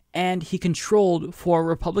 and he controlled for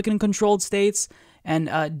Republican-controlled states and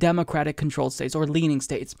Democratic-controlled states, or leaning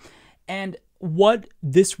states. And what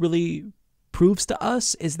this really proves to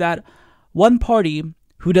us is that one party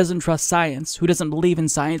who doesn't trust science, who doesn't believe in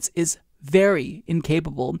science, is very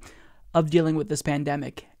incapable of dealing with this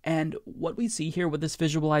pandemic. And what we see here with this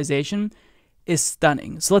visualization is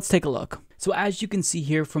stunning. So let's take a look. So as you can see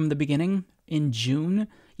here from the beginning, in June,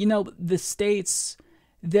 the states,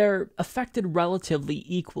 they're affected relatively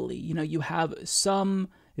equally. You have some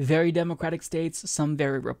very Democratic states, some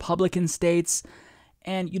very Republican states,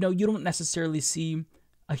 and, you don't necessarily see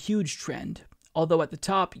a huge trend. Although at the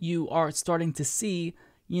top, you are starting to see,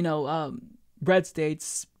 red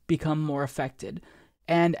states become more affected.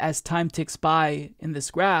 And as time ticks by in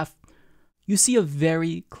this graph, you see a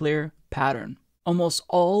very clear pattern. Almost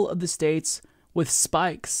all of the states with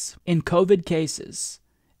spikes in COVID cases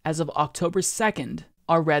as of October 2nd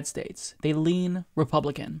are red states. They lean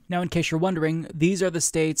Republican. Now, in case you're wondering, these are the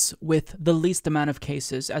states with the least amount of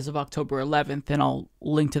cases as of October 11th, and I'll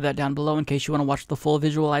link to that down below in case you want to watch the full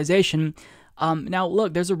visualization. Now,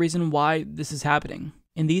 look, there's a reason why this is happening.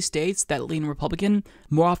 In these states that lean Republican,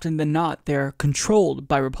 more often than not, they're controlled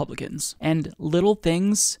by Republicans. And little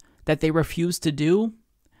things that they refuse to do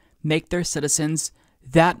make their citizens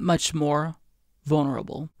that much more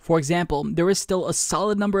vulnerable. For example, there is still a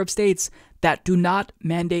solid number of states that do not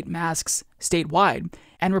mandate masks statewide,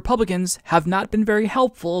 and Republicans have not been very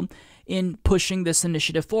helpful in pushing this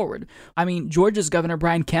initiative forward. I mean, Georgia's Governor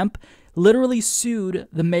Brian Kemp literally sued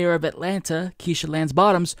the mayor of Atlanta, Keisha Lance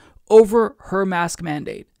Bottoms, over her mask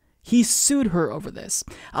mandate. He sued her over this.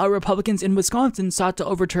 Republicans in Wisconsin sought to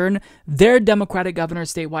overturn their Democratic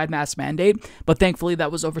governor's statewide mask mandate, but thankfully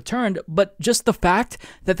that was overturned. But just the fact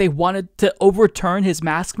that they wanted to overturn his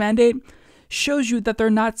mask mandate shows you that they're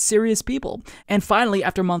not serious people. And finally,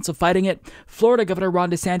 after months of fighting it, Florida Governor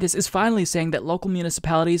Ron DeSantis is finally saying that local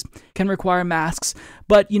municipalities can require masks,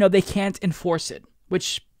 but, they can't enforce it,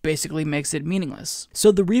 which basically makes it meaningless.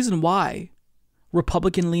 So the reason why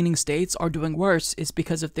Republican-leaning states are doing worse is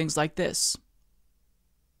because of things like this.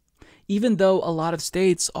 Even though a lot of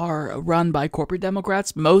states are run by corporate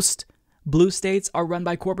Democrats, most blue states are run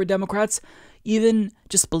by corporate Democrats, even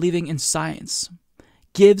just believing in science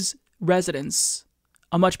gives residents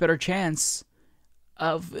a much better chance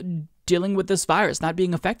of dealing with this virus, not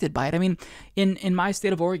being affected by it. I mean, in my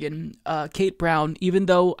state of Oregon, Kate Brown, even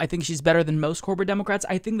though I think she's better than most corporate Democrats,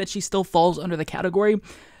 I think that she still falls under the category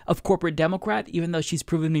of corporate Democrat, even though she's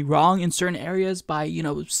proven me wrong in certain areas by,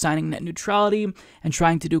 signing net neutrality and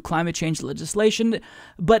trying to do climate change legislation.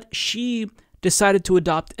 But she decided to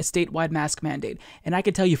adopt a statewide mask mandate. And I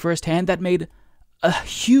can tell you firsthand that made a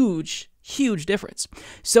huge difference.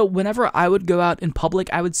 So whenever I would go out in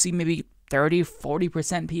public, I would see maybe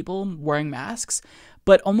 30-40% people wearing masks.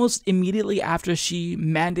 But almost immediately after she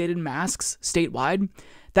mandated masks statewide,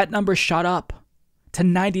 that number shot up to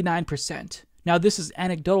 99%. Now, this is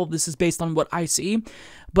anecdotal. This is based on what I see.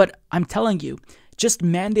 But I'm telling you, just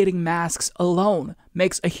mandating masks alone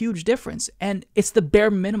makes a huge difference. And it's the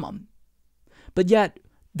bare minimum. But yet,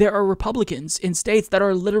 there are Republicans in states that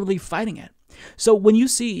are literally fighting it. So when you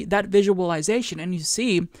see that visualization and you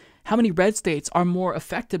see how many red states are more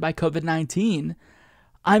affected by COVID-19,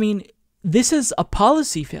 I mean, this is a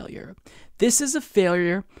policy failure. This is a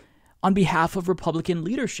failure on behalf of Republican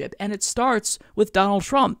leadership. And it starts with Donald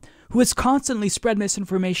Trump, who has constantly spread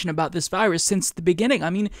misinformation about this virus since the beginning. I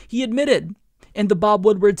mean, he admitted in the Bob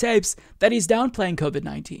Woodward tapes that he's downplaying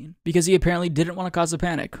COVID-19 because he apparently didn't want to cause a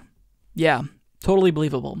panic. Yeah, totally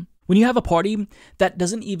believable. When you have a party that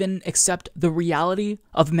doesn't even accept the reality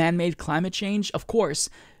of man-made climate change, of course,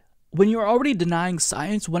 when you're already denying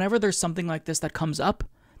science, whenever there's something like this that comes up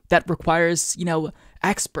that requires,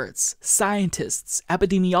 experts, scientists,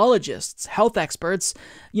 epidemiologists, health experts,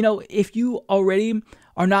 if you already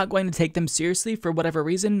are not going to take them seriously for whatever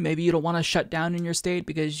reason, maybe you don't want to shut down in your state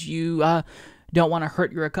because you don't want to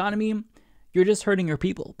hurt your economy, you're just hurting your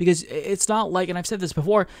people. Because it's not like, and I've said this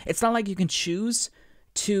before, it's not like you can choose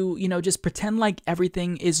to, just pretend like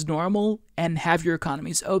everything is normal and have your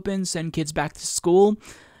economies open, send kids back to school,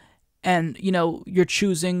 and, you're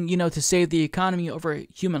choosing, to save the economy over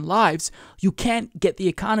human lives. You can't get the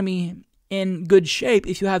economy in good shape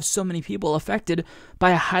if you have so many people affected by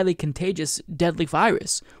a highly contagious, deadly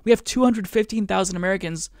virus. We have 215,000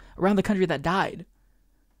 Americans around the country that died.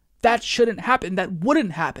 That shouldn't happen. That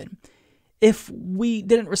wouldn't happen if we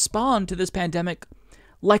didn't respond to this pandemic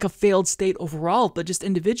like a failed state overall, but just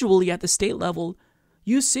individually at the state level.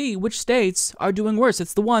 You see which states are doing worse.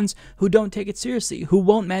 It's the ones who don't take it seriously, who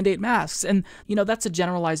won't mandate masks. And, that's a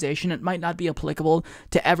generalization. It might not be applicable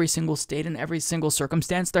to every single state in every single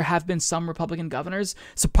circumstance. There have been some Republican governors,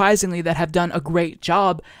 surprisingly, that have done a great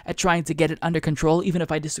job at trying to get it under control, even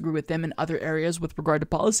if I disagree with them in other areas with regard to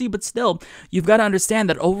policy. But still, you've got to understand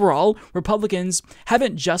that overall, Republicans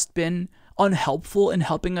haven't just been unhelpful in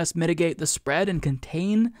helping us mitigate the spread and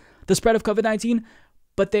contain the spread of COVID-19,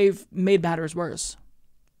 but they've made matters worse.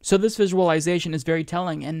 So this visualization is very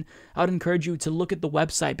telling, and I would encourage you to look at the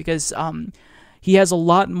website because he has a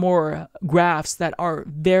lot more graphs that are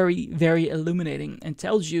very, very illuminating and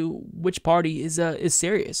tells you which party is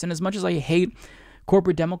serious. And as much as I hate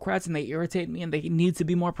corporate Democrats and they irritate me and they need to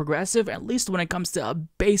be more progressive, at least when it comes to a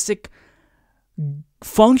basic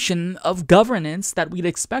function of governance that we'd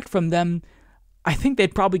expect from them, I think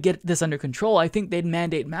they'd probably get this under control. I think they'd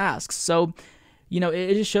mandate masks. So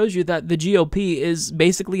it just shows you that the GOP is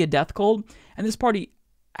basically a death cult, and this party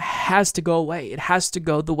has to go away. It has to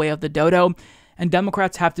go the way of the dodo, and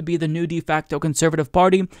Democrats have to be the new de facto conservative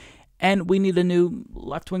party, and we need a new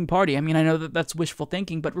left-wing party. I mean, I know that that's wishful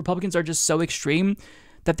thinking, but Republicans are just so extreme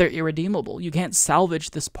that they're irredeemable. You can't salvage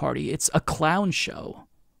this party. It's a clown show.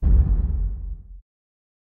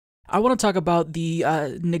 I want to talk about the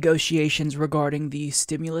negotiations regarding the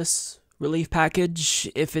stimulus relief package,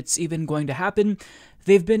 if it's even going to happen.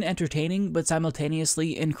 They've been entertaining, but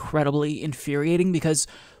simultaneously incredibly infuriating because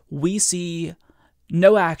we see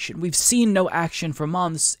no action. We've seen no action for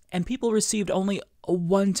months, and people received only a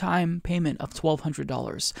one-time payment of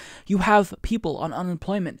 $1,200. You have people on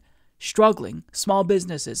unemployment struggling, small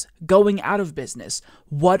businesses going out of business.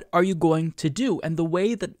 What are you going to do? And the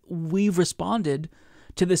way that we've responded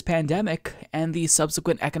to this pandemic and the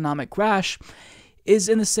subsequent economic crash is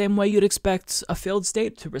in the same way you'd expect a failed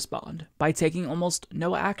state to respond, by taking almost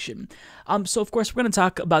no action. So of course we're going to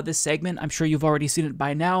talk about this segment. I'm sure you've already seen it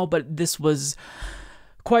by now, but this was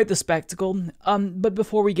quite the spectacle. But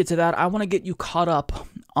before we get to that, I want to get you caught up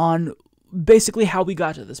on basically how we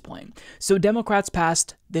got to this point. So Democrats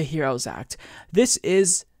passed the HEROES Act. This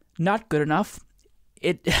is not good enough.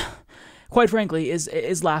 It, quite frankly,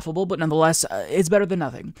 is laughable, but nonetheless, it's better than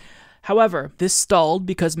nothing. However, this stalled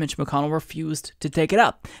because Mitch McConnell refused to take it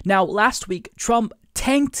up. Now, last week, Trump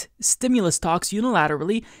tanked stimulus talks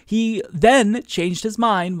unilaterally. He then changed his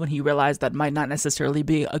mind when he realized that might not necessarily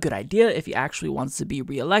be a good idea if he actually wants to be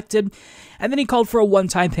reelected. And then he called for a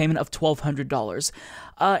one-time payment of $1,200.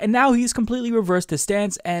 And now he's completely reversed his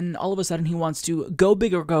stance, and all of a sudden he wants to go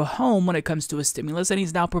big or go home when it comes to a stimulus, and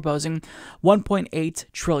he's now proposing $1.8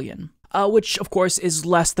 trillion. Which, of course, is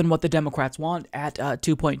less than what the Democrats want at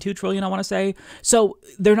 $2.2 trillion, I want to say. So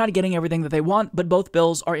they're not getting everything that they want, but both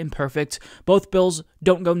bills are imperfect. Both bills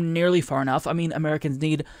don't go nearly far enough. I mean, Americans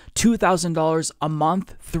need $2,000 a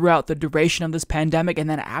month throughout the duration of this pandemic, and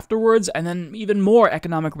then afterwards, and then even more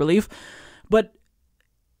economic relief. But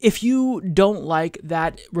if you don't like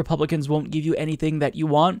that Republicans won't give you anything that you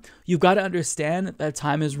want, you've got to understand that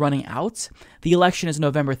time is running out. The election is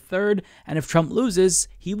November 3rd, and if Trump loses,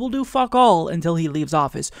 he will do fuck all until he leaves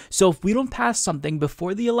office. So if we don't pass something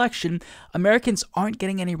before the election, Americans aren't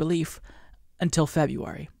getting any relief until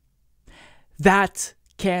February. That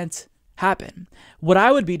can't happen. What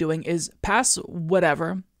I would be doing is pass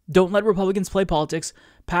whatever. Don't let Republicans play politics.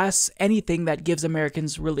 Pass anything that gives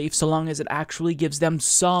Americans relief, so long as it actually gives them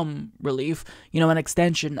some relief. You know, an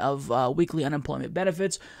extension of weekly unemployment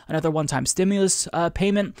benefits, another one-time stimulus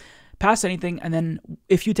payment. Pass anything, and then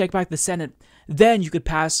if you take back the Senate, then you could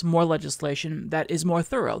pass more legislation that is more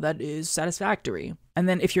thorough, that is satisfactory. And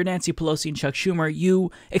then if you're Nancy Pelosi and Chuck Schumer,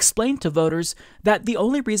 you explain to voters that the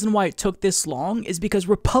only reason why it took this long is because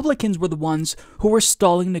Republicans were the ones who were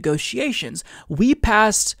stalling negotiations. We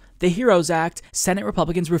passed the HEROES Act, Senate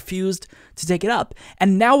Republicans refused to take it up.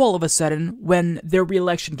 And now all of a sudden, when their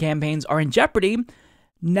re-election campaigns are in jeopardy,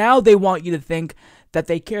 now they want you to think that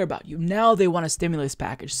they care about you. Now they want a stimulus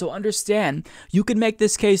package. So understand, you can make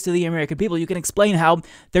this case to the American people. You can explain how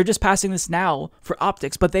they're just passing this now for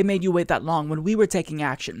optics, but they made you wait that long when we were taking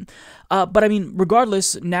action. But I mean,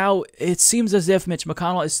 regardless, now it seems as if Mitch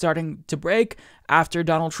McConnell is starting to break after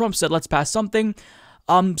Donald Trump said, let's pass something.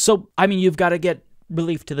 So, I mean, you've got to get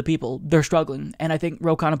relief to the people. They're struggling, and I think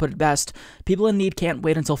Ro Khanna put it best. People in need can't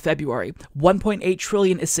wait until February. $1.8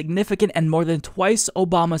 trillion is significant and more than twice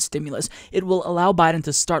Obama's stimulus. It will allow Biden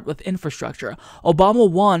to start with infrastructure. Obama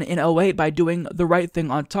won in 2008 by doing the right thing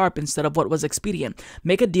on TARP instead of what was expedient.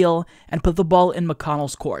 Make a deal and put the ball in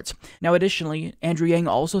McConnell's court. Now, additionally, Andrew Yang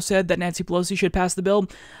also said that Nancy Pelosi should pass the bill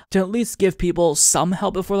to at least give people some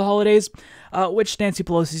help before the holidays, which Nancy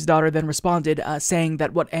Pelosi's daughter then responded, saying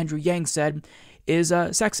that what Andrew Yang said is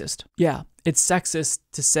sexist. Yeah, it's sexist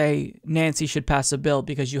to say Nancy should pass a bill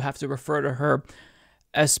because you have to refer to her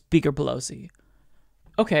as Speaker Pelosi.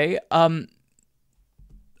 Okay,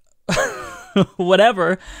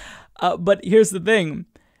 whatever. But here's the thing.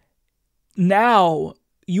 Now,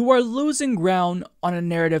 you are losing ground on a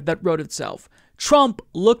narrative that wrote itself. Trump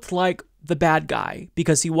looked like the bad guy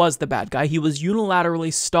because he was the bad guy. He was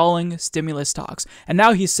unilaterally stalling stimulus talks. And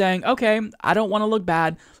now he's saying, okay, I don't want to look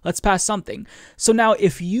bad. Let's pass something. So now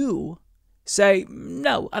if you say,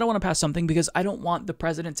 no, I don't want to pass something because I don't want the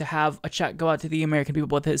president to have a check go out to the American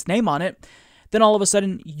people with his name on it, then all of a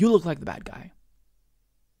sudden you look like the bad guy.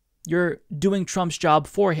 You're doing Trump's job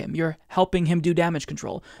for him. You're helping him do damage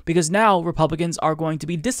control because now Republicans are going to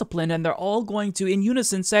be disciplined and they're all going to, in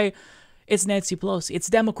unison, say, it's Nancy Pelosi. It's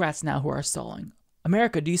Democrats now who are stalling.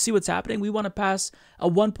 America, do you see what's happening? We want to pass a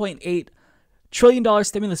 $1.8 trillion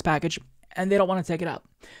stimulus package, and they don't want to take it up.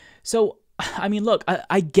 So, I mean, look,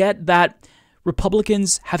 I get that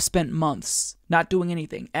Republicans have spent months not doing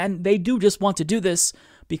anything, and they do just want to do this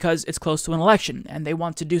because it's close to an election, and they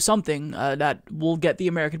want to do something that will get the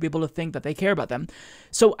American people to think that they care about them.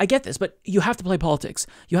 So I get this, but you have to play politics.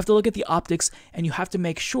 You have to look at the optics, and you have to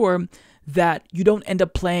make sure that you don't end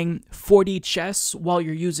up playing 4D chess while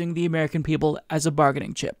you're using the American people as a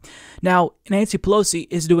bargaining chip. Now, Nancy Pelosi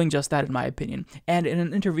is doing just that, in my opinion. And in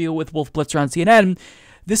an interview with Wolf Blitzer on CNN,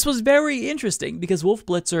 this was very interesting because Wolf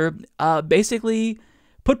Blitzer basically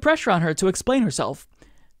put pressure on her to explain herself.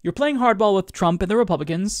 You're playing hardball with Trump and the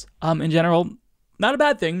Republicans, in general, not a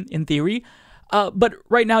bad thing, in theory, but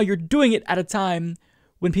right now you're doing it at a time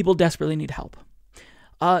when people desperately need help.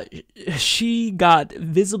 She got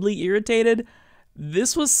visibly irritated.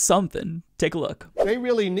 This was something. Take a look. They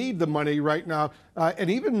really need the money right now, and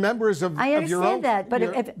even members of I your own. understand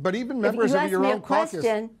that, but even members of your own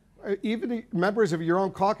caucus. Even members of your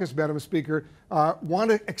own caucus, Madam Speaker,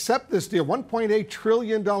 want to accept this deal. $1.8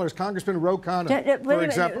 trillion. Congressman Ro Khanna, for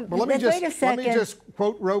example. But let me just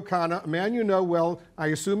quote Ro Khanna, a man you know well. I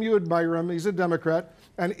assume you admire him. He's a Democrat.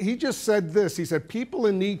 And he just said this. He said, people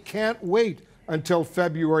in need can't wait until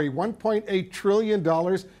February. $1.8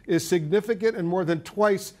 trillion is significant and more than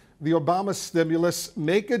twice the Obama stimulus.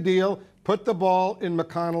 Make a deal. Put the ball in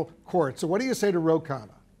McConnell court. So what do you say to Ro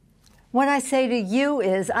Khanna? What I say to you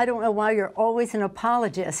is, I don't know why you're always an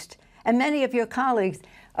apologist, and many of your colleagues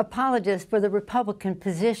apologists for the Republican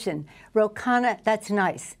position. Ro Khanna, that's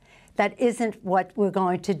nice. That isn't what we're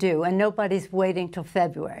going to do, and nobody's waiting till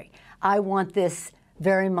February. I want this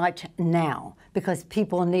very much now, because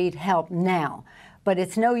people need help now. But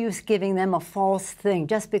it's no use giving them a false thing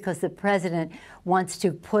just because the president wants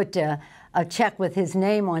to put a check with his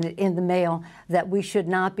name on it in the mail, that we should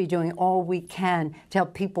not be doing all we can to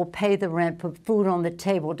help people pay the rent, put food on the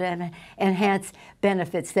table, to enhance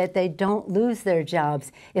benefits, that they don't lose their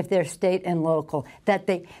jobs if they're state and local,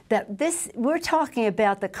 we're talking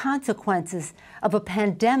about the consequences of a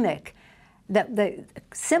pandemic, that the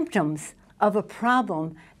symptoms of a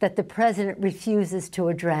problem that the president refuses to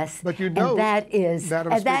address. But you know, and that is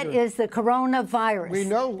the coronavirus. We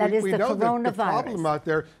know that is we the know coronavirus. the problem out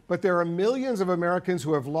there, but there are millions of Americans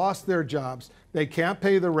who have lost their jobs. They can't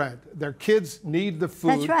pay the rent. Their kids need the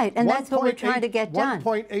food. That's right, and that's what we're trying to get done.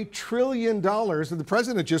 $1.8 trillion, and the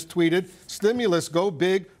president just tweeted, stimulus, go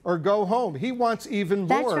big or go home. He wants even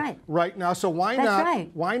more right now, so why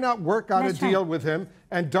not work out a deal with him,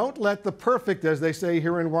 and don't let the perfect, as they say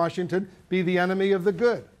here in Washington, be the enemy of the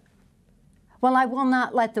good. Well, I will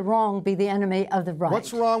not let the wrong be the enemy of the right.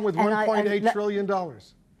 What's wrong with $1.8 trillion?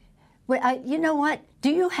 You know what?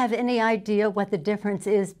 Do you have any idea what the difference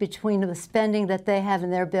is between the spending that they have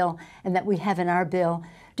in their bill and that we have in our bill?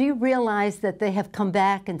 Do you realize that they have come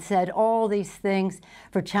back and said all these things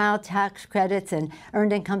for child tax credits and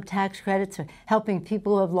earned income tax credits, or helping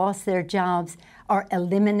people who have lost their jobs, are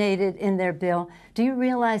eliminated in their bill? Do you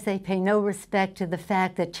realize they pay no respect to the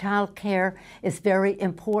fact that child care is very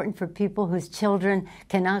important for people whose children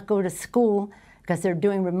cannot go to school because they're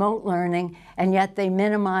doing remote learning, and yet they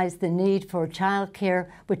minimize the need for child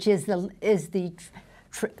care, which is the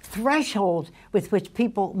threshold with which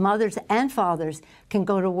people, mothers and fathers, can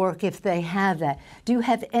go to work if they have that? Do you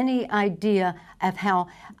have any idea of how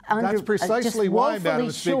that's precisely why,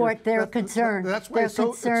 Madam Speaker, short they're concerned? That's why it's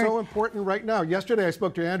so important right now. Yesterday I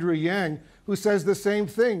spoke to Andrew Yang, who says the same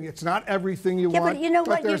thing. It's not everything you want, but you know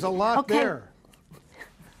what? There's a lot there.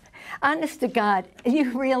 Honest to God,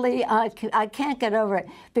 you really, I can't get over it,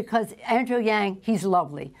 because Andrew Yang, he's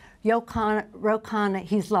lovely. Ro Khanna,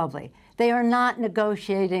 he's lovely. They are not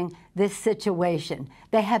negotiating this situation.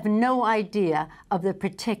 They have no idea of the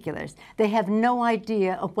particulars. They have no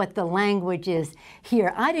idea of what the language is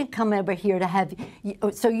here. I didn't come over here to have,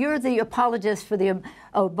 so you're the apologist for the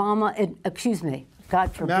Obama, excuse me.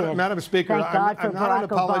 God forbid. Madam Speaker, I'm not an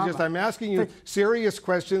apologist. Obama. I'm asking you serious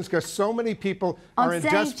questions because so many people are in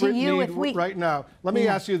desperate need right now. Let me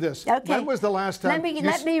ask you this. Okay. When was the last time?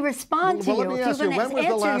 Let me respond to you. Let me ask you, when was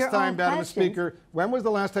the last time, Madam Speaker, when was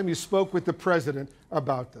the last time you spoke with the president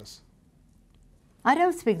about this? I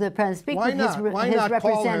don't speak to the president. Speak with his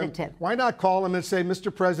representative. Why not call him and say,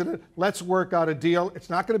 Mr. President, let's work out a deal. It's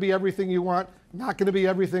not going to be everything you want, not going to be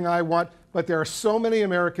everything I want, but there are so many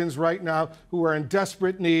Americans right now who are in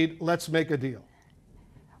desperate need. Let's make a deal.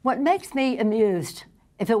 What makes me amused,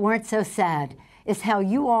 if it weren't so sad, is how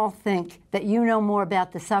you all think that you know more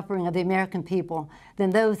about the suffering of the American people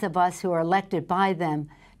than those of us who are elected by them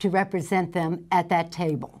to represent them at that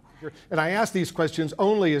table. And I ask these questions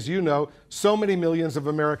only, as you know, so many millions of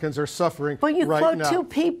Americans are suffering right now. Well, you quote two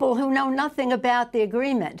people who know nothing about the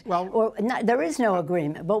agreement. Well, there is no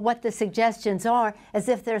agreement, but what the suggestions are, as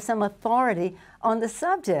if there's some authority on the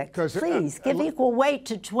subject. Please, give equal weight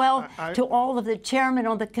to to all of the chairmen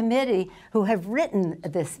on the committee who have written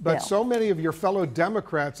this bill. But so many of your fellow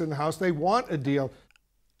Democrats in the House, they want a deal.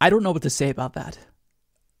 I don't know what to say about that.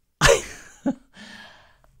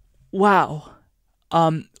 Wow.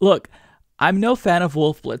 Look, I'm no fan of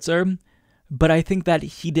Wolf Blitzer, but I think that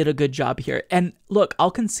he did a good job here. And look,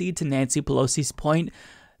 I'll concede to Nancy Pelosi's point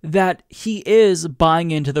that he is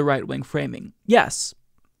buying into the right-wing framing. Yes,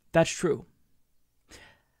 that's true.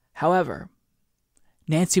 However,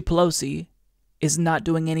 Nancy Pelosi is not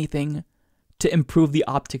doing anything to improve the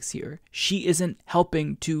optics here. She isn't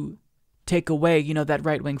helping to take away, that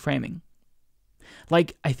right-wing framing.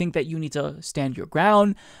 Like, I think that you need to stand your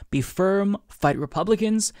ground, be firm, fight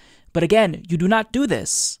Republicans. But again, you do not do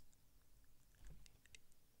this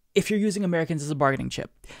if you're using Americans as a bargaining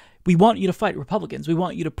chip. We want you to fight Republicans. We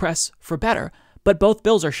want you to press for better. But both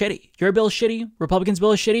bills are shitty. Your bill is shitty. Republicans'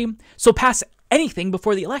 bill is shitty. So pass anything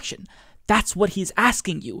before the election. That's what he's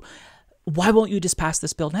asking you. Why won't you just pass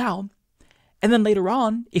this bill now? And then later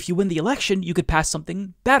on, if you win the election, you could pass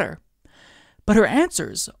something better. But her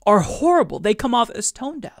answers are horrible. They come off as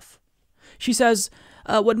tone deaf. She says,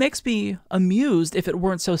 what makes me amused, if it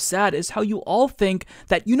weren't so sad, is how you all think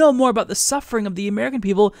that you know more about the suffering of the American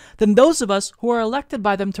people than those of us who are elected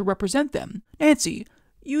by them to represent them. Nancy,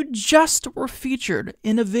 you just were featured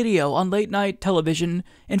in a video on late night television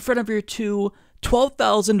in front of your two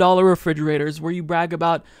 $12,000 refrigerators where you brag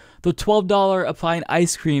about the $12 a pint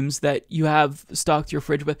ice creams that you have stocked your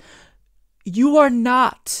fridge with. You are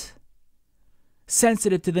not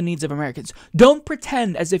sensitive to the needs of Americans. Don't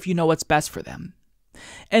pretend as if you know what's best for them.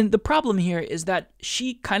 And the problem here is that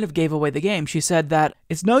she kind of gave away the game. She said that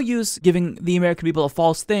it's no use giving the American people a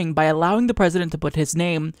false thing by allowing the president to put his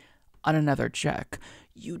name on another check.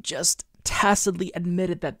 You just tacitly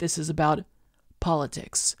admitted that this is about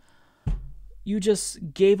politics. You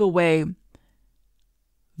just gave away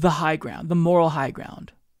the high ground, the moral high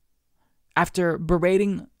ground. After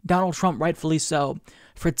berating Donald Trump, rightfully so,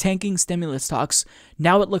 for tanking stimulus talks,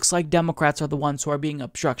 now it looks like Democrats are the ones who are being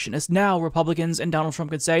obstructionists. Now Republicans and Donald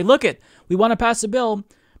Trump could say, look it, we want to pass a bill,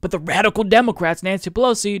 but the radical Democrats, Nancy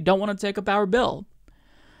Pelosi, don't want to take up our bill.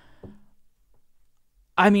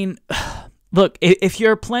 I mean, look, if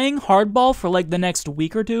you're playing hardball for like the next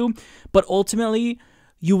week or two, but ultimately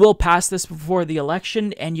you will pass this before the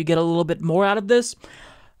election and you get a little bit more out of this,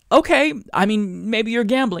 okay, I mean, maybe you're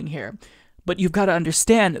gambling here. But you've got to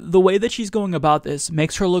understand, the way that she's going about this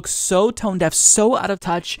makes her look so tone-deaf, so out of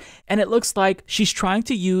touch, and it looks like she's trying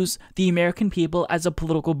to use the American people as a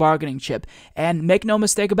political bargaining chip. And make no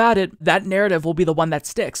mistake about it, that narrative will be the one that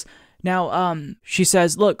sticks. Now, she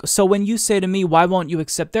says, look, so when you say to me, why won't you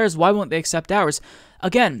accept theirs? Why won't they accept ours?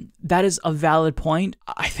 Again, that is a valid point.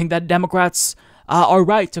 I think that Democrats are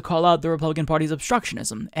right to call out the Republican Party's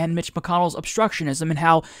obstructionism and Mitch McConnell's obstructionism and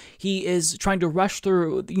how he is trying to rush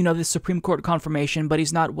through, the Supreme Court confirmation, but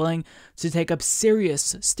he's not willing to take up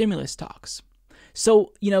serious stimulus talks.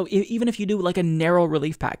 So, even if you do like a narrow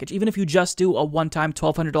relief package, even if you just do a one-time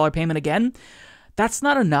 $1,200 payment again, that's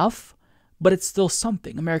not enough, but it's still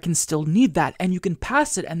something. Americans still need that, and you can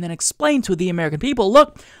pass it and then explain to the American people,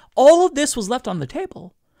 look, all of this was left on the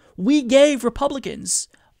table. We gave Republicans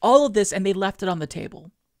all of this, and they left it on the table.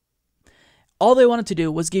 All they wanted to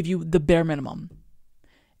do was give you the bare minimum,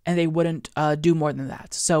 and they wouldn't do more than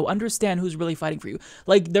that. So understand who's really fighting for you.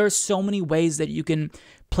 Like, there are so many ways that you can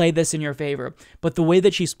play this in your favor, but the way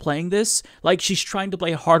that she's playing this, like she's trying to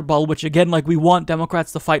play hardball, which again, like we want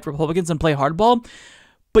Democrats to fight Republicans and play hardball,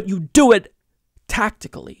 but you do it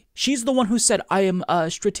tactically. She's the one who said, I am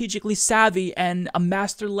strategically savvy and a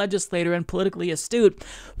master legislator and politically astute.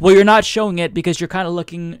 Well, you're not showing it because you're kind of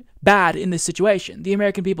looking bad in this situation. The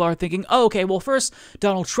American people are thinking, oh, okay, well, first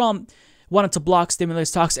Donald Trump wanted to block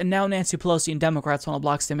stimulus talks, and now Nancy Pelosi and Democrats want to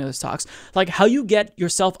block stimulus talks. Like, how you get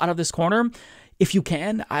yourself out of this corner, if you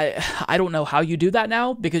can, I don't know how you do that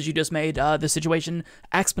now because you just made the situation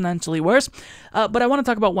exponentially worse. But I want to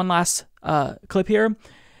talk about one last clip here.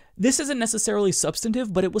 This isn't necessarily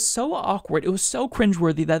substantive, but it was so awkward, it was so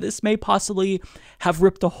cringeworthy that this may possibly have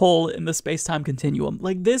ripped a hole in the space-time continuum.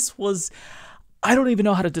 Like, this was, I don't even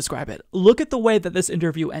know how to describe it. Look at the way that this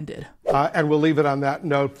interview ended. And we'll leave it on that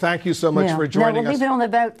note. Thank you so much for joining us. We'll leave it on the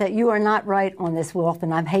vote that you are not right on this, Wolf,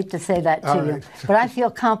 and I hate to say that to you. But I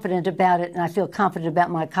feel confident about it, and I feel confident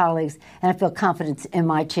about my colleagues, and I feel confidence in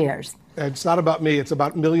my chairs. It's not about me. It's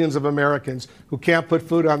about millions of Americans who can't put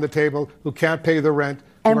food on the table, who can't pay the rent,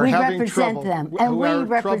 and we represent them. And we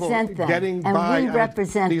represent them. Getting by and we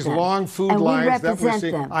represent these them. long food lines that we're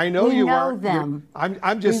seeing. I know you are. We know them.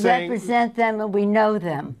 I'm just saying. We represent them, and we know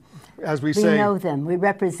them. As we say. We know them. We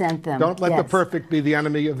represent them. Don't let the perfect be the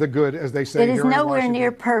enemy of the good, as they say here in Washington. It is nowhere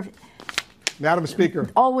near perfect. Madam Speaker.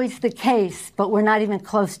 Always the case, but we're not even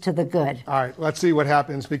close to the good. All right, let's see what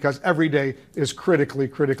happens, because every day is critically,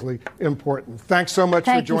 critically important. Thanks so much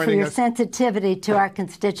for joining us. Thank you for your sensitivity to our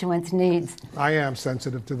constituents' needs. I am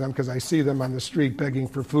sensitive to them because I see them on the street begging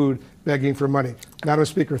for food, begging for money. Madam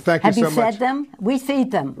Speaker, thank you so much. Have you fed them? We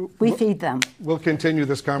feed them. We feed them. We'll continue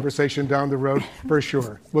this conversation down the road for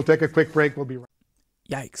sure. We'll take a quick break. We'll be right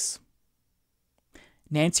back. Yikes.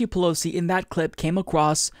 Nancy Pelosi in that clip came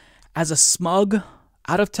across as a smug,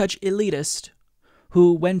 out-of-touch elitist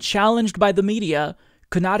who, when challenged by the media,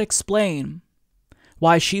 could not explain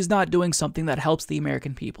why she's not doing something that helps the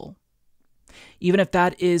American people. Even if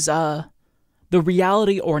that is the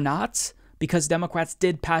reality or not, because Democrats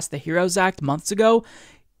did pass the HEROES Act months ago,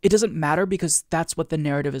 it doesn't matter because that's what the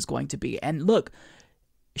narrative is going to be. And look,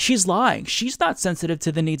 she's lying. She's not sensitive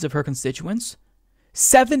to the needs of her constituents.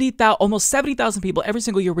 Almost 70,000 people every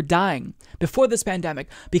single year were dying before this pandemic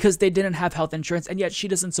because they didn't have health insurance, and yet she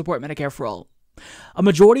doesn't support Medicare for all. A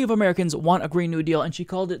majority of Americans want a Green New Deal, and she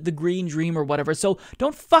called it the Green Dream or whatever. So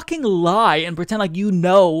don't fucking lie and pretend like you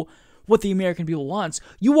know what the American people wants.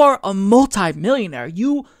 You are a multi-millionaire.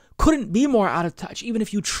 You couldn't be more out of touch, even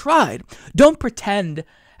if you tried. Don't pretend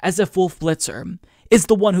as if Wolf Blitzer is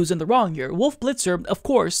the one who's in the wrong here. Wolf Blitzer, of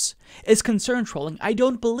course, is concern trolling. I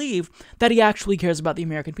don't believe that he actually cares about the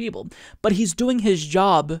American people, but he's doing his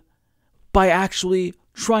job by actually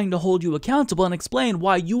trying to hold you accountable and explain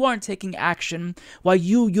why you aren't taking action, why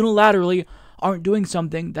you unilaterally aren't doing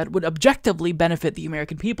something that would objectively benefit the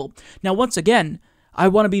American people. Now, once again, I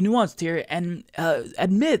want to be nuanced here and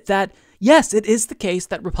admit that, yes, it is the case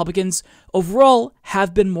that Republicans overall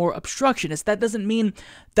have been more obstructionist. That doesn't mean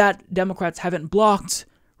that Democrats haven't blocked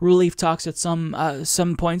relief talks at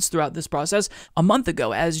some points throughout this process. A month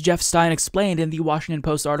ago, as Jeff Stein explained in the Washington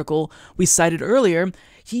Post article we cited earlier,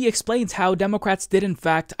 he explains how Democrats did, in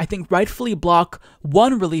fact, I think rightfully block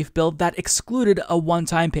one relief bill that excluded a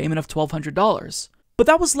one-time payment of $1,200. But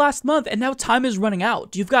that was last month, and now time is running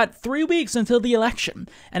out. You've got 3 weeks until the election,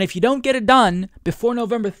 and if you don't get it done before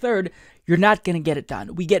November 3rd, you're not going to get it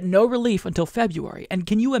done. We get no relief until February, and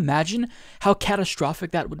can you imagine how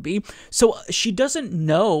catastrophic that would be? So she doesn't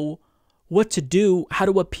know what to do, how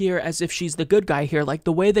to appear as if she's the good guy here, like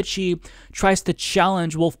the way that she tries to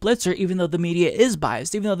challenge Wolf Blitzer, even though the media is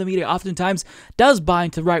biased, even though the media oftentimes does buy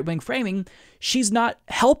into right-wing framing, she's not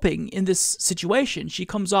helping in this situation. She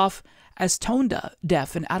comes off as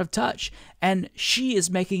tone-deaf and out of touch, and she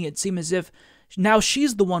is making it seem as if now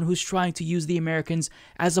she's the one who's trying to use the Americans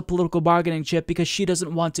as a political bargaining chip because she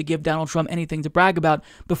doesn't want to give Donald Trump anything to brag about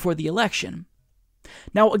before the election.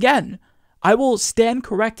 Now, again, I will stand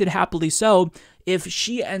corrected happily so if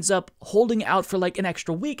she ends up holding out for like an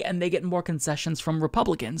extra week and they get more concessions from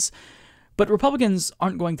Republicans. But Republicans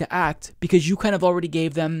aren't going to act because you kind of already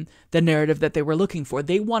gave them the narrative that they were looking for.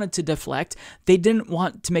 They wanted to deflect. They didn't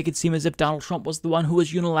want to make it seem as if Donald Trump was the one who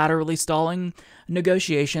was unilaterally stalling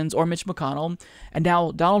negotiations, or Mitch McConnell. And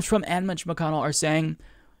now Donald Trump and Mitch McConnell are saying,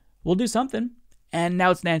 we'll do something. And now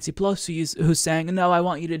it's Nancy Pelosi who's saying, no, I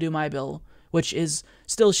want you to do my bill, which is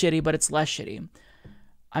still shitty, but it's less shitty.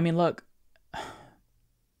 I mean, look,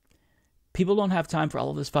 people don't have time for all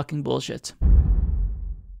of this fucking bullshit.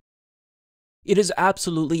 It is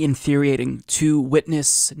absolutely infuriating to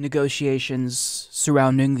witness negotiations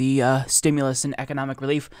surrounding the stimulus and economic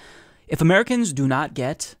relief. If Americans do not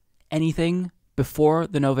get anything before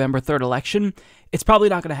the November 3rd election, it's probably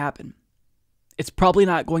not going to happen. It's probably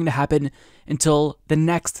not going to happen until the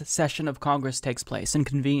next session of Congress takes place and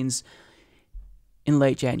convenes in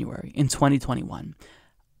late January in 2021.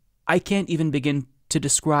 I can't even begin to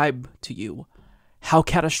describe to you how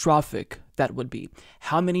catastrophic that would be.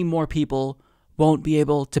 How many more people won't be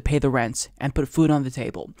able to pay the rent and put food on the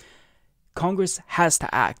table. Congress has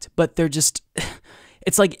to act, but they're just,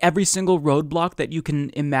 it's like every single roadblock that you can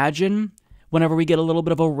imagine. Whenever we get a little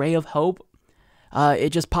bit of a ray of hope, it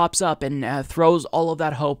just pops up and throws all of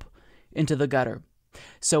that hope into the gutter.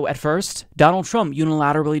 So at first, Donald Trump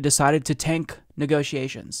unilaterally decided to tank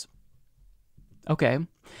negotiations. Okay,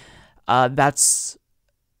 that's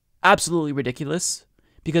absolutely ridiculous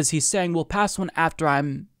because he's saying we'll pass one after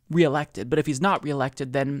I'm reelected, but if he's not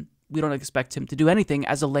reelected, then we don't expect him to do anything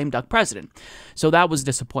as a lame duck president. So that was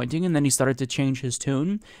disappointing, and then he started to change his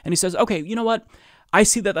tune, and he says, okay, you know what? I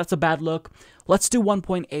see that that's a bad look. Let's do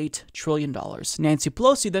 $1.8 trillion. Nancy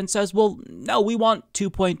Pelosi then says, well, no, we want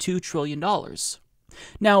 $2.2 trillion.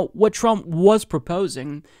 Now, what Trump was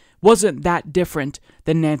proposing wasn't that different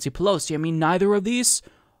than Nancy Pelosi. I mean, neither of these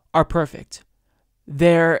are perfect.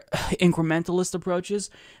 They're incrementalist approaches,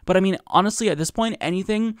 but I mean, honestly, at this point,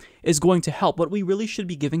 anything is going to help. What we really should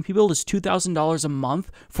be giving people is $2,000 a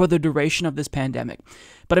month for the duration of this pandemic.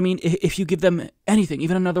 But I mean, if you give them anything,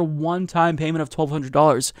 even another one-time payment of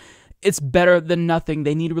 $1,200, it's better than nothing.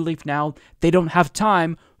 They need relief now. They don't have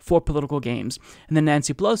time for political games. And then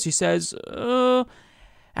Nancy Pelosi says,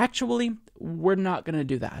 actually, we're not going to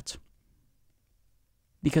do that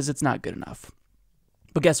because it's not good enough.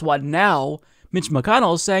 But guess what? Now Mitch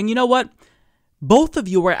McConnell is saying, you know what? Both of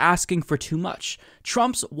you are asking for too much.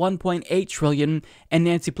 Trump's $1.8 trillion and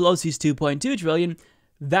Nancy Pelosi's $2.2 trillion.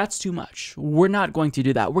 That's too much. We're not going to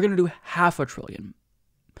do that. We're going to do $0.5 trillion.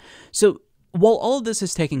 So while all of this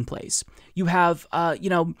is taking place, you have,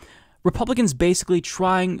 Republicans basically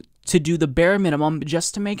trying to do the bare minimum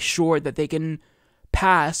just to make sure that they can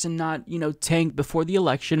pass and not, tank before the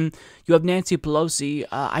election. You have Nancy Pelosi,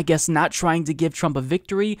 I guess, not trying to give Trump a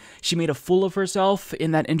victory. She made a fool of herself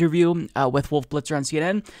in that interview with Wolf Blitzer on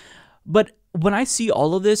CNN. But when I see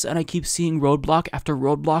all of this and I keep seeing roadblock after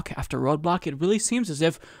roadblock after roadblock, it really seems as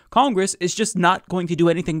if Congress is just not going to do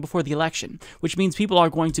anything before the election, which means people are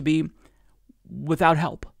going to be without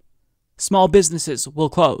help. Small businesses will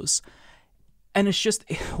close. And it's just,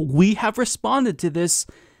 we have responded to this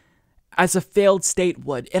as a failed state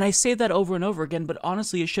would. And I say that over and over again, but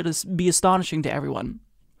honestly, it should be astonishing to everyone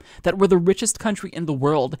that we're the richest country in the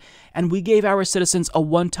world, and we gave our citizens a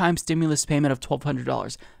one-time stimulus payment of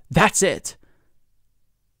 $1,200. That's it.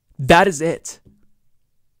 That is it.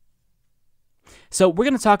 So we're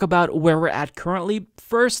going to talk about where we're at currently.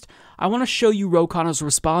 First, I want to show you Ro Khanna's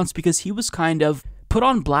response, because he was kind of put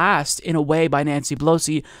on blast in a way by Nancy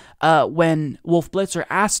Pelosi when Wolf Blitzer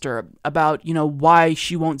asked her about, why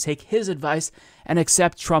she won't take his advice and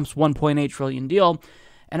accept Trump's $1.8 trillion deal.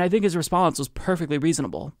 And I think his response was perfectly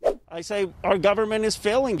reasonable. I say our government is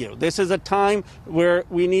failing you. This is a time where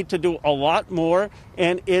we need to do a lot more,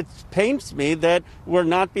 and it pains me that we're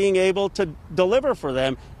not being able to deliver for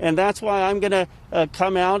them. And that's why I'm going to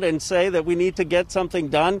come out and say that we need to get something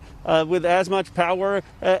done with as much power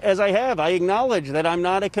as I have. I acknowledge that I'm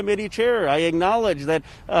not a committee chair. I acknowledge that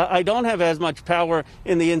I don't have as much power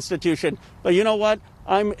in the institution. But you know what?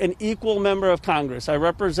 I'm an equal member of Congress. I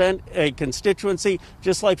represent a constituency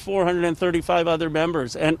just like 435 other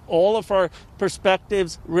members, and all of our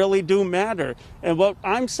perspectives really do matter. And what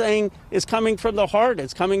I'm saying is coming from the heart.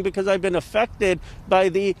 It's coming because I've been affected by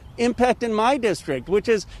the impact in my district, which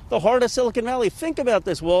is the heart of Silicon Valley. Think about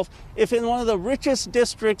this, Wolf. If in one of the richest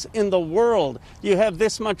districts in the world you have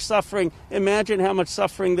this much suffering, imagine how much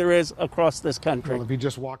suffering there is across this country. Well, if you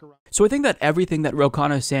just walk around. So I think that everything that Ro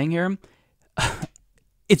Khanna is saying here,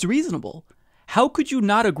 it's reasonable. How could you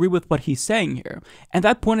not agree with what he's saying here? And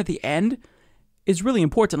that point at the end is really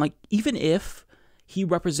important. Like, even if he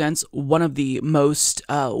represents one of the most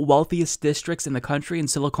wealthiest districts in the country in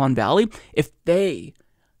Silicon Valley, if they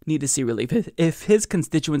need to see relief, if his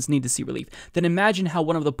constituents need to see relief, then imagine how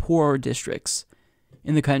one of the poorer districts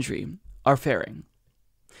in the country are faring.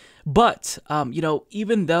 But,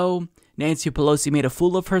 even though Nancy Pelosi made a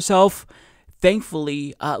fool of herself,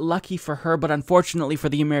 thankfully, lucky for her, but unfortunately for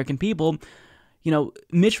the American people,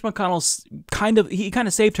 Mitch McConnell kind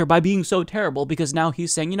of saved her by being so terrible, because now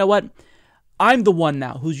he's saying, you know what, I'm the one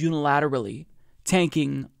now who's unilaterally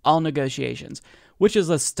tanking all negotiations, which is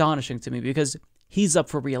astonishing to me because he's up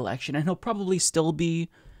for re-election and he'll probably still be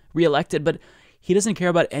re-elected, but he doesn't care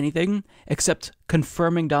about anything except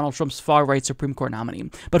confirming Donald Trump's far-right Supreme Court nominee.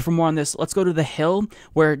 But for more on this, let's go to The Hill,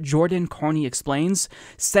 where Jordan Carney explains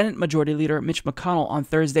Senate Majority Leader Mitch McConnell on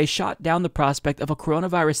Thursday shot down the prospect of a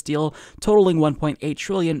coronavirus deal totaling $1.8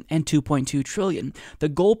 trillion and $2.2 trillion, the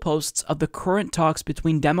goalposts of the current talks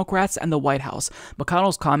between Democrats and the White House.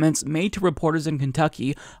 McConnell's comments made to reporters in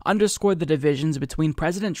Kentucky underscored the divisions between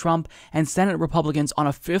President Trump and Senate Republicans on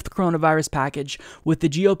a fifth coronavirus package, with the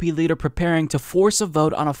GOP leader preparing to force a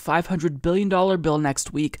vote on a $500 billion bill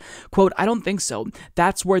next week. Quote, I don't think so.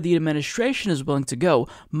 That's where the administration is willing to go.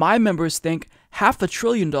 My members think $500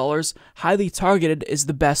 billion, highly targeted, is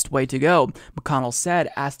the best way to go, McConnell said,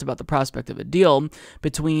 asked about the prospect of a deal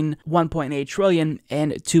between $1.8 trillion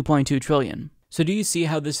and $2.2 trillion. So do you see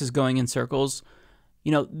how this is going in circles?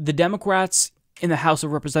 The Democrats in the House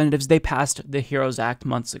of Representatives, they passed the HEROES Act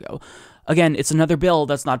months ago. Again, it's another bill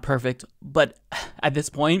that's not perfect, but at this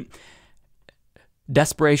point,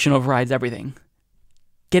 desperation overrides everything.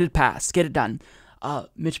 Get it passed. Get it done.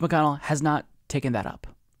 Mitch McConnell has not taken that up.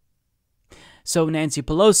 So Nancy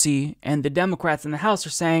Pelosi and the Democrats in the House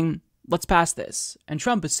are saying, let's pass this. And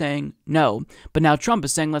Trump is saying, no. But now Trump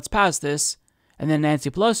is saying, let's pass this. And then Nancy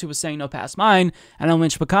Pelosi was saying, no, pass mine. And now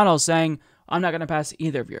Mitch McConnell is saying, I'm not going to pass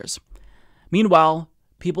either of yours. Meanwhile,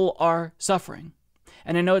 people are suffering.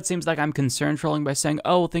 And I know it seems like I'm concern trolling by saying,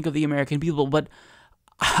 oh, think of the American people. But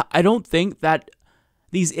I don't think that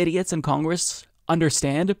these idiots in Congress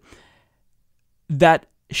understand that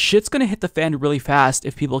shit's going to hit the fan really fast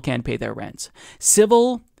if people can't pay their rent.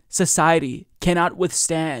 Civil society cannot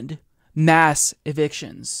withstand mass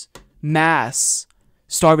evictions, mass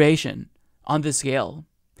starvation on this scale.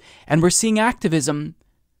 And we're seeing activism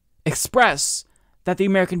express that the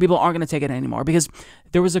American people aren't going to take it anymore, because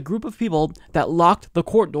there was a group of people that locked the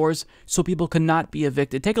court doors so people could not be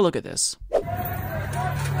evicted. Take a look at this.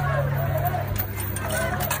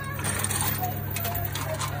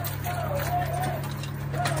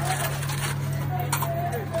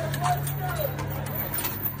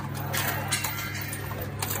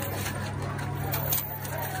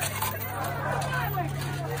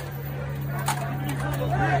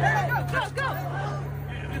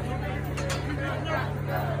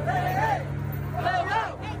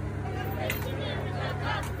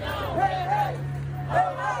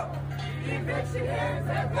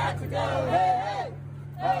 to go. Hey,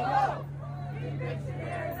 hey, ho, ho. Eviction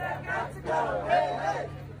hearings have got to go. Hey, hey,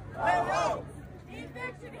 ho, ho.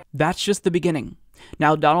 That's just the beginning.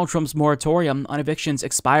 Now, Donald Trump's moratorium on evictions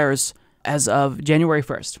expires as of January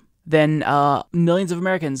 1st. Then millions of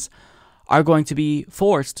Americans are going to be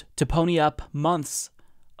forced to pony up months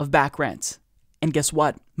of back rent. And guess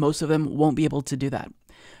what? Most of them won't be able to do that.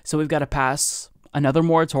 So we've got to pass another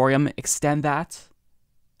moratorium, extend that.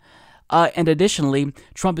 And additionally,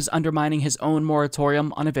 Trump is undermining his own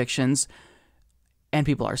moratorium on evictions. And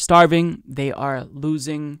people are starving, they are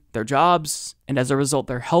losing their jobs, and as a result,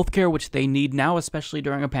 their healthcare, which they need now, especially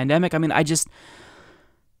during a pandemic. I mean,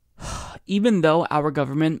 even though our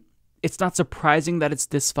government, it's not surprising that it's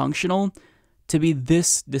dysfunctional, to be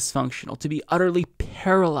this dysfunctional, to be utterly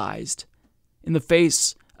paralyzed in the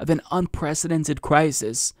face of an unprecedented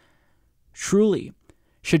crisis, truly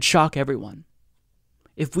should shock everyone.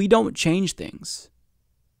 If we don't change things,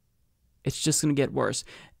 it's just going to get worse.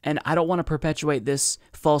 And I don't want to perpetuate this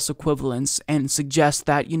false equivalence and suggest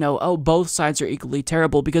that, both sides are equally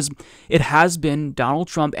terrible, because it has been Donald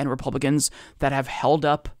Trump and Republicans that have held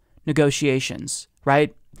up negotiations,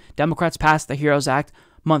 right? Democrats passed the HEROES Act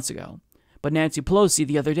months ago. But Nancy Pelosi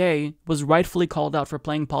the other day was rightfully called out for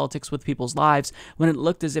playing politics with people's lives when it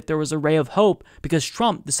looked as if there was a ray of hope because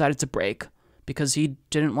Trump decided to break because he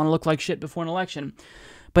didn't want to look like shit before an election.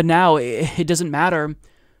 But now it doesn't matter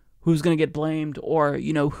who's going to get blamed or,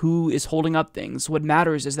 who is holding up things. What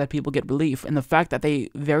matters is that people get relief. And the fact that they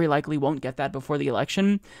very likely won't get that before the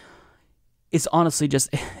election is honestly just,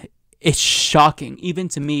 it's shocking, even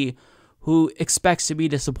to me, who expects to be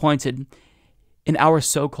disappointed in our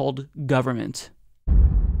so-called government.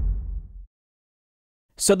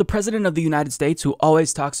 So the President of the United States, who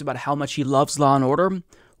always talks about how much he loves law and order,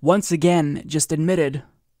 once again just admitted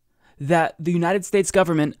that the United States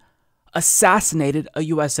government assassinated a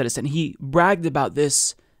U.S. citizen. He bragged about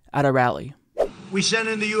this at a rally. We sent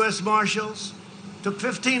in the U.S. Marshals. Took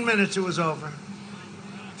 15 minutes, it was over.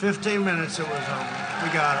 15 minutes, it was over. We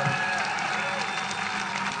got him.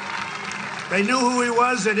 They knew who he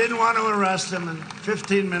was. They didn't want to arrest him. And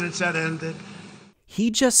 15 minutes, that ended.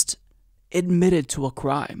 He just admitted to a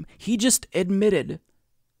crime. He just admitted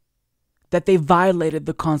that they violated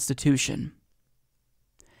the Constitution.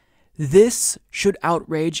 This should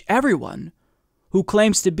outrage everyone who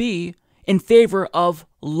claims to be in favor of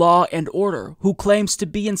law and order, who claims to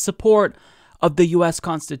be in support of the U.S.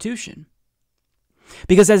 Constitution.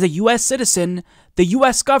 Because as a U.S. citizen, the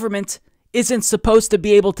U.S. government isn't supposed to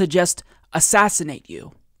be able to just assassinate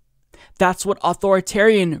you. That's what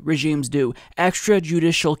authoritarian regimes do.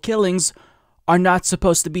 Extrajudicial killings are not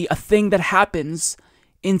supposed to be a thing that happens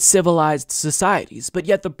in civilized societies. But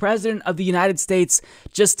yet the President of the United States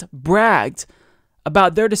just bragged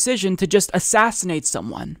about their decision to just assassinate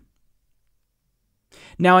someone.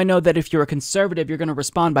 Now, I know that if you're a conservative, you're going to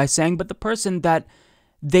respond by saying, but the person that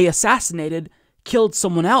they assassinated killed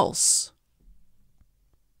someone else.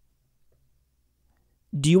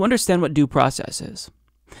 Do you understand what due process is?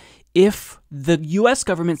 If the U.S.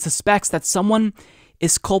 government suspects that someone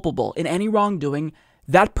is culpable in any wrongdoing,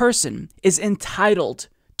 that person is entitled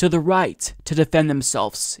to the right to defend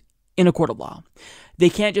themselves in a court of law. They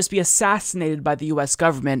can't just be assassinated by the U.S.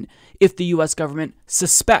 government if the U.S. government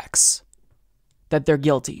suspects that they're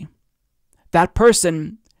guilty. That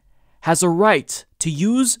person has a right to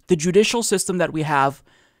use the judicial system that we have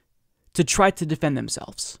to try to defend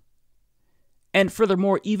themselves. And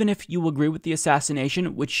furthermore, even if you agree with the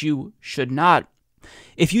assassination, which you should not,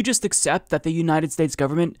 if you just accept that the United States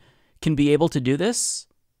government can be able to do this,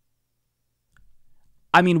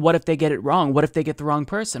 I mean, what if they get it wrong? What if they get the wrong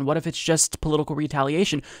person? What if it's just political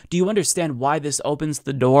retaliation? Do you understand why this opens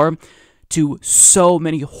the door to so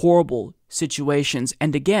many horrible situations?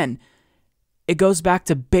 And again, it goes back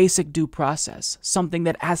to basic due process, something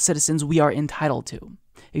that as citizens we are entitled to.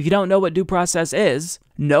 If you don't know what due process is,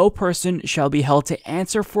 no person shall be held to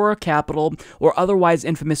answer for a capital or otherwise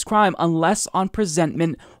infamous crime unless on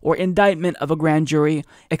presentment or indictment of a grand jury,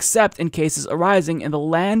 except in cases arising in the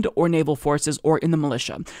land or naval forces or in the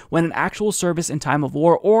militia, when in actual service in time of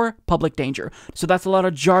war or public danger. So that's a lot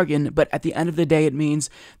of jargon, but at the end of the day, it means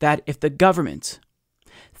that if the government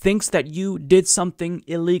thinks that you did something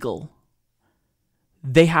illegal,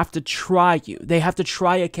 they have to try you. They have to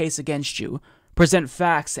try a case against you, present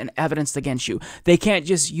facts and evidence against you. They can't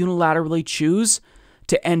just unilaterally choose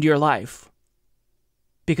to end your life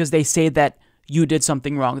because they say that you did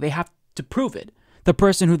something wrong. They have to prove it. The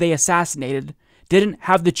person who they assassinated didn't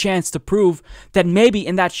have the chance to prove that maybe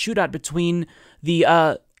in that shootout between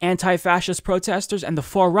the anti-fascist protesters and the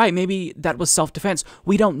far right. Maybe that was self-defense.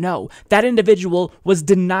 We don't know. That individual was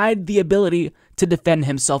denied the ability to defend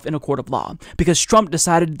himself in a court of law because Trump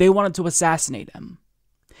decided they wanted to assassinate him.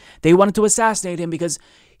 They wanted to assassinate him because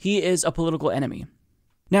he is a political enemy.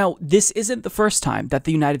 Now, this isn't the first time that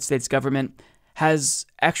the United States government has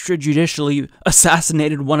extrajudicially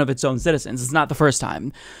assassinated one of its own citizens. It's not the first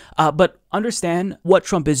time. But understand what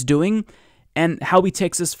Trump is doing and how he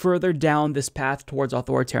takes us further down this path towards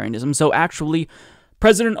authoritarianism. So actually,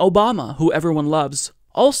 President Obama, who everyone loves,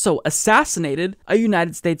 also assassinated a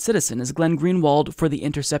United States citizen. As Glenn Greenwald for The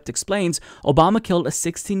Intercept explains, Obama killed a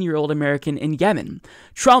 16-year-old American in Yemen.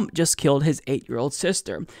 Trump just killed his 8-year-old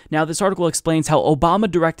sister. Now, this article explains how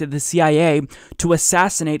Obama directed the CIA to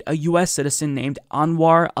assassinate a U.S. citizen named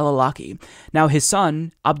Anwar al-Awlaki. Now, his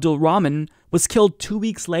son, Abdul Rahman, was killed 2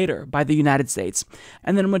 weeks later by the United States.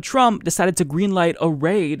 And then when Trump decided to greenlight a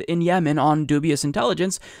raid in Yemen on dubious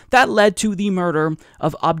intelligence, that led to the murder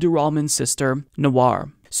of Abdurrahman's sister,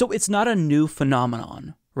 Nawar. So it's not a new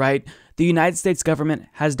phenomenon, right? The United States government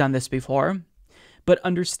has done this before, but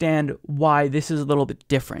understand why this is a little bit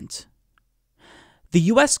different. The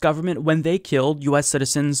U.S. government, when they killed U.S.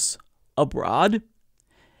 citizens abroad,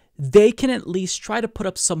 they can at least try to put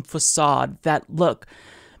up some facade that, look,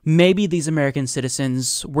 maybe these American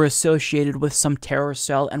citizens were associated with some terror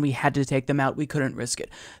cell and we had to take them out. We couldn't risk it.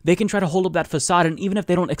 They can try to hold up that facade, and even if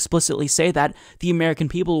they don't explicitly say that, the American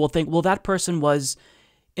people will think, well, that person was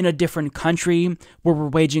in a different country where we're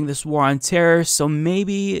waging this war on terror, so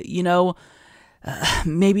maybe,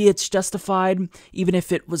 maybe it's justified, even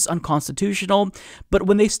if it was unconstitutional. But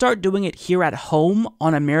when they start doing it here at home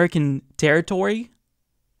on American territory,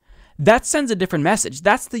 that sends a different message.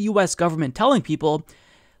 That's the U.S. government telling people,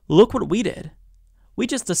 look what we did. We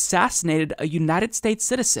just assassinated a United States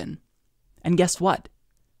citizen. And guess what?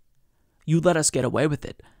 You let us get away with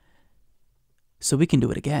it. So we can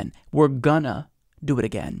do it again. We're gonna do it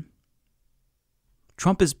again.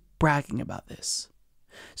 Trump is bragging about this.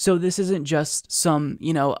 So this isn't just some,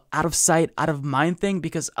 out of sight, out of mind thing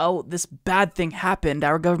because, oh, this bad thing happened.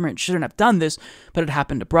 Our government shouldn't have done this, but it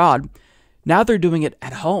happened abroad. Now they're doing it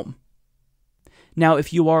at home. Now,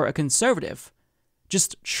 if you are a conservative,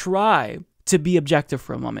 just try to be objective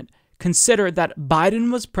for a moment. Consider that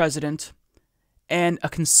Biden was president and a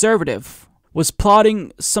conservative was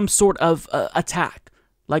plotting some sort of attack,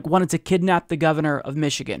 like wanted to kidnap the governor of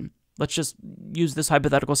Michigan. Let's just use this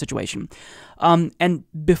hypothetical situation. And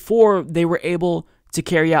before they were able to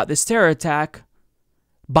carry out this terror attack,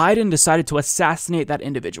 Biden decided to assassinate that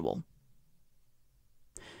individual.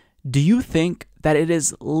 Do you think that it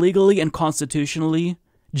is legally and constitutionally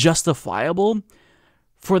justifiable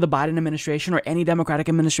for the Biden administration or any Democratic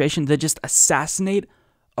administration to just assassinate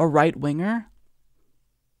a right-winger?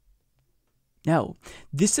 No,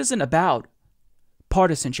 this isn't about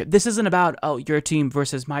partisanship. This isn't about, oh, your team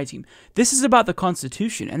versus my team. This is about the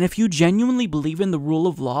Constitution. And if you genuinely believe in the rule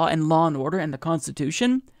of law and law and order and the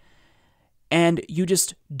Constitution, and you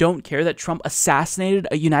just don't care that Trump assassinated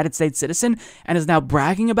a United States citizen and is now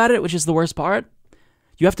bragging about it, which is the worst part,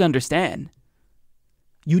 you have to understand.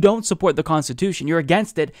 You don't support the Constitution, you're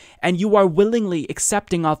against it, and you are willingly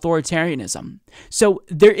accepting authoritarianism. So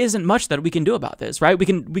there isn't much that we can do about this, right? We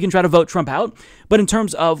can try to vote Trump out, but in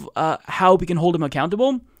terms of how we can hold him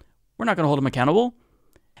accountable, we're not going to hold him accountable.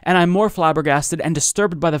 And I'm more flabbergasted and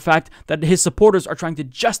disturbed by the fact that his supporters are trying to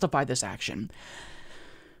justify this action.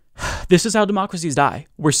 This is how democracies die.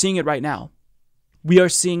 We're seeing it right now. We are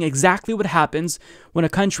seeing exactly what happens when a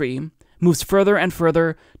country moves further and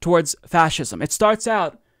further towards fascism. It starts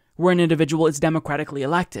out where an individual is democratically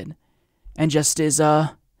elected and just is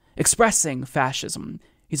expressing fascism.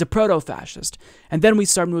 He's a proto-fascist. And then we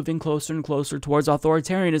start moving closer and closer towards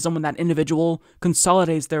authoritarianism when that individual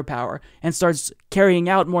consolidates their power and starts carrying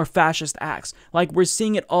out more fascist acts. Like, we're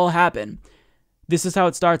seeing it all happen. This is how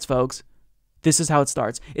it starts, folks. This is how it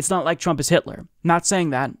starts. It's not like Trump is Hitler. Not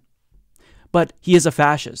saying that. But he is a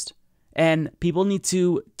fascist. And people need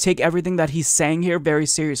to take everything that he's saying here very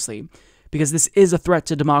seriously, because this is a threat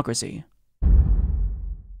to democracy.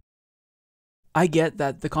 I get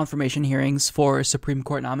that the confirmation hearings for Supreme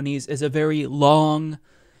Court nominees is a very long,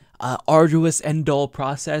 arduous, and dull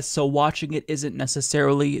process, so watching it isn't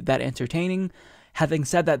necessarily that entertaining. Having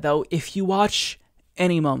said that, though, if you watch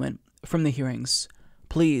any moment from the hearings,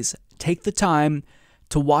 please take the time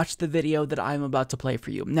to watch the video that I'm about to play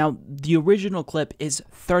for you. Now, the original clip is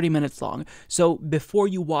 30 minutes long, so before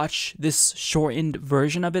you watch this shortened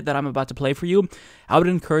version of it that I'm about to play for you, I would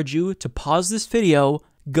encourage you to pause this video,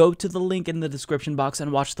 go to the link in the description box,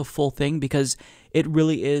 and watch the full thing, because it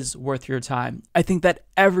really is worth your time. I think that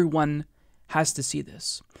everyone has to see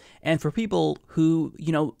this. And for people who,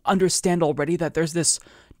 understand already that there's this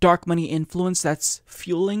dark money influence that's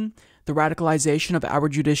fueling the radicalization of our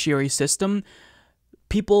judiciary system,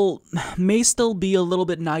 people may still be a little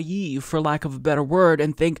bit naive, for lack of a better word,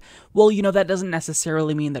 and think, well, that doesn't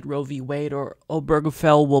necessarily mean that Roe v. Wade or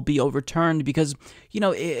Obergefell will be overturned because,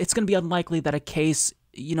 it's going to be unlikely that a case,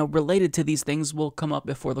 related to these things will come up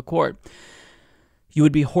before the court. You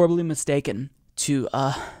would be horribly mistaken to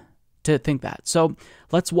think that. So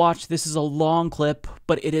let's watch. This is a long clip,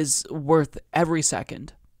 but it is worth every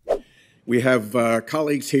second. We have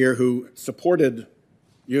colleagues here who supported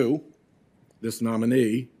you, this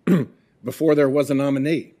nominee, before there was a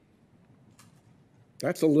nominee.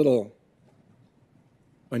 That's a little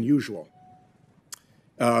unusual.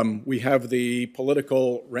 We have the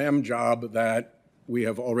political ram job that we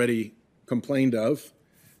have already complained of,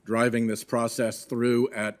 driving this process through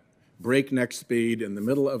at breakneck speed in the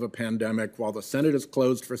middle of a pandemic while the Senate is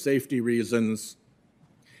closed for safety reasons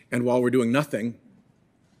and while we're doing nothing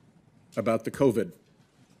about the COVID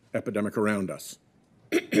epidemic around us.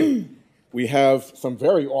 We have some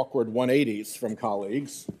very awkward 180s from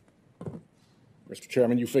colleagues. Mr.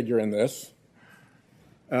 Chairman, you figure in this.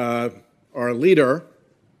 Our leader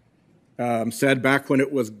said back when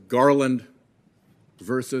it was Garland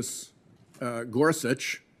versus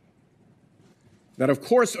Gorsuch that of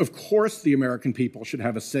course, the American people should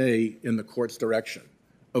have a say in the court's direction.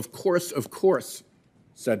 Of course,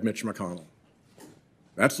 said Mitch McConnell.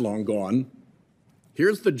 That's long gone.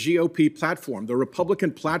 Here's the GOP platform, the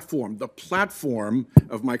Republican platform, the platform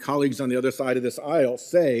of my colleagues on the other side of this aisle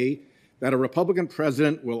say that a Republican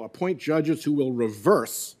president will appoint judges who will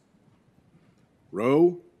reverse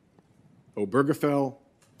Roe, Obergefell,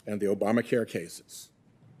 and the Obamacare cases.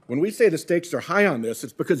 When we say the stakes are high on this,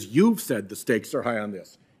 it's because you've said the stakes are high on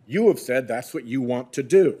this. You have said that's what you want to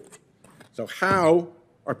do. So how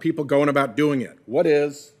are people going about doing it? What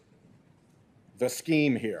is the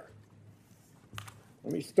scheme here?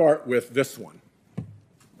 Let me start with this one.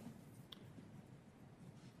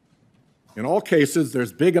 In all cases,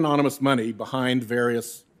 there's big anonymous money behind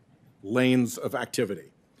various lanes of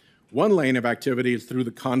activity. One lane of activity is through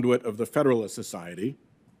the conduit of the Federalist Society.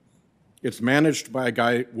 It's managed by a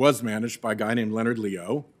guy, was managed by a guy named Leonard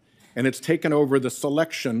Leo, and it's taken over the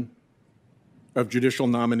selection of judicial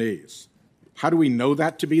nominees. How do we know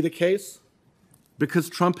that to be the case? Because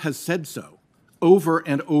Trump has said so. Over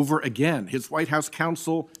and over again. His White House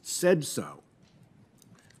counsel said so.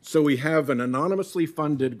 So we have an anonymously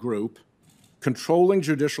funded group controlling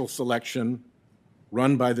judicial selection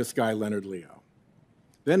run by this guy, Leonard Leo.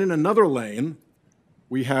 Then in another lane,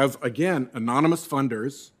 we have, again, anonymous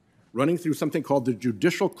funders running through something called the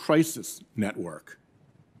Judicial Crisis Network,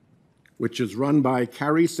 which is run by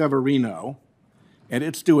Carrie Severino, and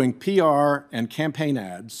it's doing PR and campaign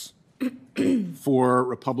ads for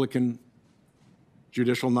Republican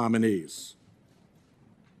judicial nominees.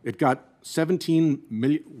 It got single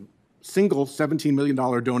 $17 million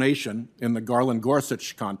donation in the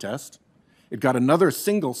Garland-Gorsuch contest. It got another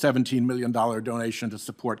single $17 million donation to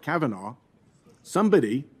support Kavanaugh.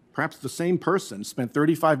 Somebody, perhaps the same person, spent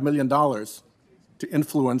 $35 million to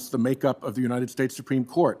influence the makeup of the United States Supreme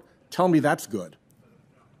Court. Tell me that's good.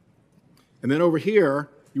 And then over here,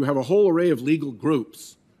 you have a whole array of legal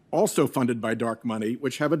groups, also funded by dark money,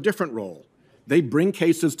 which have a different role. They bring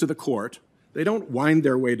cases to the court. They don't wind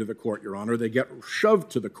their way to the court, Your Honor. They get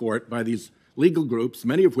shoved to the court by these legal groups,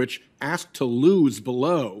 many of which ask to lose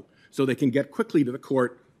below so they can get quickly to the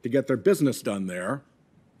court to get their business done there.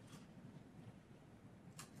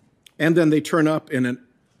 And then they turn up in a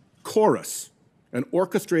chorus, an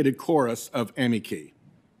orchestrated chorus of amici.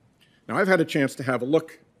 Now, I've had a chance to have a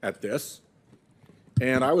look at this,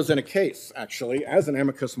 and I was in a case, actually, as an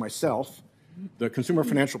amicus myself, the Consumer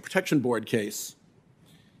Financial Protection Board case.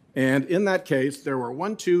 And in that case, there were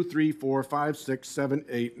 11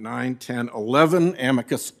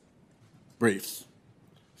 amicus briefs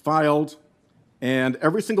filed, and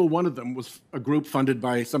every single one of them was a group funded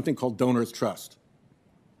by something called Donors Trust.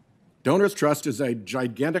 Donors Trust is a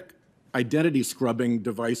gigantic identity scrubbing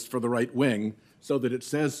device for the right wing so that it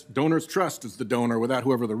says Donors Trust is the donor without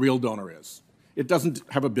whoever the real donor is. It doesn't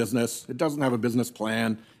have a business. It doesn't have a business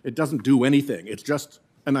plan. It doesn't do anything. It's just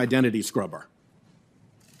an identity scrubber.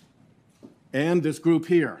 And this group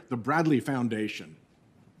here, the Bradley Foundation,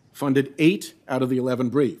 funded 8 out of the 11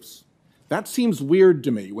 briefs. That seems weird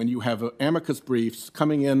to me when you have amicus briefs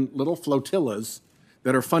coming in little flotillas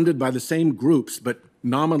that are funded by the same groups but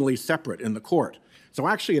nominally separate in the court. So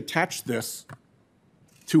I actually attached this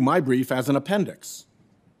to my brief as an appendix.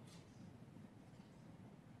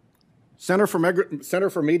 Center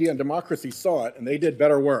for Media and Democracy saw it, and they did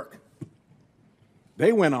better work.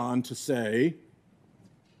 They went on to say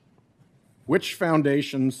which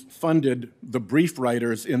foundations funded the brief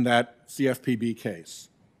writers in that CFPB case.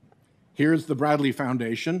 Here's the Bradley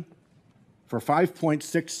Foundation for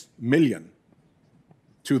 $5.6 million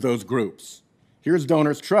to those groups. Here's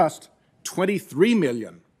Donors Trust, $23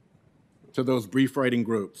 million to those brief writing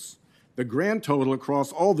groups. The grand total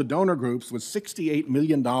across all the donor groups was $68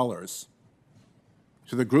 million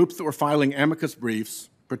to the groups that were filing amicus briefs,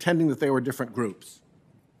 pretending that they were different groups.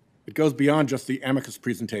 It goes beyond just the amicus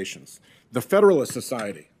presentations. The Federalist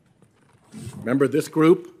Society, remember this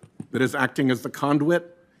group that is acting as the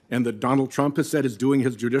conduit and that Donald Trump has said is doing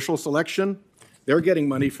his judicial selection? They're getting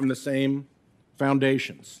money from the same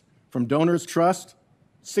foundations. From Donors Trust,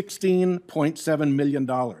 $16.7 million.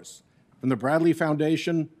 From the Bradley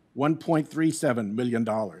Foundation, $1.37 million.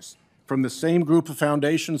 From the same group of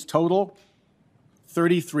foundations total,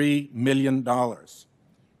 $33 million.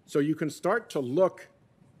 So you can start to look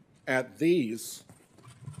at these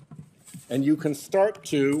and you can start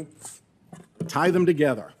to tie them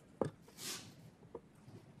together.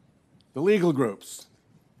 The legal groups,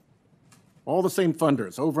 all the same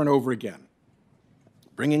funders over and over again,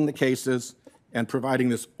 bringing the cases and providing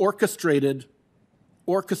this orchestrated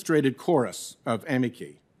chorus of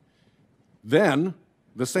amici. Then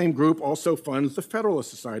the same group also funds the Federalist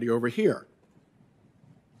Society over here.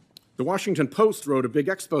 The Washington Post wrote a big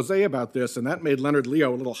expose about this, and that made Leonard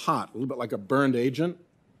Leo a little hot, a little bit like a burned agent.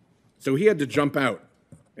 So he had to jump out,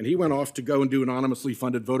 and he went off to go and do anonymously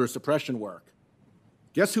funded voter suppression work.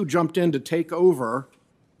 Guess who jumped in to take over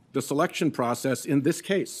the selection process in this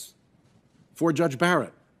case for Judge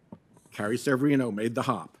Barrett? Carrie Severino made the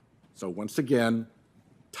hop. So once again,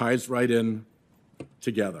 ties right in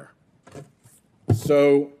together.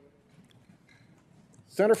 So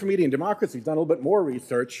Center for Media and Democracy has done a little bit more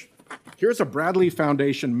research. Here's a Bradley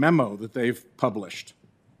Foundation memo that they've published.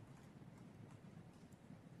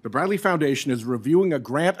 The Bradley Foundation is reviewing a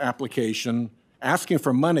grant application asking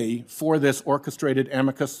for money for this orchestrated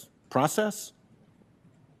amicus process.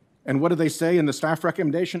 And what do they say in the staff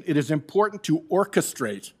recommendation? It is important to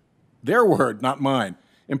orchestrate, their word, not mine,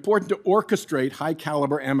 important to orchestrate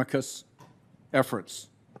high-caliber amicus efforts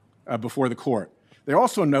before the court. They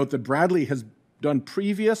also note that Bradley has done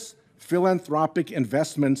previous philanthropic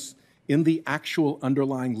investments in the actual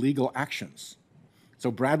underlying legal actions.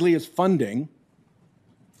 So Bradley is funding,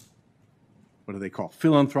 what do they call,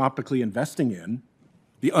 philanthropically investing in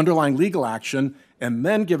the underlying legal action and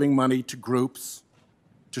then giving money to groups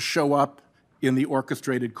to show up in the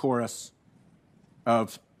orchestrated chorus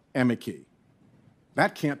of amici.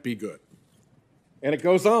 That can't be good. And it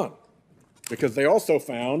goes on, because they also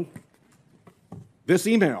found this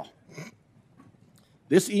email.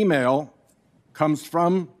 This email comes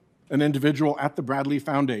from an individual at the Bradley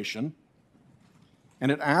Foundation, and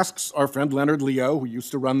it asks our friend Leonard Leo, who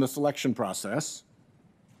used to run the selection process,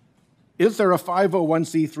 is there a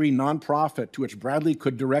 501c3 nonprofit to which Bradley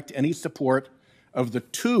could direct any support of the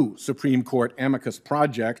 2 Supreme Court amicus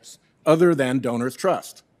projects other than Donors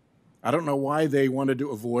Trust? I don't know why they wanted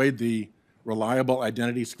to avoid the reliable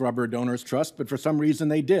identity scrubber Donors Trust, but for some reason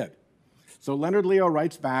they did. So Leonard Leo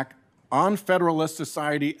writes back on Federalist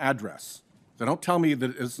Society address. So don't tell me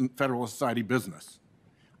that it isn't Federalist Society business.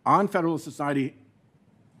 On Federalist Society,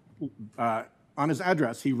 on his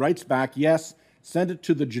address, he writes back, yes, send it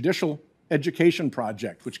to the Judicial Education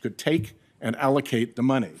Project, which could take and allocate the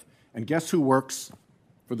money. And guess who works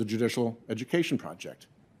for the Judicial Education Project?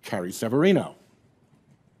 Carrie Severino,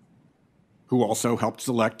 who also helped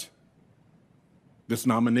select this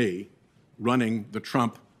nominee running the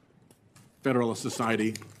Trump Federalist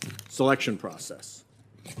Society selection process.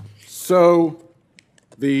 So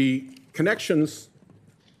the connections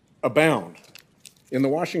abound. In the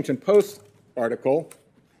Washington Post article,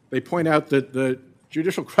 they point out that the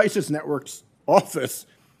Judicial Crisis Network's office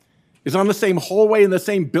is on the same hallway in the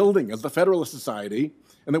same building as the Federalist Society,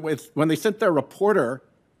 and that when they sent their reporter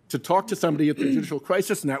to talk to somebody at the Judicial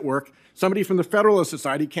Crisis Network, somebody from the Federalist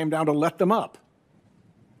Society came down to let them up.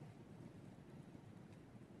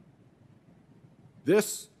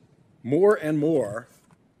 This, more and more,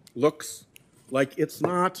 looks like it's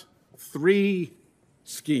not 3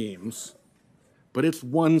 schemes, but it's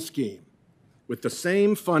 1 scheme, with the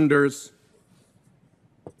same funders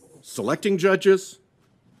selecting judges,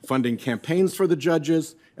 funding campaigns for the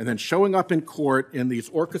judges, and then showing up in court in these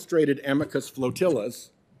orchestrated amicus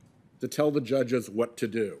flotillas to tell the judges what to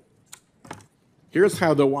do. Here's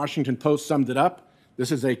how the Washington Post summed it up.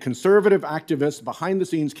 This is a conservative activist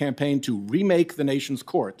behind-the-scenes campaign to remake the nation's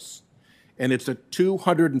courts and it's a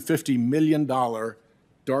 $250 million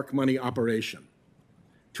dark money operation.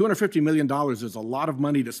 $250 million is a lot of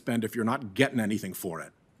money to spend if you're not getting anything for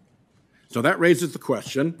it. So that raises the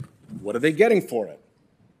question, what are they getting for it?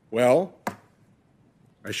 Well,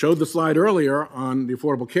 I showed the slide earlier on the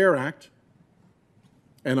Affordable Care Act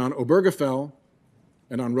and on Obergefell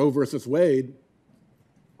and on Roe versus Wade.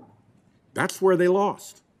 That's where they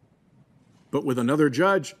lost. But with another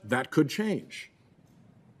judge, that could change.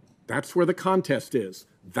 That's where the contest is.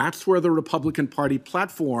 That's where the Republican Party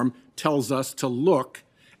platform tells us to look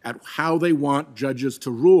at how they want judges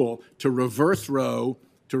to rule, to reverse Roe,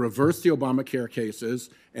 to reverse the Obamacare cases,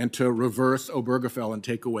 and to reverse Obergefell and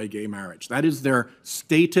take away gay marriage. That is their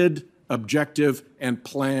stated objective and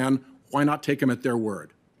plan. Why not take them at their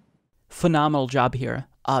word? Phenomenal job here.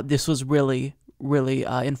 This was really, really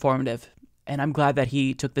informative. And I'm glad that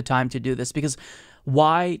he took the time to do this, because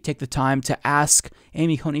why take the time to ask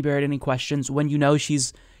Amy Coney Barrett any questions when you know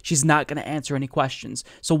she's not going to answer any questions?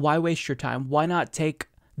 So why waste your time? Why not take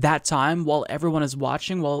that time while everyone is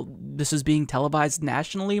watching, while this is being televised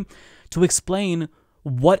nationally, to explain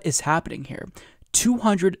what is happening here?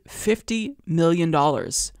 $250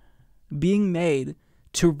 million being made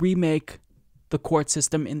to remake the court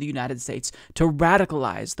system in the United States, to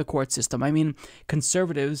radicalize the court system. I mean,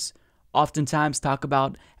 conservatives oftentimes talk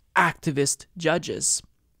about activist judges.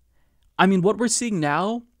 I mean, what we're seeing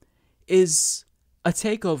now is a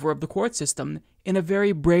takeover of the court system in a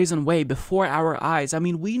very brazen way before our eyes. I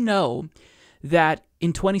mean, we know that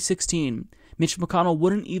in 2016, Mitch McConnell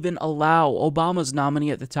wouldn't even allow Obama's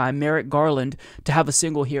nominee at the time, Merrick Garland, to have a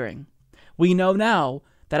single hearing. We know now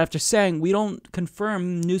that after saying we don't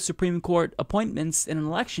confirm new Supreme Court appointments in an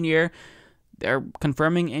election year, they're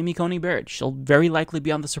confirming Amy Coney Barrett. She'll very likely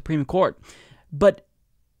be on the Supreme Court. But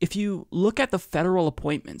if you look at the federal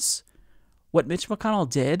appointments, what Mitch McConnell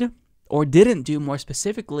did, or didn't do more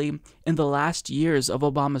specifically, in the last years of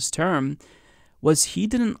Obama's term, was he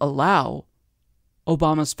didn't allow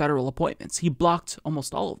Obama's federal appointments. He blocked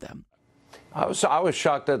almost all of them. I was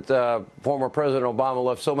shocked that former President Obama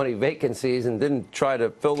left so many vacancies and didn't try to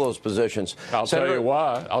fill those positions. I'll tell you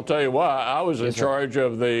why. I was in charge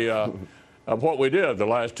of the of what we did the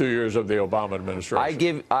last 2 years of the Obama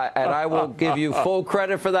administration. I will give you full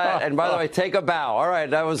credit for that. And by the way, take a bow. All right,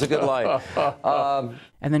 that was a good line.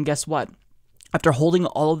 And then guess what? After holding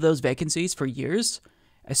all of those vacancies for years,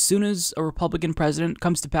 as soon as a Republican president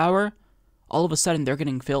comes to power, all of a sudden they're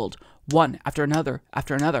getting filled, one after another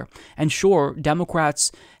after another. And sure,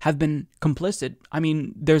 Democrats have been complicit. I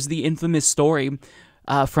mean, there's the infamous story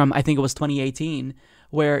from, I think it was 2018,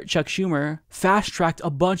 where Chuck Schumer fast-tracked a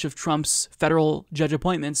bunch of Trump's federal judge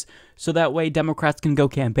appointments so that way Democrats can go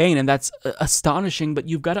campaign. And that's astonishing, but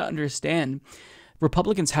you've got to understand,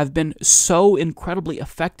 Republicans have been so incredibly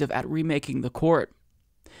effective at remaking the court.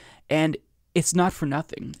 And it's not for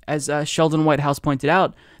nothing. As Sheldon Whitehouse pointed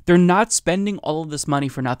out, they're not spending all of this money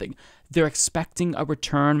for nothing. They're expecting a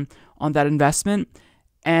return on that investment.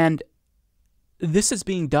 And this is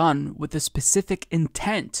being done with a specific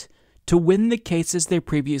intent to win the cases they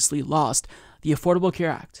previously lost. The Affordable Care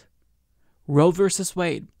Act, Roe versus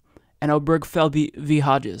Wade, and Obergefell v.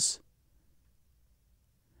 Hodges.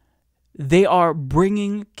 They are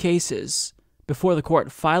bringing cases before the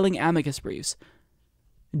court, filing amicus briefs,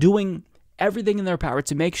 doing everything in their power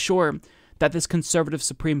to make sure that this conservative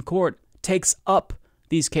Supreme Court takes up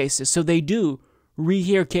these cases. So they do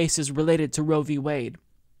rehear cases related to Roe v. Wade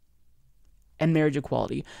and marriage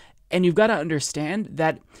equality. And you've got to understand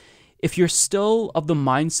that if you're still of the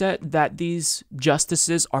mindset that these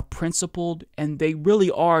justices are principled and they really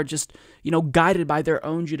are just, guided by their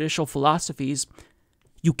own judicial philosophies,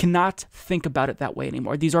 you cannot think about it that way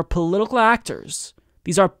anymore. These are political actors.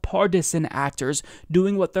 These are partisan actors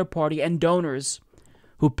doing what their party and donors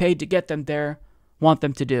who paid to get them there want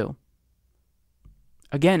them to do.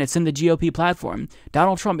 Again, it's in the GOP platform.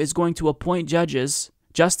 Donald Trump is going to appoint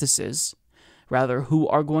justices, who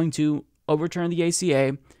are going to overturn the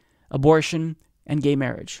ACA, abortion, and gay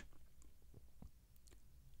marriage.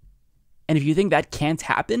 And if you think that can't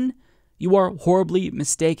happen, you are horribly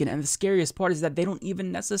mistaken. And the scariest part is that they don't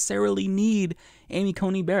even necessarily need Amy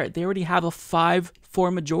Coney Barrett. They already have a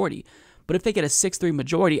 5-4 majority. But if they get a 6-3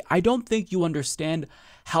 majority, I don't think you understand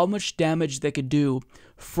how much damage they could do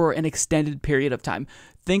for an extended period of time.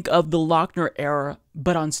 Think of the Lochner era,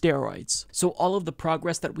 but on steroids. So all of the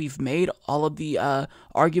progress that we've made, all of the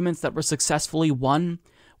arguments that were successfully won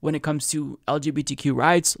when it comes to LGBTQ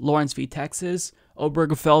rights, Lawrence v. Texas,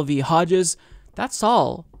 Obergefell v. Hodges, that's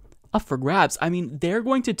all up for grabs. I mean, they're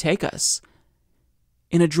going to take us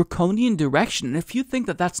in a draconian direction. And if you think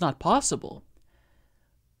that that's not possible,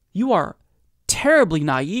 you are terribly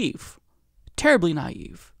naive. Terribly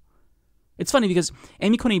naive. It's funny because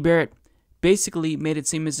Amy Coney Barrett basically made it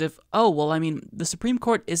seem as if, oh, well, I mean, the Supreme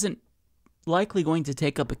Court isn't likely going to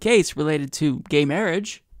take up a case related to gay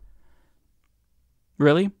marriage.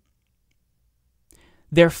 Really?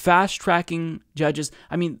 They're fast-tracking judges.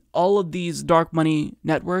 I mean, all of these dark money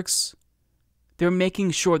networks, they're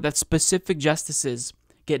making sure that specific justices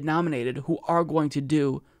get nominated who are going to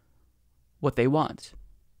do what they want.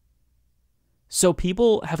 So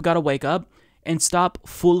people have got to wake up and stop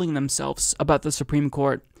fooling themselves about the Supreme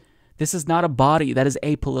Court. This is not a body that is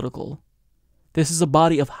apolitical. This is a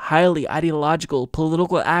body of highly ideological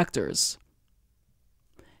political actors.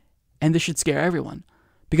 And this should scare everyone.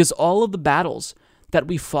 Because all of the battles that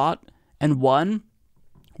we fought and won,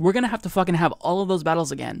 we're going to have to fucking have all of those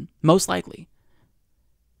battles again, most likely.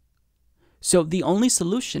 So the only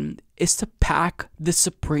solution is to pack the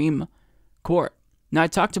Supreme Court. Now, I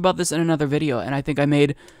talked about this in another video, and I think I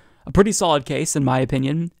made a pretty solid case, in my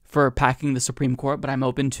opinion, for packing the Supreme Court, but I'm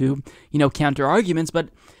open to, counter arguments, but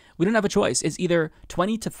we don't have a choice. It's either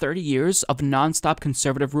 20 to 30 years of nonstop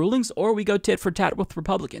conservative rulings, or we go tit for tat with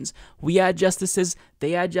Republicans. We add justices,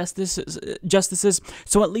 they add justices.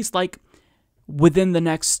 So at least within the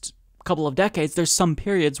next couple of decades, there's some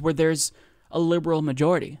periods where there's a liberal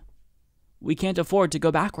majority. We can't afford to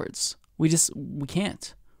go backwards. We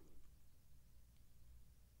can't.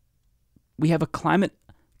 We have a climate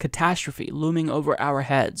catastrophe looming over our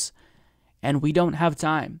heads, and we don't have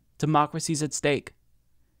time. Democracy's at stake.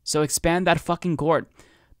 So expand that fucking court,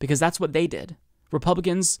 because that's what they did.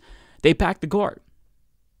 Republicans, they packed the court.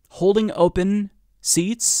 Holding open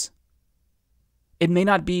seats, it may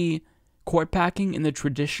not be court packing in the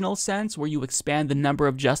traditional sense where you expand the number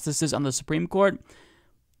of justices on the Supreme Court,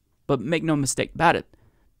 but make no mistake about it.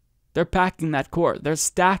 They're packing that court. They're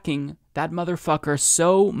stacking that motherfucker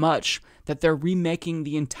so much that they're remaking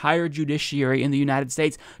the entire judiciary in the United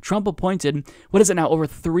States. Trump appointed, what is it now, over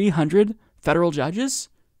 300 federal judges?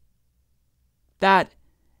 That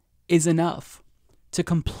is enough to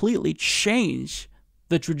completely change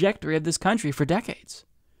the trajectory of this country for decades.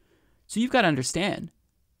 So you've got to understand,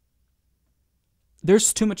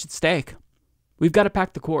 there's too much at stake. We've got to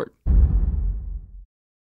pack the court.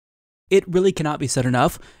 It really cannot be said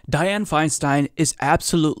enough. Dianne Feinstein is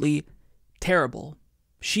absolutely terrible.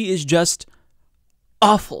 She is just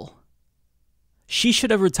awful. She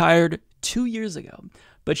should have retired 2 years ago,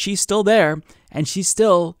 but she's still there, and she's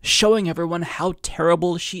still showing everyone how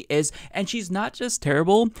terrible she is. And she's not just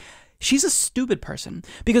terrible, she's a stupid person.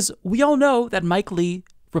 Because we all know that Mike Lee,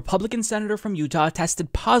 Republican senator from Utah,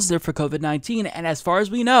 tested positive for COVID-19, and as far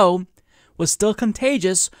as we know, was still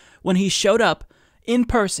contagious when he showed up in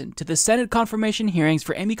person to the Senate confirmation hearings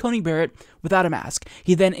for Amy Coney Barrett without a mask.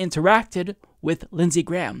 He then interacted with Lindsey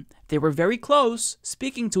Graham. They were very close,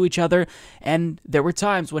 speaking to each other, and there were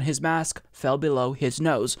times when his mask fell below his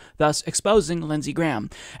nose, thus exposing Lindsey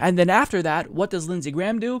Graham. And then after that, what does Lindsey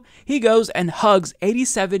Graham do? He goes and hugs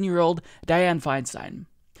 87-year-old Dianne Feinstein.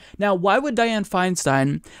 Now, why would Dianne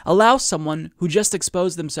Feinstein allow someone who just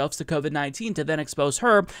exposed themselves to COVID-19 to then expose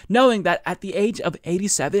her, knowing that at the age of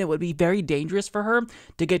 87, it would be very dangerous for her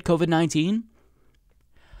to get COVID-19?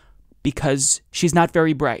 Because she's not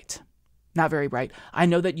very bright. Not very bright. I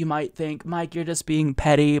know that you might think, Mike, you're just being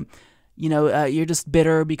petty. You're just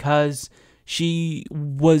bitter because she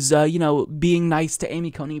was, being nice to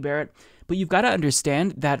Amy Coney Barrett. But you've got to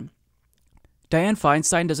understand that Dianne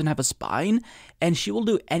Feinstein doesn't have a spine, and she will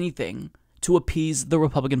do anything to appease the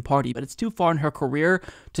Republican Party, but it's too far in her career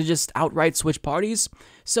to just outright switch parties.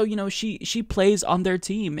 So, she plays on their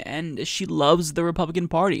team, and she loves the Republican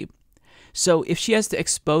Party. So if she has to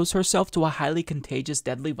expose herself to a highly contagious,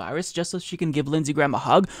 deadly virus just so she can give Lindsey Graham a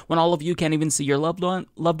hug when all of you can't even see your loved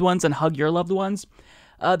ones and hug your loved ones,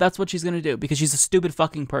 that's what she's going to do, because she's a stupid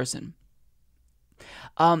fucking person.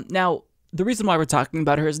 Now, the reason why we're talking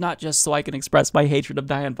about her is not just so I can express my hatred of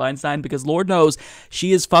Dianne Feinstein, because Lord knows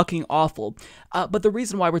she is fucking awful. But the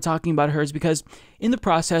reason why we're talking about her is because in the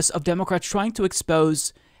process of Democrats trying to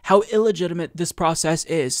expose how illegitimate this process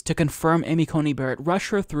is to confirm Amy Coney Barrett, rush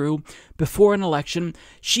her through before an election,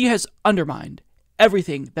 she has undermined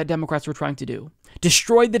everything that Democrats were trying to do,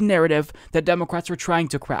 destroyed the narrative that Democrats were trying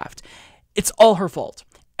to craft. It's all her fault,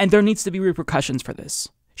 and there needs to be repercussions for this.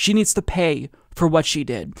 She needs to pay for what she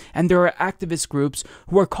did. And there are activist groups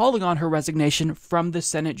who are calling on her resignation from the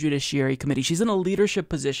Senate Judiciary Committee. She's in a leadership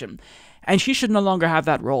position, and she should no longer have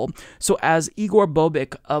that role. So as Igor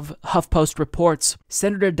Bobik of HuffPost reports,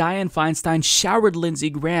 Senator Dianne Feinstein showered Lindsey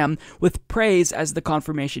Graham with praise as the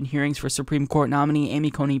confirmation hearings for Supreme Court nominee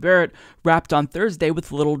Amy Coney Barrett wrapped on Thursday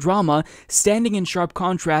with little drama, standing in sharp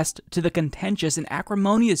contrast to the contentious and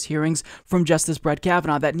acrimonious hearings from Justice Brett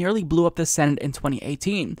Kavanaugh that nearly blew up the Senate in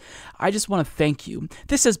 2018. I just want to thank you.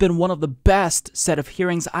 This has been one of the best set of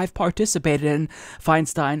hearings I've participated in.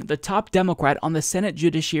 Feinstein, the top Democrat on the Senate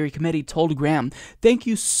Judiciary Committee, told Graham, "Thank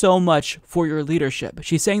you so much for your leadership."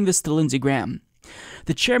 She's saying this to Lindsey Graham.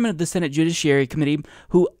 The chairman of the Senate Judiciary Committee,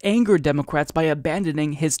 who angered Democrats by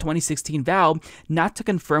abandoning his 2016 vow not to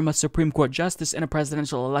confirm a Supreme Court justice in a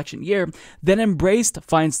presidential election year, then embraced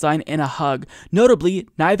Feinstein in a hug. Notably,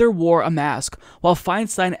 neither wore a mask. While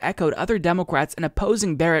Feinstein echoed other Democrats in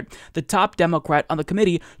opposing Barrett, the top Democrat on the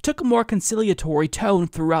committee took a more conciliatory tone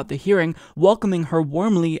throughout the hearing, welcoming her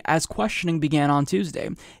warmly as questioning began on Tuesday.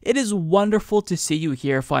 "It is wonderful to see you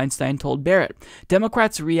here," Feinstein told Barrett.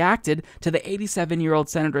 Democrats reacted to the 87-year-old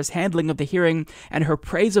senator's handling of the hearing and her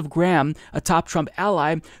praise of Graham, a top Trump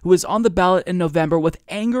ally, who was on the ballot in November, with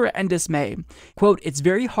anger and dismay. Quote, "It's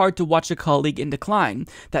very hard to watch a colleague in decline.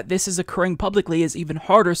 That this is occurring publicly is even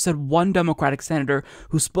harder," said one Democratic senator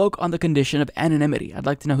who spoke on the condition of anonymity. I'd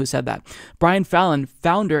like to know who said that. Brian Fallon,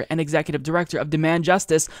 founder and executive director of Demand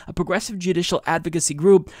Justice, a progressive judicial advocacy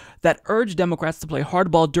group that urged Democrats to play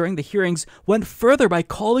hardball during the hearings, went further by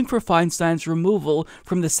calling for Feinstein's removal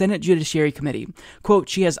from the Senate Judiciary Committee. Quote,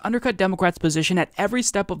 "She has undercut Democrats' position at every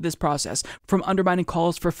step of this process, from undermining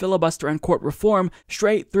calls for filibuster and court reform,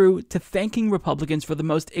 straight through to thanking Republicans for the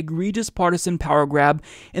most egregious partisan power grab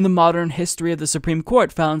in the modern history of the Supreme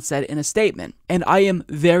Court," Fallon said in a statement. And I am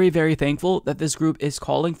very, very thankful that this group is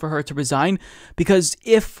calling for her to resign, because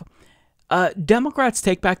if Democrats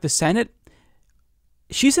take back the Senate,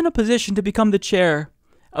 she's in a position to become the chair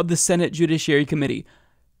of the Senate Judiciary Committee.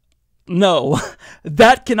 No,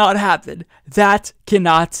 that cannot happen. That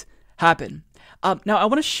cannot happen. Now, I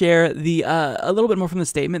want to share a little bit more from the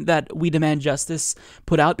statement that We Demand Justice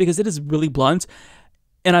put out, because it is really blunt,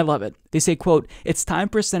 and I love it. They say, quote, "It's time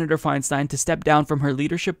for Senator Feinstein to step down from her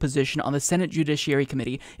leadership position on the Senate Judiciary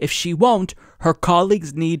Committee. If she won't, her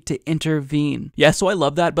colleagues need to intervene." Yeah, so I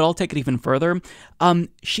love that, but I'll take it even further.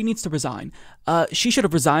 She needs to resign. She should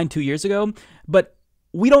have resigned 2 years ago, but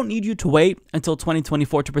we don't need you to wait until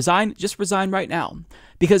 2024 to resign. Just resign right now,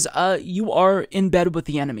 because you are in bed with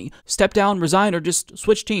the enemy. Step down, resign, or just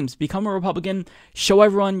switch teams. Become a Republican. Show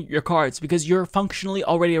everyone your cards, because you're functionally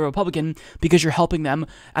already a Republican, because you're helping them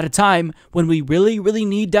at a time when we really, really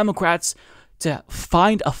need Democrats to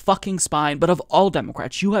find a fucking spine. But of all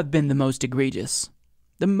Democrats, you have been the most egregious.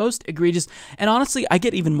 The most egregious. And honestly, I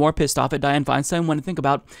get even more pissed off at Dianne Feinstein when I think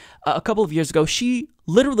about a couple of years ago, she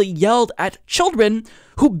literally yelled at children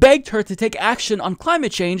who begged her to take action on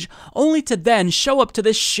climate change, only to then show up to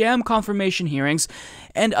this sham confirmation hearings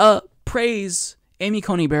and praise Amy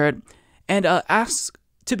Coney Barrett and ask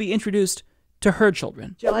to be introduced to her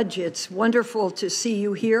children. Judge, it's wonderful to see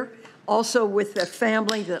you here. Also with the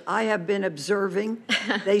family that I have been observing.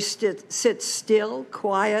 They sit still,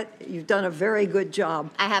 quiet. You've done a very good job.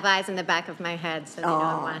 I have eyes in the back of my head, so they know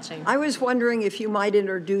I'm watching. I was wondering if you might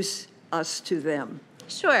introduce us to them.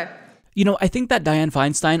 Sure. You know, I think that Dianne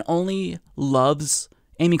Feinstein only loves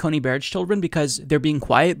Amy Coney Barrett's children because they're being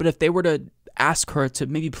quiet, but if they were to ask her to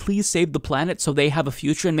maybe please save the planet so they have a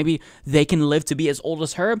future and maybe they can live to be as old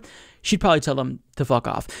as her, she'd probably tell them to fuck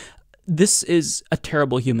off. This is a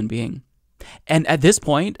terrible human being. And at this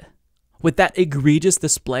point, with that egregious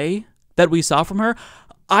display that we saw from her,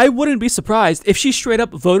 I wouldn't be surprised if she straight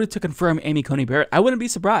up voted to confirm Amy Coney Barrett. I wouldn't be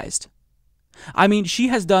surprised. I mean, she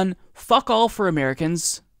has done fuck all for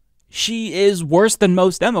Americans. She is worse than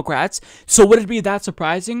most Democrats. So would it be that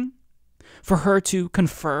surprising for her to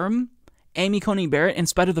confirm Amy Coney Barrett, in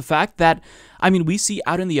spite of the fact that, I mean, we see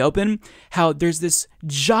out in the open how there's this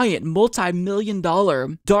giant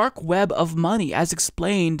multi-million-dollar dark web of money, as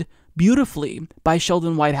explained beautifully by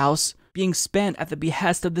Sheldon Whitehouse, being spent at the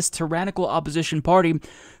behest of this tyrannical opposition party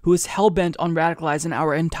who is hell-bent on radicalizing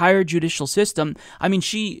our entire judicial system. I mean,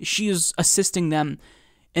 she is assisting them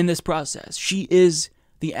in this process. She is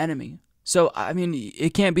the enemy. So, I mean,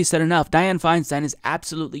 it can't be said enough. Dianne Feinstein is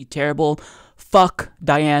absolutely terrible. Fuck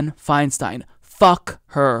Dianne Feinstein. Fuck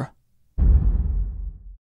her.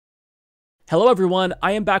 Hello everyone,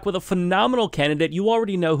 I am back with a phenomenal candidate. You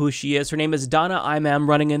already know who she is. Her name is Donna, Imam,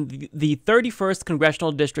 running in the 31st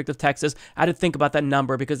Congressional District of Texas. I had to think about that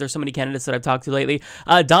number because there's so many candidates that I've talked to lately.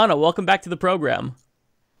 Donna, welcome back to the program.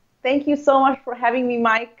 Thank you so much for having me,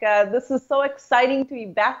 Mike. This is so exciting to be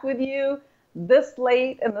back with you this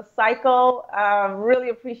late in the cycle. Really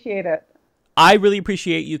appreciate it. I really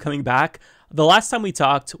appreciate you coming back. The last time we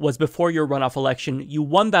talked was before your runoff election. You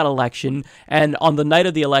won that election, and on the night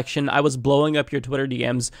of the election, I was blowing up your Twitter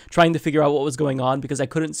DMs trying to figure out what was going on because I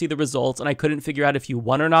couldn't see the results and I couldn't figure out if you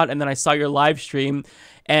won or not. And then I saw your live stream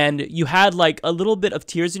and you had like a little bit of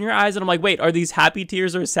tears in your eyes, and I'm like, wait, are these happy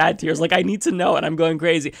tears or sad tears? Like, I need to know, and I'm going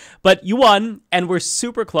crazy. But you won, and we're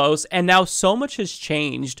super close, and now so much has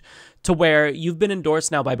changed to where you've been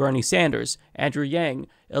endorsed now by Bernie Sanders, Andrew Yang,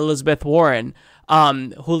 Elizabeth Warren,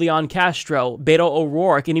 Julian Castro, Beto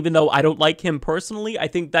O'Rourke, and even though I don't like him personally, I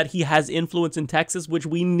think that he has influence in Texas, which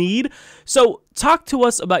we need. So talk to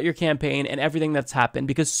us about your campaign and everything that's happened,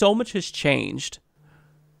 because so much has changed.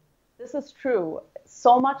 This is true.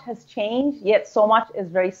 So much has changed, yet so much is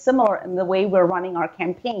very similar in the way we're running our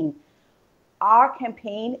campaign. Our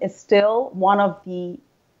campaign is still one of the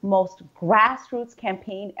most grassroots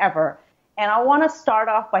campaign ever. And I want to start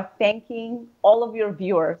off by thanking all of your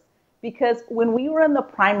viewers, because when we were in the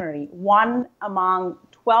primary, one among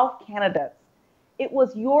 12 candidates, it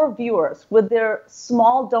was your viewers with their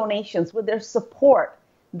small donations, with their support,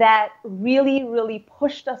 that really, really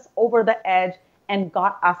pushed us over the edge and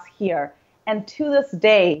got us here. And to this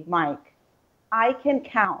day, Mike, I can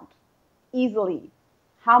count easily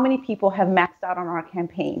how many people have maxed out on our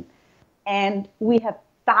campaign. And we have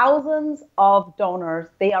thousands of donors.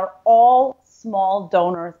 They are all small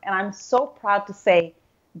donors. And I'm so proud to say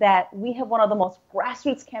that we have one of the most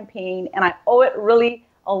grassroots campaign, and I owe it really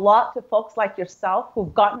a lot to folks like yourself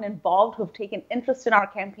who've gotten involved, who've taken interest in our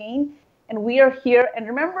campaign. And we are here. And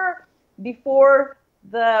remember, before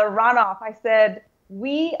the runoff, I said,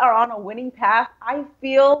 we are on a winning path. I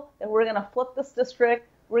feel that we're going to flip this district.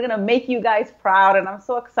 We're going to make you guys proud, and I'm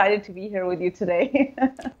so excited to be here with you today.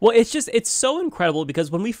 Well, it's so incredible, because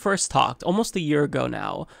when we first talked almost a year ago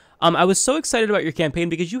now, I was so excited about your campaign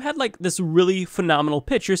because you had like this really phenomenal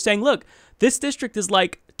pitch. You're saying, look, this district is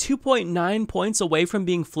like 2.9 points away from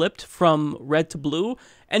being flipped from red to blue,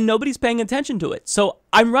 and nobody's paying attention to it. So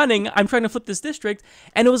I'm trying to flip this district,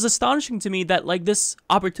 and it was astonishing to me that like this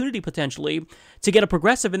opportunity potentially to get a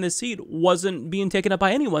progressive in this seat wasn't being taken up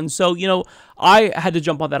by anyone. So, you know, I had to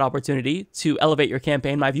jump on that opportunity to elevate your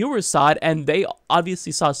campaign. My viewers saw it, and they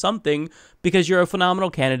obviously saw something, because you're a phenomenal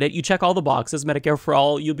candidate. You check all the boxes, Medicare for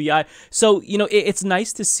all, UBI. So, you know, it's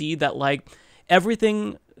nice to see that like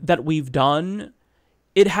everything that we've done,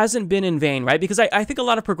 it hasn't been in vain, right? Because I think a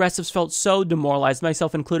lot of progressives felt so demoralized,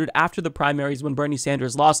 myself included, after the primaries when Bernie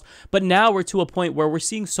Sanders lost. But now we're to a point where we're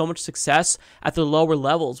seeing so much success at the lower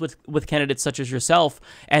levels with candidates such as yourself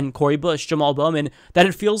and Cori Bush, Jamal Bowman, that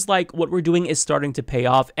it feels like what we're doing is starting to pay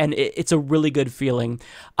off, and it's a really good feeling.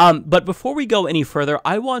 But before we go any further,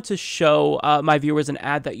 I want to show my viewers an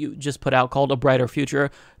ad that you just put out called A Brighter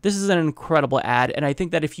Future. This is an incredible ad, and I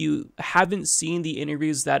think that if you haven't seen the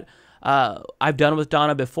interviews that I've done with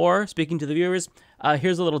Donna before, speaking to the viewers,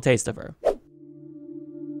 here's a little taste of her.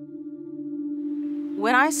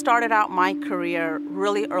 When I started out my career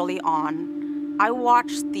really early on, I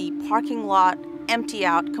watched the parking lot empty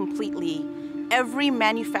out completely. Every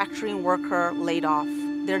manufacturing worker laid off,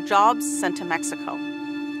 their jobs sent to Mexico.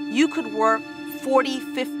 You could work 40,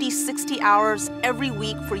 50, 60 hours every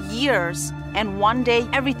week for years, and one day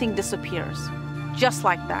everything disappears, just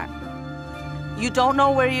like that. You don't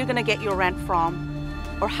know where you're gonna get your rent from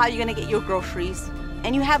or how you're gonna get your groceries,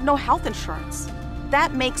 and you have no health insurance.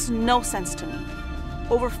 That makes no sense to me.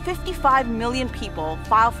 Over 55 million people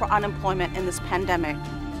filed for unemployment in this pandemic,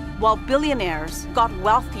 while billionaires got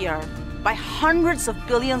wealthier by hundreds of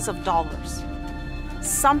billions of dollars.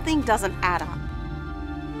 Something doesn't add up.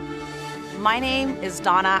 My name is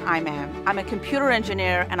Donna Imam. I'm a computer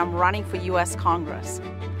engineer, and I'm running for US Congress.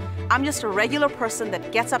 I'm just a regular person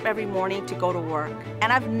that gets up every morning to go to work,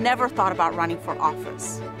 and I've never thought about running for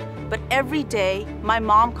office. But every day, my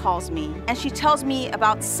mom calls me, and she tells me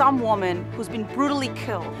about some woman who's been brutally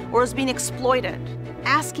killed or has been exploited,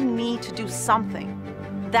 asking me to do something.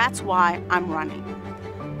 That's why I'm running.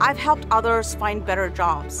 I've helped others find better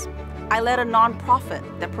jobs. I led a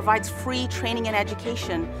nonprofit that provides free training and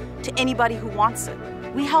education to anybody who wants it.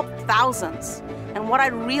 We help thousands. And what I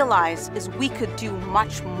realized is we could do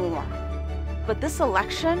much more. But this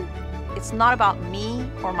election, it's not about me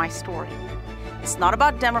or my story. It's not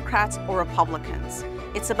about Democrats or Republicans.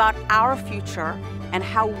 It's about our future and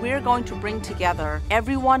how we're going to bring together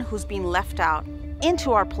everyone who's been left out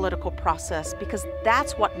into our political process, because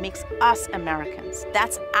that's what makes us Americans.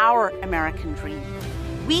 That's our American dream.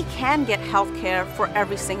 We can get health care for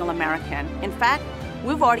every single American. In fact,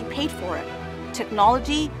 we've already paid for it.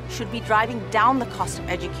 Technology should be driving down the cost of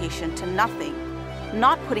education to nothing,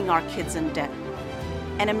 not putting our kids in debt.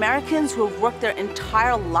 And Americans who have worked their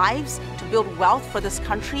entire lives to build wealth for this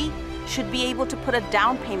country should be able to put a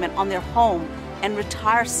down payment on their home and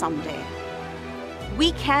retire someday.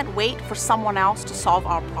 We can't wait for someone else to solve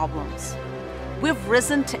our problems. We've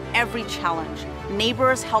risen to every challenge.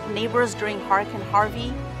 Neighbors helped neighbors during Hurricane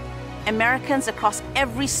Harvey. Americans across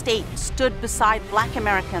every state stood beside Black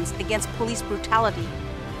Americans against police brutality.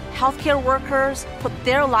 Healthcare workers put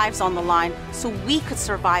their lives on the line so we could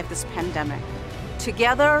survive this pandemic.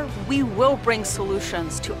 Together, we will bring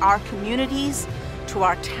solutions to our communities, to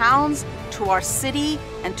our towns, to our city,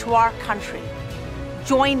 and to our country.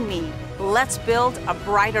 Join me. Let's build a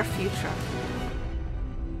brighter future.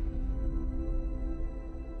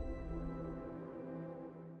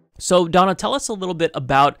 So, Donna, tell us a little bit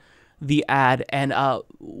about the ad and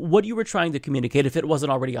what you were trying to communicate, if it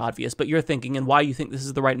wasn't already obvious, but your thinking and why you think this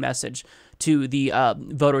is the right message to the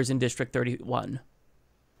voters in District 31.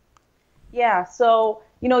 Yeah, so,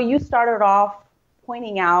 you started off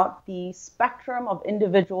pointing out the spectrum of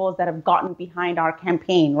individuals that have gotten behind our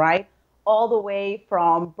campaign, right? All the way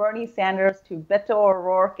from Bernie Sanders to Beto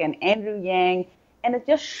O'Rourke and Andrew Yang. And it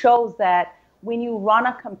just shows that when you run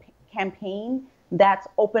a campaign that's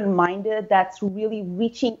open-minded, that's really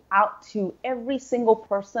reaching out to every single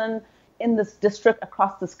person in this district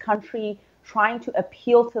across this country, trying to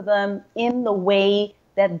appeal to them in the way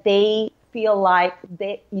that they feel like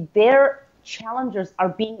their challenges are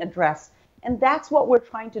being addressed. And that's what we're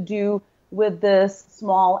trying to do with this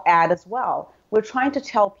small ad as well. We're trying to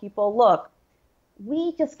tell people, look,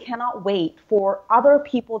 we just cannot wait for other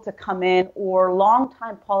people to come in or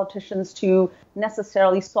longtime politicians to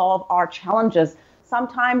necessarily solve our challenges.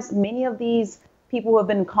 Sometimes many of these people who have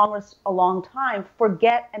been in Congress a long time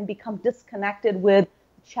forget and become disconnected with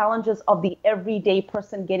challenges of the everyday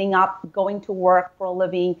person getting up, going to work for a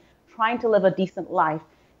living, trying to live a decent life.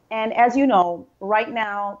 And as you know, right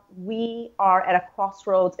now, we are at a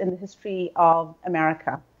crossroads in the history of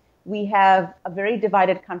America. We have a very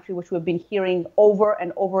divided country, which we've been hearing over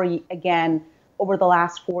and over again over the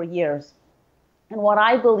last 4 years. And what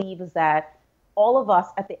I believe is that all of us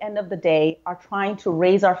at the end of the day are trying to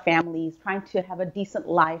raise our families, trying to have a decent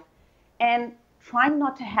life, and trying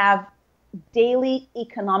not to have daily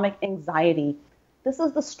economic anxiety. This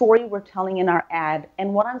is the story we're telling in our ad.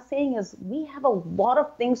 And what I'm saying is we have a lot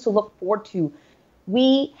of things to look forward to.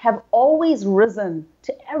 We have always risen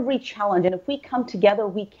to every challenge. And if we come together,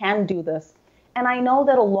 we can do this. And I know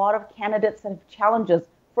that a lot of candidates have challenges.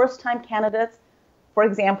 First-time candidates, for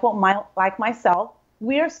example, like myself,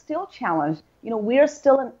 we're still challenged. We're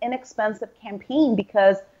still an inexpensive campaign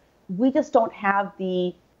because we just don't have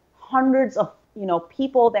the hundreds of,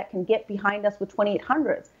 people that can get behind us with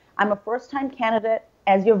 2800s. I'm a first-time candidate,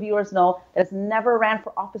 as your viewers know, that has never ran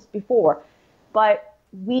for office before. But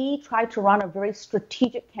we tried to run a very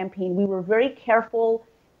strategic campaign. We were very careful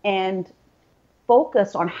and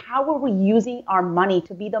focused on how were we using our money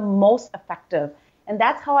to be the most effective. And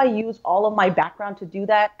that's how I use all of my background to do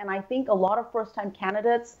that. And I think a lot of first-time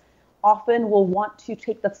candidates often will want to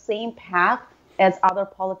take the same path as other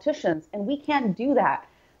politicians. And we can't do that.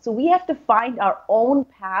 So we have to find our own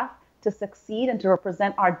path to succeed and to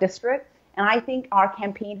represent our district. And I think our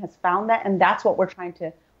campaign has found that. And that's what we're trying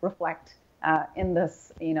to reflect in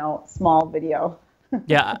this, small video.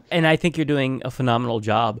 Yeah, and I think you're doing a phenomenal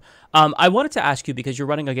job. I wanted to ask you, because you're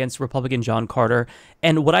running against Republican John Carter,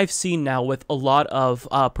 and what I've seen now with a lot of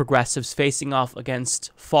progressives facing off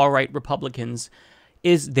against far-right Republicans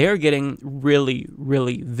is they're getting really,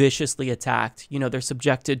 really viciously attacked. They're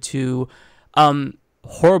subjected to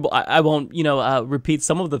horrible, I won't, repeat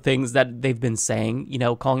some of the things that they've been saying,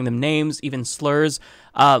 calling them names, even slurs,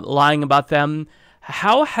 lying about them.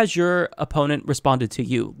 How has your opponent responded to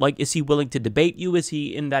you? Like, is he willing to debate you? Is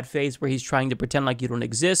he in that phase where he's trying to pretend like you don't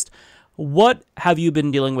exist? What have you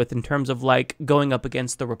been dealing with in terms of going up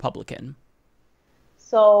against the Republican?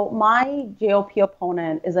 So my GOP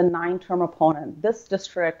opponent is a 9-term opponent. This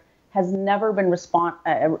district has never been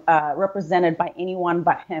represented by anyone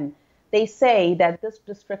but him. They say that this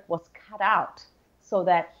district was cut out so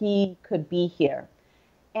that he could be here.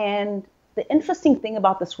 And the interesting thing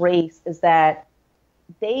about this race is that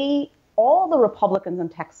all the Republicans in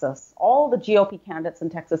Texas, all the GOP candidates in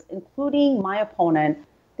Texas, including my opponent,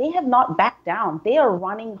 they have not backed down. They are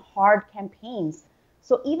running hard campaigns.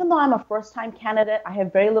 So even though I'm a first-time candidate, I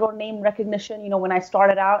have very little name recognition. When I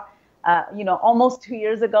started out, almost 2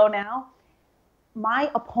 years ago now,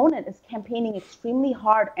 my opponent is campaigning extremely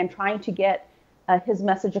hard and trying to get his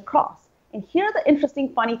message across. And here are the interesting,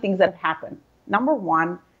 funny things that have happened. Number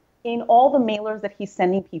one, in all the mailers that he's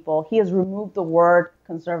sending people, he has removed the word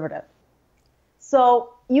conservative.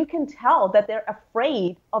 So you can tell that they're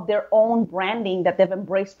afraid of their own branding that they've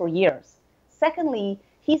embraced for years. Secondly,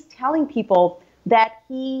 he's telling people that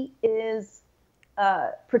he is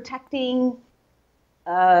protecting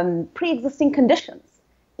pre-existing conditions,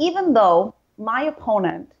 even though my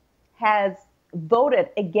opponent has voted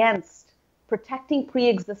against protecting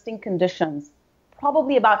pre-existing conditions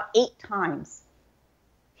probably about 8 times.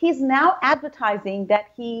 He's now advertising that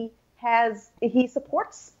he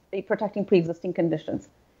supports protecting pre-existing conditions.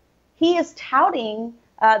 He is touting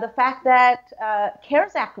the fact that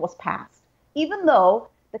CARES Act was passed, even though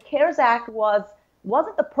the CARES Act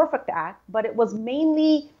wasn't the perfect act, but it was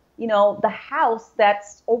mainly, the House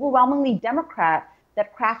that's overwhelmingly Democrat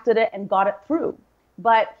that crafted it and got it through.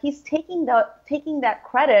 But he's taking that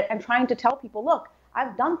credit and trying to tell people, look,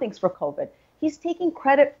 I've done things for COVID. He's taking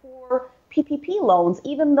credit for PPP loans,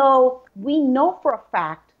 even though we know for a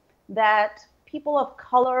fact that people of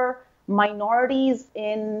color, minorities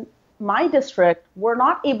in my district were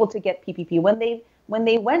not able to get PPP. When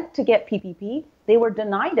they went to get PPP, they were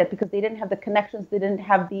denied it because they didn't have the connections, they didn't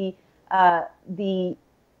have the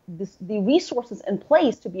resources in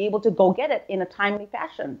place to be able to go get it in a timely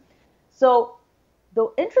fashion. So the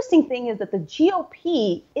interesting thing is that the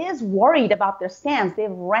GOP is worried about their stance. They've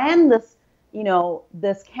ran this,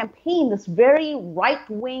 this campaign, this very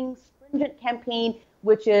right-wing, stringent campaign,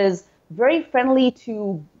 which is very friendly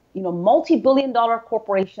to, multi-billion-dollar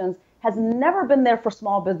corporations, has never been there for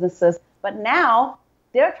small businesses. But now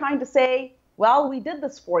they're trying to say, well, we did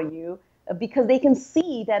this for you, because they can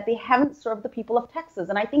see that they haven't served the people of Texas.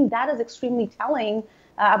 And I think that is extremely telling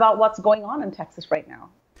about what's going on in Texas right now.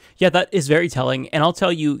 Yeah, that is very telling. And I'll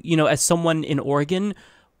tell you, as someone in Oregon,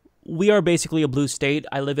 we are basically a blue state.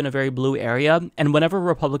 I live in a very blue area. And whenever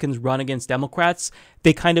Republicans run against Democrats,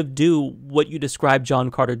 they kind of do what you described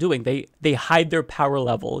John Carter doing. They hide their power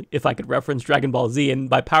level, if I could reference Dragon Ball Z. And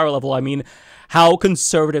by power level, I mean how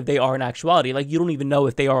conservative they are in actuality. Like, you don't even know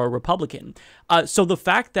if they are a Republican. So the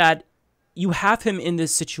fact that you have him in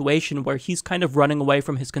this situation where he's kind of running away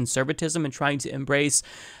from his conservatism and trying to embrace,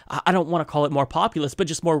 I don't want to call it more populist, but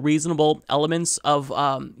just more reasonable elements of,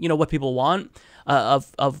 what people want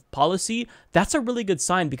of policy. That's a really good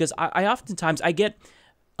sign, because I oftentimes, I get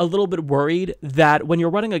a little bit worried that when you're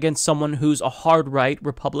running against someone who's a hard right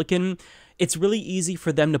Republican, it's really easy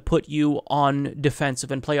for them to put you on defensive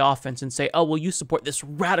and play offense and say, oh, well, you support this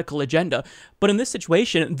radical agenda. But in this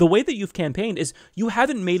situation, the way that you've campaigned is you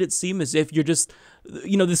haven't made it seem as if you're just,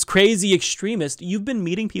 this crazy extremist. You've been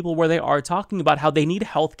meeting people where they are, talking about how they need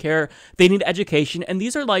healthcare, they need education, and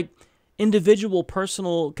these are like individual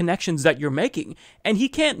personal connections that you're making. And he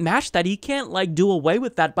can't match that. He can't do away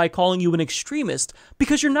with that by calling you an extremist,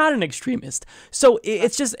 because you're not an extremist. So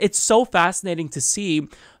it's so fascinating to see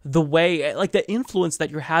the way, the influence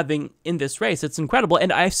that you're having in this race. It's incredible.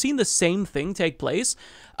 And I've seen the same thing take place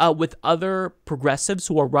with other progressives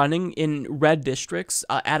who are running in red districts.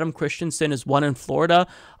 Adam Christensen is one in Florida.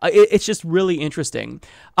 It's just really interesting.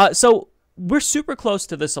 So we're super close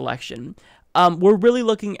to this election. We're really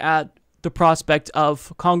looking at the prospect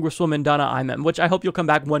of Congresswoman Donna Imam, which I hope you'll come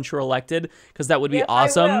back once you're elected, because that would be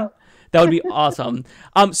awesome. That would be awesome.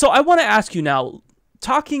 So I want to ask you now,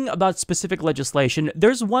 talking about specific legislation,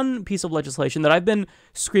 there's one piece of legislation that I've been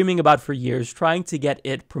screaming about for years, trying to get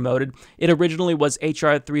it promoted. It originally was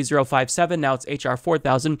H.R. 3057, now it's H.R.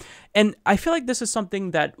 4000, and I feel like this is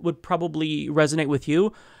something that would probably resonate with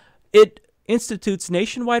you. It institutes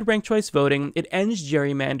nationwide ranked choice voting, it ends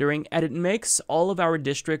gerrymandering, and it makes all of our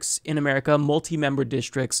districts in America multi-member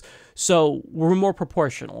districts, so we're more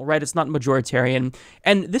proportional, right? It's not majoritarian.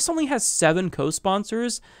 And this only has 7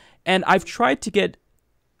 co-sponsors, and I've tried to get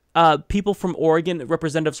people from Oregon,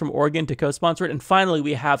 representatives from Oregon, to co-sponsor it, and finally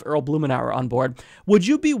we have Earl Blumenauer on board. Would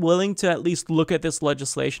you be willing to at least look at this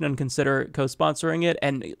legislation and consider co-sponsoring it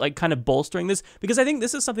and kind of bolstering this? Because I think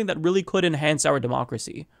this is something that really could enhance our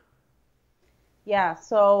democracy. Yeah,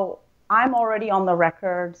 so I'm already on the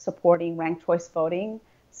record supporting ranked choice voting.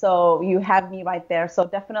 So you have me right there. So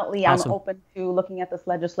definitely awesome. I'm open to looking at this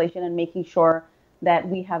legislation and making sure that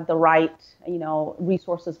we have the right,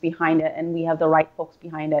 resources behind it and we have the right folks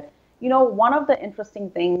behind it. One of the interesting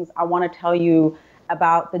things I want to tell you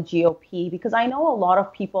about the GOP, because I know a lot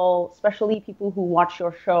of people, especially people who watch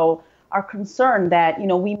your show, are concerned that,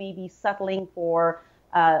 we may be settling for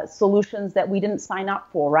solutions that we didn't sign up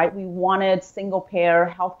for, right? We wanted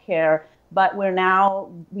single-payer healthcare, but we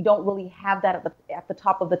don't really have that at the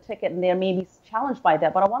top of the ticket, and they may be challenged by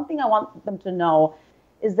that. But one thing I want them to know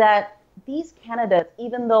is that these candidates,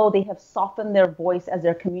 even though they have softened their voice as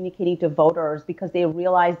they're communicating to voters because they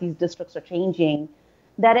realize these districts are changing,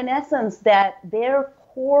 that in essence, that their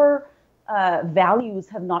core values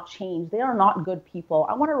have not changed. They are not good people.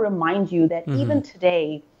 I want to remind you that even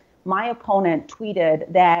today, my opponent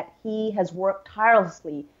tweeted that he has worked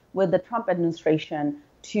tirelessly with the Trump administration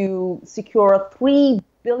to secure $3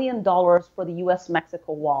 billion for the U.S.-Mexico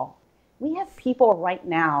wall. We have people right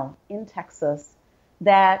now in Texas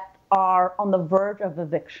that are on the verge of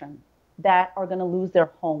eviction, that are going to lose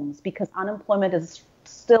their homes because unemployment is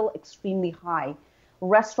still extremely high.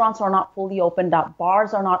 Restaurants are not fully opened up.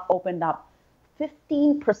 Bars are not opened up.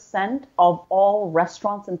 15% of all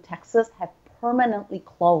restaurants in Texas have permanently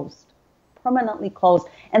closed.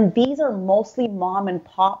 And these are mostly mom and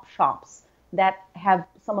pop shops that have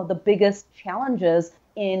some of the biggest challenges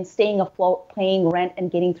in staying afloat, paying rent,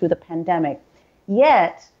 and getting through the pandemic.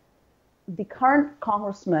 Yet, the current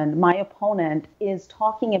congressman, my opponent, is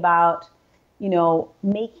talking about,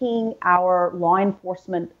 making our law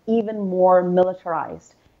enforcement even more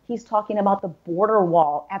militarized. He's talking about the border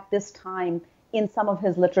wall at this time in some of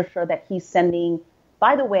his literature that he's sending,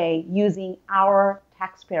 by the way, using our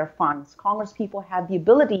taxpayer funds. Congresspeople have the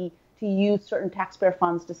ability to use certain taxpayer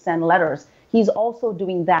funds to send letters. He's also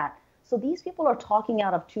doing that. So these people are talking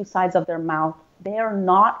out of two sides of their mouth. They are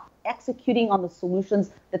not executing on the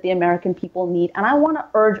solutions that the American people need. And I want to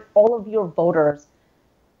urge all of your voters,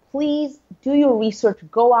 please do your research,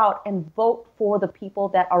 go out and vote for the people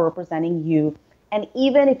that are representing you. And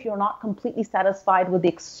even if you're not completely satisfied with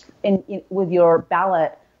with your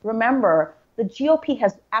ballot, remember, the GOP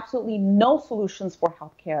has absolutely no solutions for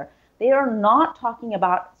healthcare. They are not talking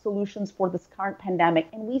about solutions for this current pandemic.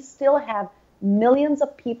 And we still have millions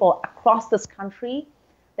of people across this country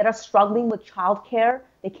that are struggling with childcare.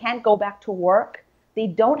 They can't go back to work. They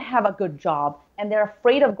don't have a good job. And they're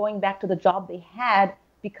afraid of going back to the job they had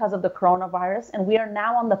because of the coronavirus. And we are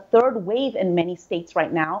now on the third wave in many states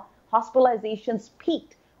right now. Hospitalizations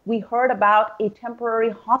peaked. We heard about a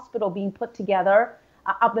temporary hospital being put together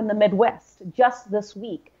up in the Midwest just this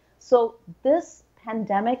week. So this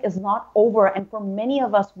pandemic is not over. And for many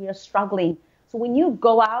of us, we are struggling. So when you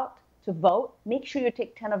go out to vote, make sure you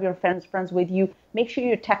take 10 of your friends with you. Make sure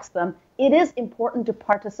you text them. It is important to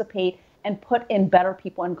participate and put in better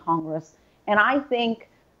people in Congress. And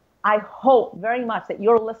I hope very much that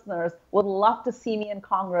your listeners would love to see me in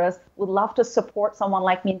Congress, would love to support someone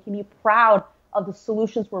like me, and can be proud of the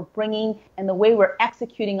solutions we're bringing and the way we're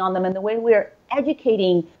executing on them and the way we're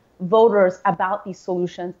educating voters about these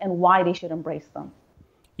solutions and why they should embrace them.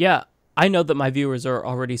 Yeah, I know that my viewers are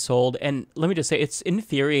already sold. And let me just say, it's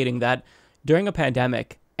infuriating that during a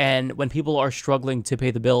pandemic and when people are struggling to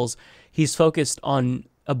pay the bills, he's focused on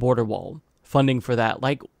a border wall, funding for that.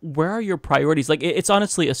 Like, where are your priorities? Like, it's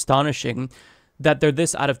honestly astonishing that they're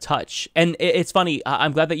this out of touch. And it's funny.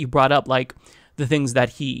 I'm glad that you brought up, like, the things that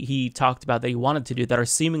he talked about that he wanted to do that are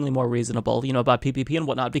seemingly more reasonable, about PPP and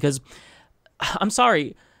whatnot, because I'm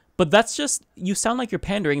sorry, but that's just, you sound like you're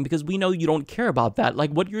pandering because we know you don't care about that.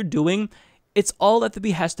 Like, what you're doing, it's all at the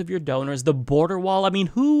behest of your donors. The border wall, I mean,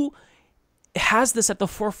 who has this at the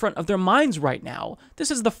forefront of their minds right now?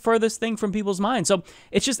 This is the furthest thing from people's minds. So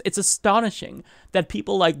it's astonishing that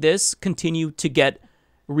people like this continue to get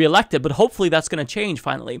reelected, but hopefully that's going to change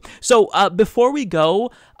finally. So before we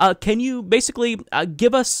go, can you basically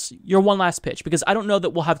give us your one last pitch? Because I don't know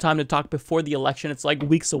that we'll have time to talk before the election. It's like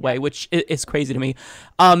weeks away, which is crazy to me.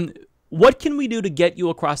 What can we do to get you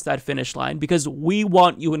across that finish line? Because we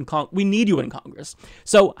want you we need you in Congress.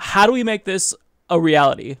 So how do we make this a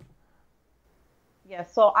reality? Yeah,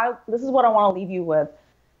 so this is what I want to leave you with.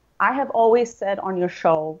 I have always said on your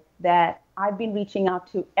show that I've been reaching out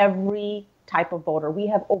to every type of voter. We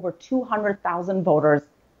have over 200,000 voters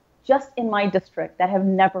just in my district that have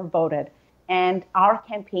never voted. And our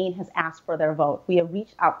campaign has asked for their vote. We have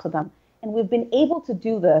reached out to them. And we've been able to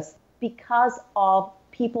do this because of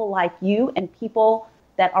people like you and people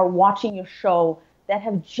that are watching your show that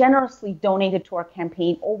have generously donated to our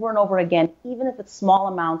campaign over and over again, even if it's small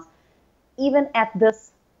amounts. Even at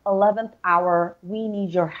this 11th hour, we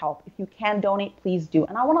need your help. If you can donate, please do.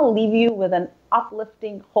 And I want to leave you with an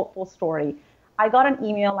uplifting, hopeful story. I got an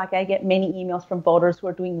email, like I get many emails from voters who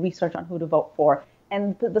are doing research on who to vote for.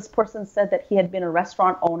 And this person said that he had been a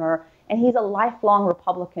restaurant owner and he's a lifelong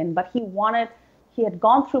Republican, but he had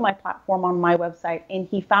gone through my platform on my website and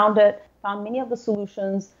he found many of the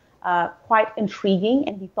solutions quite intriguing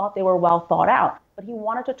and he thought they were well thought out. But he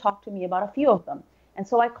wanted to talk to me about a few of them. And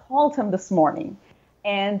so I called him this morning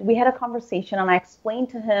and we had a conversation and I explained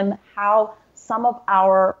to him how some of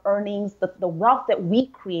our earnings, the wealth that we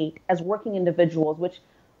create as working individuals, which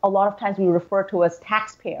a lot of times we refer to as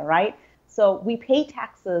taxpayer, right? So we pay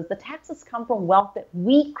taxes. The taxes come from wealth that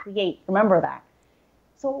we create. Remember that.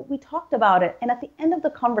 So we talked about it. And at the end of the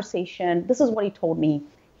conversation, this is what he told me.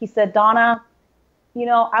 He said, Donna, you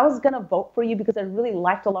know, I was going to vote for you because I really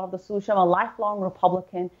liked a lot of the solution. I'm a lifelong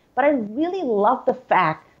Republican, but I really love the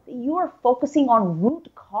fact that you are focusing on root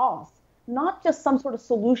cause, not just some sort of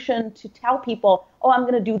solution to tell people, oh, I'm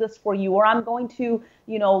going to do this for you, or I'm going to,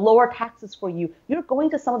 you know, lower taxes for you. You're going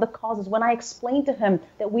to some of the causes. When I explained to him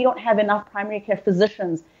that we don't have enough primary care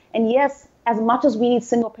physicians, and yes, as much as we need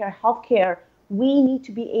single-payer health care, we need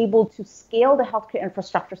to be able to scale the healthcare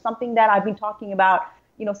infrastructure, something that I've been talking about,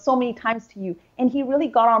 you know, so many times to you. And he really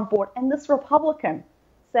got on board. And this Republican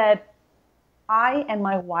said, I and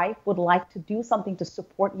my wife would like to do something to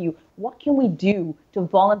support you. What can we do to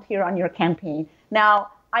volunteer on your campaign?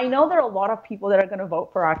 Now, I know there are a lot of people that are going to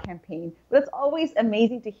vote for our campaign, but it's always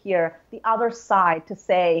amazing to hear the other side to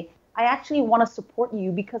say, I actually want to support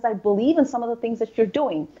you because I believe in some of the things that you're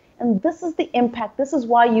doing. And this is the impact. This is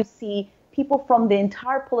why you see people from the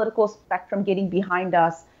entire political spectrum getting behind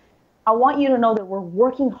us. I want you to know that we're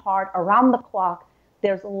working hard around the clock.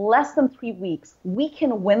 There's less than 3 weeks. We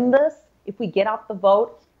can win this if we get out the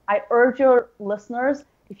vote. I urge your listeners,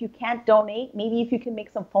 if you can't donate, maybe if you can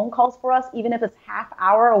make some phone calls for us, even if it's half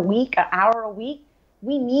hour a week, an hour a week.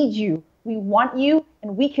 We need you. We want you,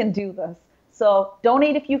 and we can do this. So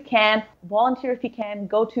donate if you can, volunteer if you can.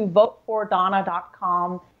 Go to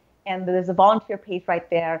votefordonna.com, and there's a volunteer page right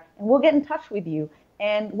there, and we'll get in touch with you.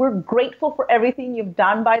 And we're grateful for everything you've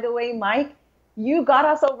done, by the way, Mike. You got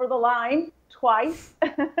us over the line twice.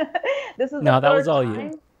 This is no, the that third was all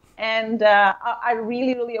time. you. And I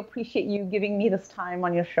really, really appreciate you giving me this time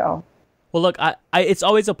on your show. Well, look, it's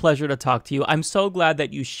always a pleasure to talk to you. I'm so glad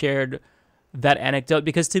that you shared that anecdote,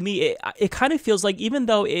 because to me, it kind of feels like, even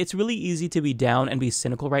though it's really easy to be down and be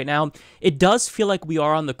cynical right now, it does feel like we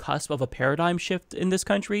are on the cusp of a paradigm shift in this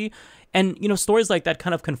country. And, you know, stories like that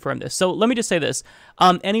kind of confirm this. So let me just say this.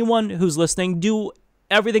 Anyone who's listening, do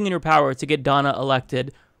everything in your power to get Donna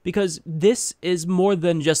elected, because this is more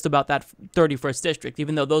than just about that 31st district,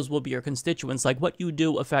 even though those will be your constituents. Like, what you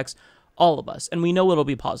do affects all of us, and we know it'll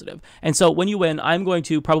be positive. And so when you win, I'm going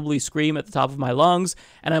to probably scream at the top of my lungs,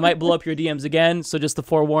 and I might blow up your DMs again, so just a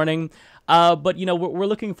forewarning. But, you know, we're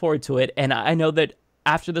looking forward to it, and I know that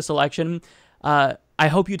after this election, I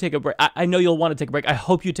hope you take a break. I know you'll want to take a break. I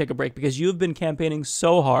hope you take a break, because you've been campaigning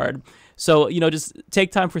so hard. So, you know, just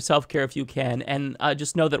take time for self-care if you can, and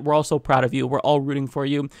just know that we're all so proud of you. We're all rooting for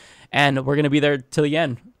you, and we're going to be there till the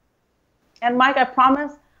end. And Mike, I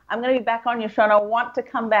promise I'm going to be back on your show, and I want to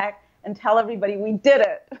come back and tell everybody we did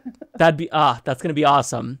it. That's going to be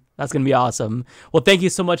awesome. That's going to be awesome. Well, thank you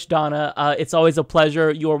so much, Donna. It's always a pleasure.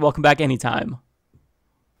 You are welcome back anytime.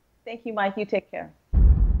 Thank you, Mike. You take care.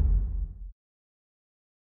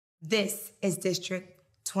 This is District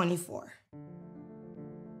 24.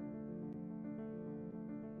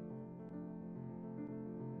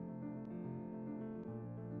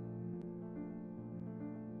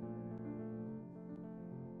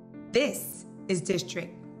 This is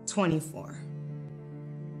District 24.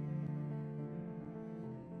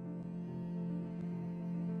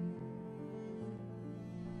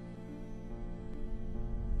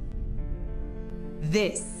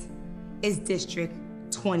 This is District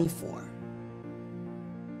 24.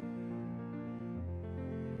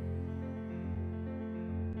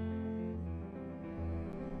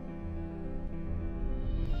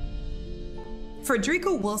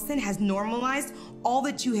 Frederica Wilson has normalized all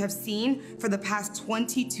that you have seen for the past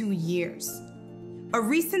 22 years. A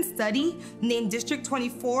recent study named District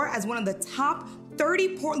 24 as one of the top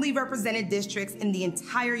 30 poorly represented districts in the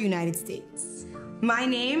entire United States. My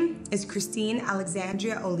name is Christine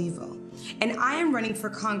Alexandria Olivo, and I am running for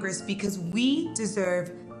Congress because we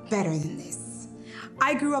deserve better than this.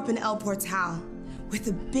 I grew up in El Portal with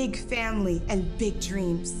a big family and big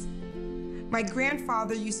dreams. My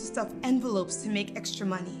grandfather used to stuff envelopes to make extra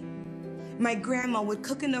money. My grandma would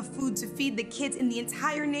cook enough food to feed the kids in the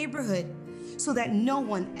entire neighborhood so that no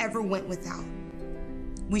one ever went without.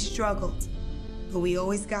 We struggled, but we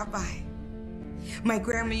always got by. My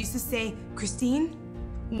grandma used to say, Christine,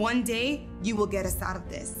 one day you will get us out of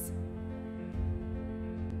this.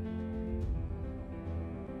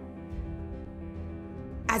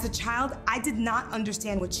 As a child, I did not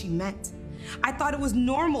understand what she meant. I thought it was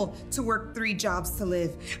normal to work 3 jobs to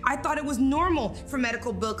live. I thought it was normal for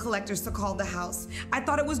medical bill collectors to call the house. I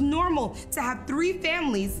thought it was normal to have 3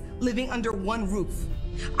 families living under one roof.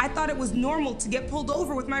 I thought it was normal to get pulled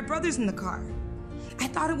over with my brothers in the car. I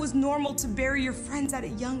thought it was normal to bury your friends at a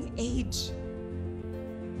young age.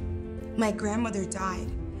 My grandmother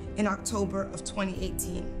died in October of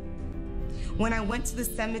 2018. When I went to the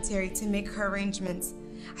cemetery to make her arrangements,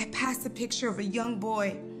 I passed a picture of a young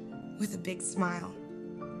boy with a big smile.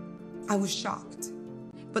 I was shocked,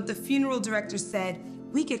 but the funeral director said,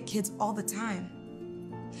 "We get kids all the time."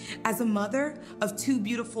 As a mother of 2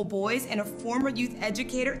 beautiful boys and a former youth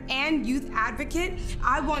educator and youth advocate,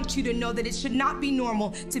 I want you to know that it should not be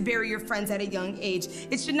normal to bury your friends at a young age.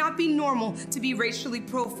 It should not be normal to be racially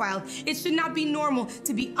profiled. It should not be normal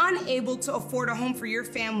to be unable to afford a home for your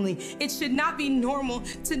family. It should not be normal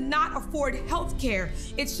to not afford health care.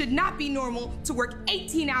 It should not be normal to work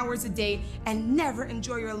 18 hours a day and never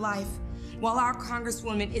enjoy your life, while our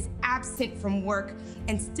Congresswoman is absent from work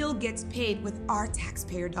and still gets paid with our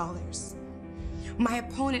taxpayer dollars. My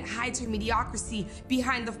opponent hides her mediocrity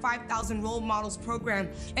behind the 5,000 Role Models program,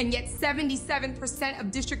 and yet 77% of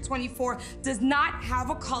District 24 does not have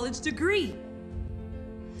a college degree.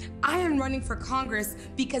 I am running for Congress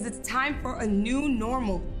because it's time for a new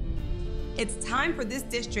normal. It's time for this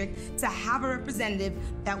district to have a representative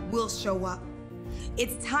that will show up.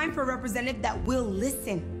 It's time for a representative that will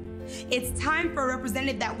listen. It's time for a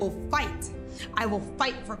representative that will fight. I will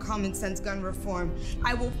fight for common sense gun reform.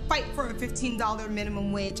 I will fight for a $15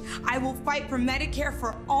 minimum wage. I will fight for Medicare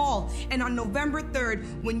for all. And on November 3rd,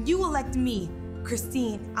 when you elect me,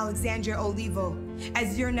 Christine Alexandria Olivo,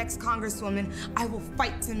 as your next Congresswoman, I will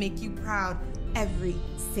fight to make you proud every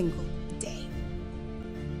single day.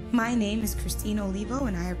 My name is Christine Olivo,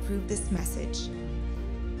 and I approve this message.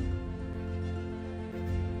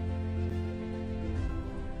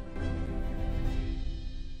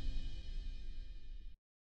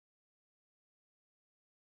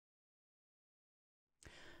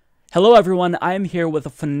 Hello everyone, I am here with a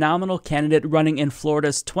phenomenal candidate running in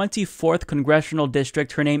Florida's 24th Congressional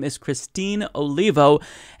District. Her name is Christine Olivo,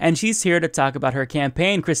 and she's here to talk about her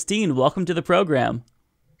campaign. Christine, welcome to the program.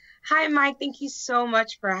 Hi Mike, thank you so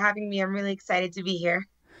much for having me. I'm really excited to be here.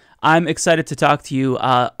 I'm excited to talk to you.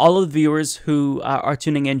 All of the viewers who are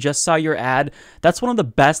tuning in just saw your ad. That's one of the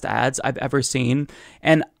best ads I've ever seen,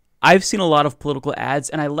 and I've seen a lot of political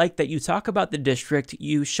ads, and I like that you talk about the district.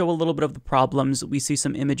 You show a little bit of the problems. We see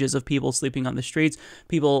some images of people sleeping on the streets,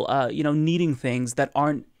 people, needing things that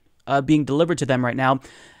aren't being delivered to them right now.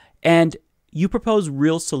 And you propose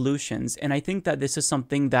real solutions. And I think that this is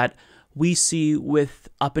something that we see with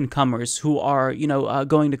up-and-comers who are,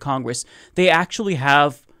 going to Congress. They actually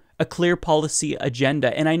have a clear policy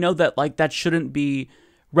agenda. And I know that, that shouldn't be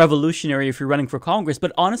revolutionary if you're running for Congress,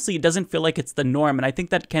 but honestly, it doesn't feel like it's the norm. And I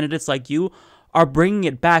think that candidates like you are bringing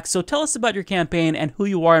it back. So tell us about your campaign and who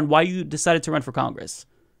you are and why you decided to run for Congress.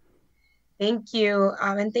 Thank you.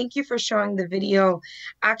 And thank you for showing the video.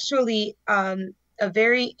 Actually, a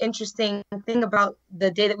very interesting thing about the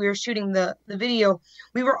day that we were shooting the video,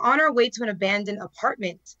 we were on our way to an abandoned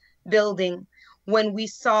apartment building when we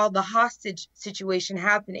saw the hostage situation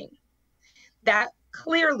happening. That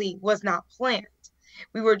clearly was not planned.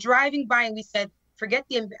 We were driving by and we said, forget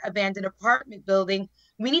the abandoned apartment building.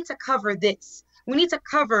 We need to cover this. We need to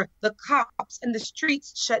cover the cops and the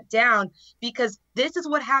streets shut down, because this is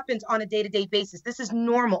what happens on a day-to-day basis. This is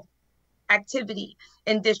normal activity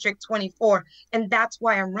in District 24, and that's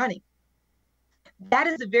why I'm running. That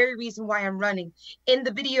is the very reason why I'm running. In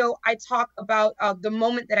the video, I talk about the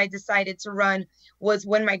moment that I decided to run was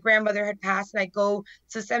when my grandmother had passed, and I go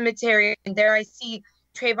to the cemetery, and there I see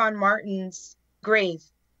Trayvon Martin's grave.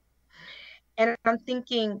 And I'm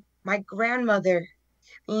thinking, my grandmother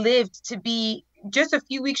lived to be just a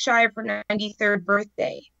few weeks shy of her 93rd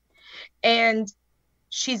birthday. And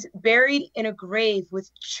she's buried in a grave with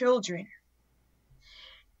children.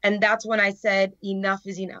 And that's when I said, enough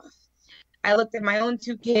is enough. I looked at my own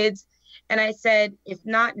 2 kids and I said, if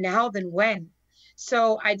not now, then when?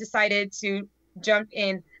 So I decided to jump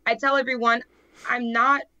in. I tell everyone, I'm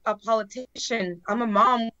not a politician. I'm a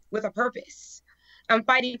mom with a purpose. I'm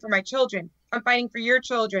fighting for my children. I'm fighting for your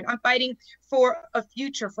children. I'm fighting for a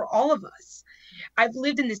future for all of us. I've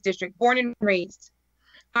lived in this district, born and raised.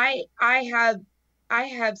 I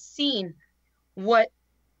have seen what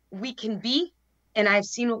we can be, and I've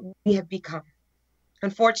seen what we have become.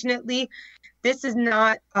 Unfortunately, this is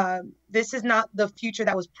not the future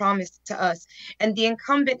that was promised to us. And the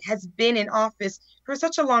incumbent has been in office for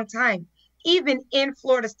such a long time, even in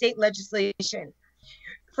Florida state legislation.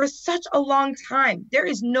 For such a long time, there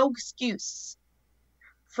is no excuse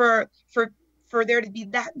for there to be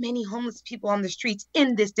that many homeless people on the streets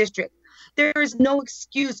in this district. There is no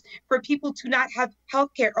excuse for people to not have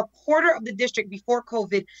health care. A quarter of the district before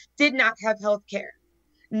COVID did not have health care.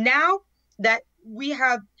 Now that we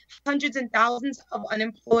have hundreds and thousands of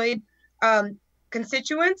unemployed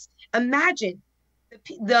constituents, imagine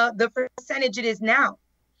the percentage it is now,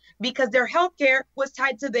 because their health care was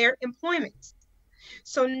tied to their employment.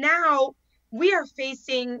 So now you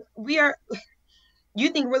think we're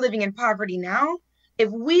living in poverty now? If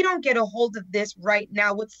we don't get a hold of this right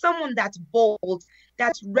now with someone that's bold,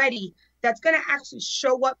 that's ready, that's going to actually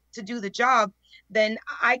show up to do the job, then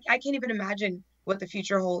I can't even imagine what the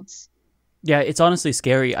future holds. Yeah, it's honestly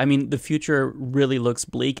scary. I mean, the future really looks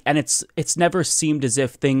bleak, and it's never seemed as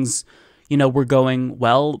if things, were going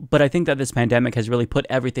well. But I think that this pandemic has really put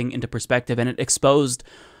everything into perspective, and it exposed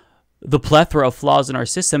the plethora of flaws in our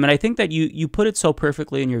system. And I think that you put it so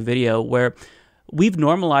perfectly in your video, where we've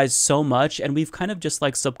normalized so much, and we've kind of just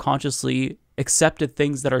like subconsciously accepted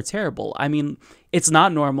things that are terrible. I mean, it's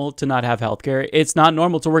not normal to not have healthcare. It's not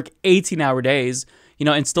normal to work 18-hour days,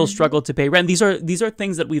 and still struggle to pay rent. These are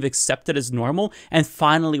things that we've accepted as normal, and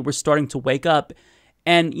finally we're starting to wake up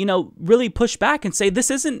and, really push back and say this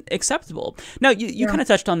isn't acceptable. Now, you kind of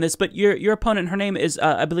touched on this, but your opponent, her name is,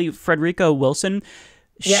 I believe, Figueredo Wilson.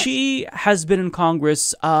 Yes. She has been in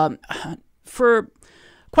Congress for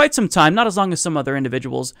quite some time, not as long as some other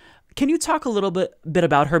individuals. Can you talk a little bit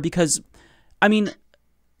about her? Because, I mean,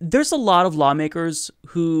 there's a lot of lawmakers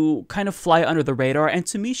who kind of fly under the radar, and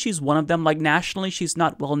to me, she's one of them. Like, nationally, she's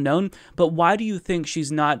not well known, but why do you think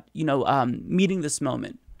she's not, meeting this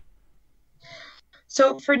moment?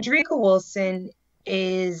 So Figueredo Wilson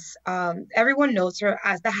is, everyone knows her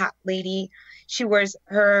as the Hat Lady. She wears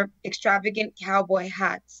her extravagant cowboy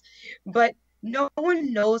hats, but no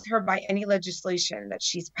one knows her by any legislation that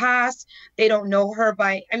she's passed. They don't know her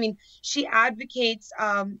by, she advocates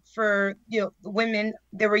for, the women.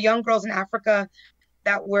 There were young girls in Africa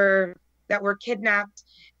that were kidnapped,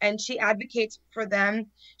 and she advocates for them.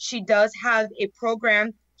 She does have a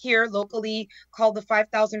program here locally called the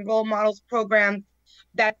 5,000 Role Models Program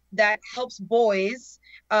that helps boys,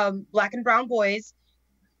 Black and brown boys,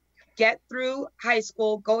 get through high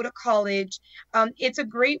school, go to college. It's a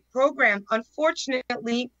great program.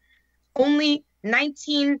 Unfortunately, only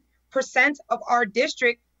 19% of our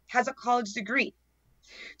district has a college degree.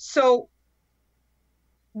 So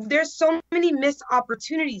there's so many missed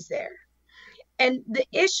opportunities there. And the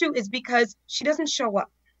issue is because she doesn't show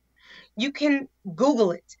up. You can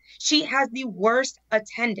Google it. She has the worst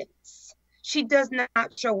attendance. She does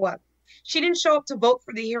not show up. She didn't show up to vote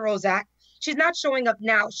for the HEROES Act. She's not showing up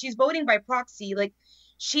now. She's voting by proxy. Like,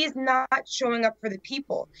 she's not showing up for the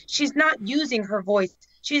people. She's not using her voice.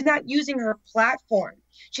 She's not using her platform.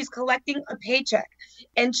 She's collecting a paycheck.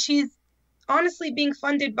 And she's honestly being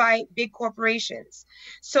funded by big corporations.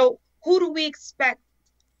 So who do we expect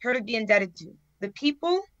her to be indebted to? The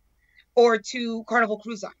people or to Carnival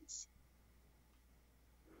Cruise Lines?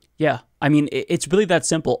 Yeah, I mean, it's really that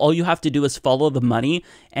simple. All you have to do is follow the money,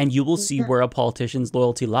 and you will see where a politician's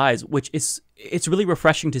loyalty lies, it's really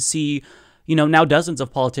refreshing to see, now dozens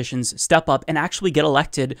of politicians step up and actually get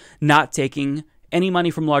elected, not taking any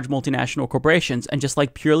money from large multinational corporations and just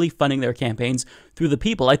like purely funding their campaigns through the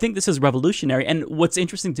people. I think this is revolutionary. And what's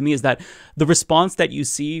interesting to me is that the response that you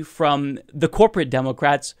see from the corporate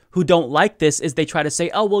Democrats who don't like this is they try to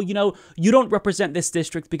say, oh, well, you don't represent this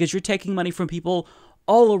district because you're taking money from people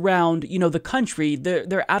all around, the country.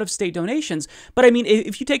 They're out-of-state donations. But I mean,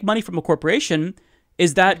 if you take money from a corporation,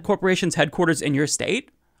 is that corporation's headquarters in your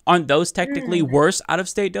state? Aren't those technically worse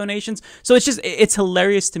out-of-state donations? So it's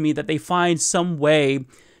hilarious to me that they find some way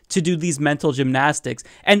to do these mental gymnastics.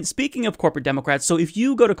 And speaking of corporate Democrats, so if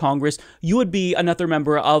you go to Congress, you would be another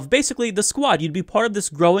member of basically the squad. You'd be part of this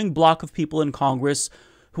growing block of people in Congress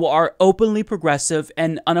who are openly progressive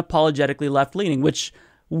and unapologetically left-leaning, which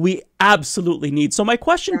we absolutely need. So my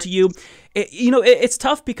question to you, it's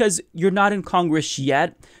tough because you're not in Congress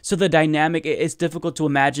yet. So the dynamic, it's difficult to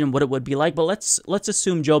imagine what it would be like. But let's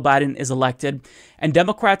assume Joe Biden is elected and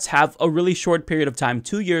Democrats have a really short period of time,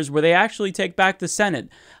 2 years, where they actually take back the Senate.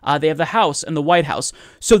 They have the House and the White House.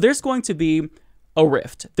 So there's going to be a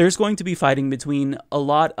rift. There's going to be fighting between a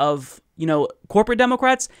lot of, corporate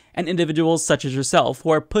Democrats and individuals such as yourself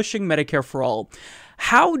who are pushing Medicare for all.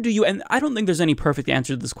 How do you, and I don't think there's any perfect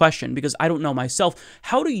answer to this question because I don't know myself,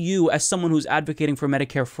 how do you, as someone who's advocating for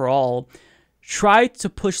Medicare for all, try to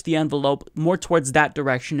push the envelope more towards that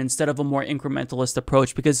direction instead of a more incrementalist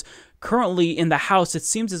approach? Because currently in the House, it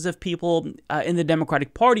seems as if people in the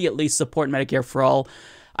Democratic Party at least support Medicare for all.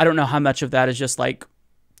 I don't know how much of that is just like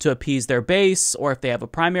to appease their base or if they have a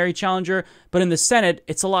primary challenger. But in the Senate,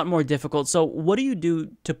 it's a lot more difficult. So what do you do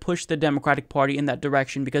to push the Democratic Party in that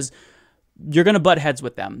direction? Because you're going to butt heads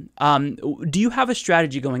with them. Do you have a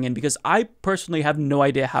strategy going in? Because I personally have no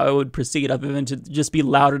idea how I would proceed other than to just be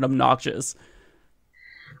loud and obnoxious.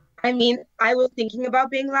 I mean, I was thinking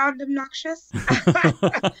about being loud and obnoxious.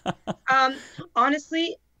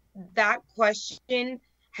 Honestly, that question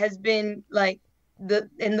has been like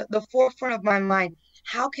in the forefront of my mind.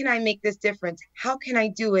 How can I make this difference? How can I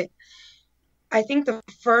do it? I think the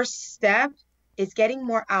first step is getting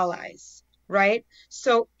more allies, right?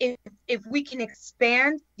 So if we can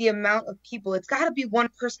expand the amount of people, it's got to be one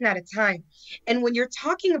person at a time. And when you're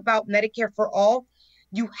talking about Medicare for all,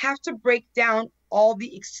 you have to break down all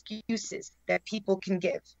the excuses that people can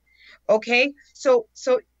give. Okay? So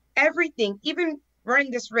everything, even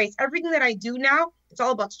running this race, everything that I do now, it's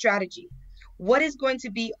all about strategy. What is going to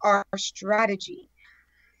be our strategy?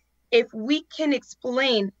 If we can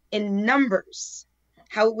explain in numbers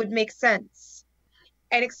how it would make sense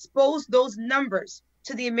and expose those numbers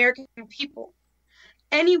to the American people,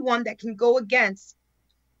 anyone that can go against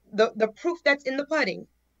the proof that's in the pudding,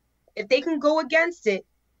 if they can go against it,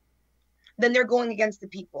 then they're going against the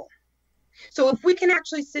people. So if we can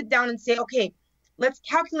actually sit down and say, okay, let's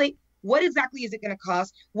calculate what exactly is it going to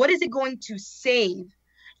cost? What is it going to save?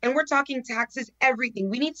 And we're talking taxes, everything.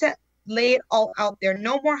 We need to lay it all out there.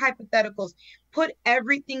 No more hypotheticals. Put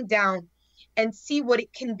everything down and see what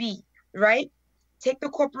it can be, right? Take the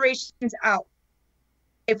corporations out.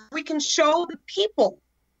 If we can show the people,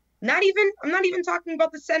 I'm not even talking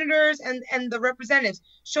about the senators and the representatives,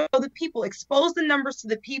 show the people, expose the numbers to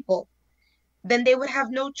the people, then they would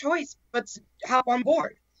have no choice but to hop on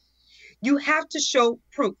board. You have to show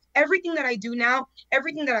proof. Everything that I do now,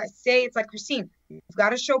 everything that I say, it's like, Christine, you've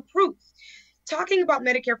got to show proof. Talking about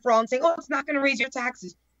Medicare for all and saying, oh, it's not going to raise your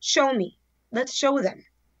taxes. Show me. Let's show them.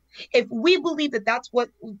 If we believe that that's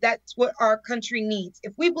what our country needs,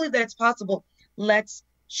 if we believe that it's possible, let's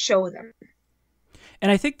show them.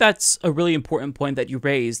 And I think that's a really important point that you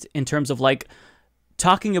raised in terms of like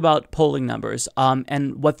talking about polling numbers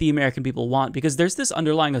and what the American people want, because there's this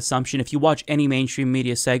underlying assumption, if you watch any mainstream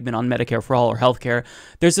media segment on Medicare for all or healthcare,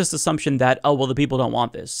 there's this assumption that, oh, well, the people don't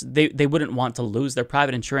want this. They wouldn't want to lose their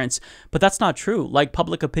private insurance, but that's not true. Like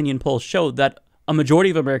public opinion polls show that a majority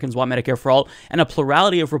of Americans want Medicare for all, and a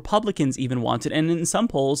plurality of Republicans even want it. And in some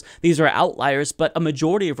polls, these are outliers, but a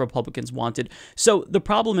majority of Republicans want it. So the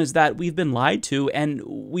problem is that we've been lied to, and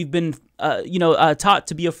we've been, taught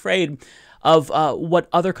to be afraid of what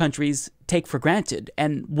other countries take for granted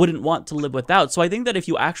and wouldn't want to live without. So I think that if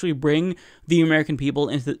you actually bring the American people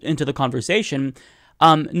into the conversation,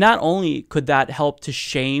 not only could that help to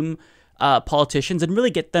shame politicians and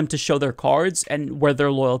really get them to show their cards and where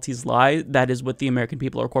their loyalties lie, that is with the American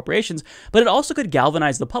people or corporations, but it also could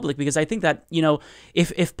galvanize the public, because I think that,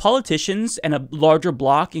 if politicians and a larger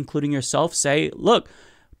bloc, including yourself, say, look,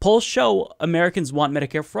 polls show Americans want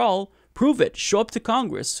Medicare for all, prove it, show up to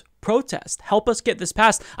Congress, protest, help us get this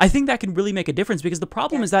passed. I think that can really make a difference, because the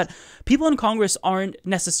problem is that people in Congress aren't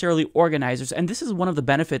necessarily organizers. And this is one of the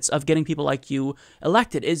benefits of getting people like you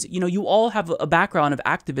elected is, you all have a background of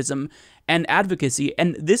activism and advocacy.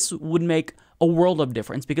 And this would make a world of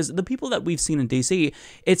difference, because the people that we've seen in DC,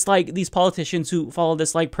 it's like these politicians who follow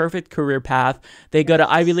this like perfect career path. They go to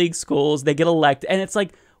Ivy League schools, they get elected, and it's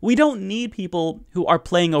like, we don't need people who are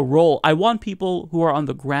playing a role. I want people who are on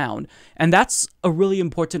the ground. And that's a really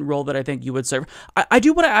important role that I think you would serve. I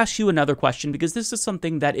do want to ask you another question, because this is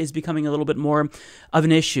something that is becoming a little bit more of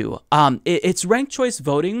an issue. It's ranked choice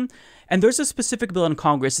voting. And there's a specific bill in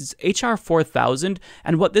Congress. It's H.R. 4000.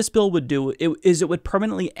 And what this bill would do is it would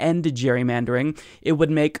permanently end gerrymandering. It would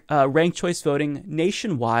make ranked choice voting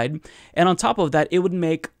nationwide. And on top of that, it would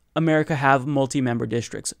make America have multi-member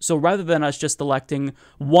districts. So rather than us just electing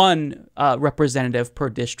one representative per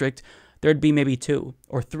district, there'd be maybe 2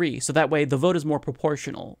 or 3. So that way the vote is more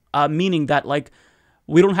proportional, meaning that like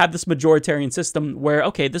we don't have this majoritarian system where,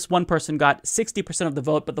 okay, this one person got 60% of the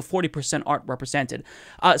vote, but the 40% aren't represented.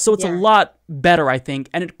 So it's a lot better, I think,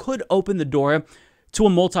 and it could open the door to a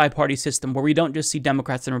multi-party system where we don't just see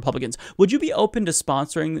Democrats and Republicans. Would you be open to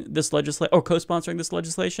sponsoring this legislation or co-sponsoring this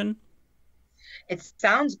legislation? It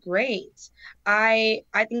sounds great. I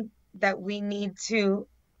think that we need to,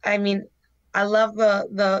 I love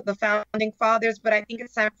the founding fathers, but I think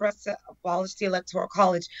it's time for us to abolish the Electoral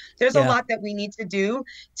College. There's a lot that we need to do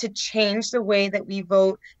to change the way that we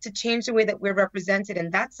vote, to change the way that we're represented.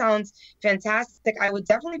 And that sounds fantastic. I would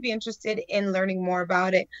definitely be interested in learning more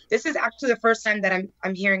about it. This is actually the first time that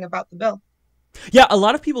I'm hearing about the bill. Yeah, a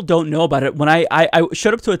lot of people don't know about it. When I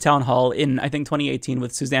showed up to a town hall in, I think, 2018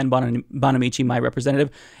 with Suzanne Bonamici, my representative,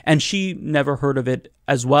 and she never heard of it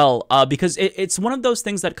as well, because it's one of those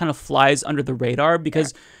things that kind of flies under the radar,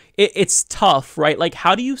 because it's tough, right? Like,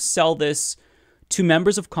 how do you sell this to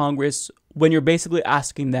members of Congress when you're basically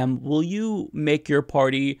asking them, will you make your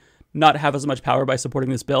party not have as much power by supporting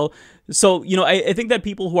this bill. So, you know, I think that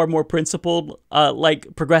people who are more principled,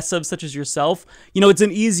 like progressives such as yourself, you know, it's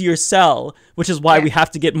an easier sell, which is why we have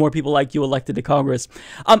to get more people like you elected to Congress.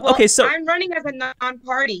 Well, okay, so I'm running as a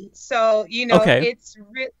non-party, so you know, it's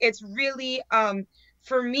really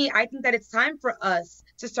for me. I think that it's time for us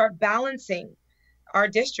to start balancing our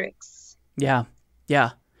districts. Yeah.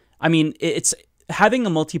 I mean, it's having a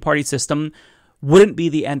multi-party system wouldn't be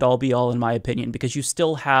the end all be all in my opinion, because you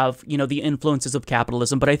still have, you know, the influences of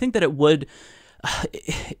capitalism, but I think that it would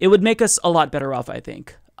make us a lot better off, I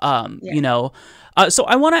think. You know, so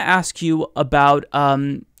I want to ask you about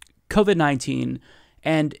COVID-19,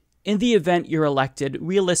 and in the event you're elected,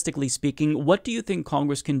 realistically speaking, what do you think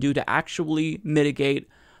Congress can do to actually mitigate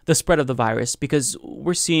the spread of the virus? Because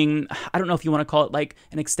we're seeing, I don't know if you want to call it like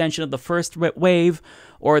an extension of the first wave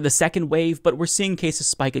or the second wave, but we're seeing cases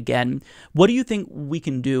spike again. What do you think we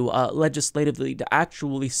can do legislatively to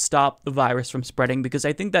actually stop the virus from spreading? Because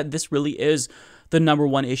I think that this really is the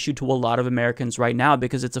 #1 issue to a lot of Americans right now,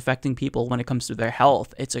 because it's affecting people when it comes to their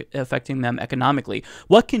health. It's affecting them economically.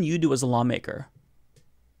 What can you do as a lawmaker?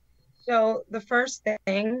 So the first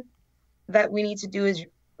thing that we need to do is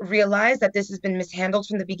realize that this has been mishandled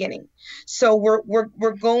from the beginning. So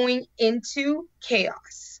we're going into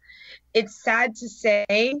chaos. It's sad to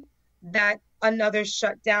say that another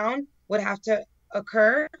shutdown would have to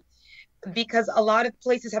occur, because a lot of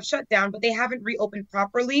places have shut down, but they haven't reopened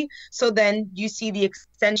properly. So then you see the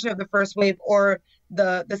extension of the first wave or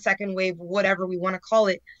the second wave, whatever we want to call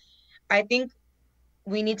it. I think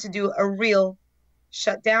we need to do a real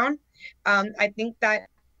shutdown. I think that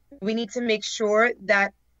we need to make sure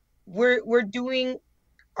that we're doing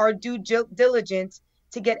our due diligence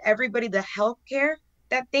to get everybody the health care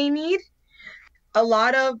that they need. A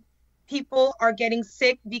lot of people are getting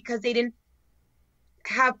sick because they didn't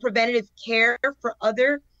have preventative care for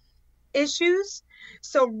other issues.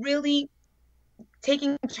 So really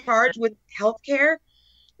taking charge with healthcare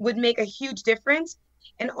would make a huge difference.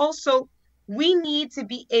 And also, we need to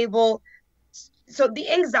be able, so the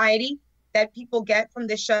anxiety that people get from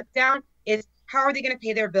the shutdown is, how are they going to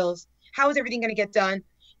pay their bills? How is everything going to get done?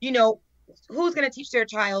 You know, who's going to teach their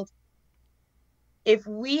child? If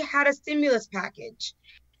we had a stimulus package,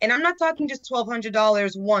 and I'm not talking just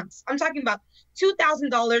 $1,200 once, I'm talking about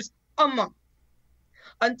 $2,000 a month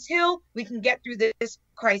until we can get through this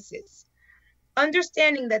crisis.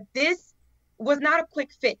 Understanding that this was not a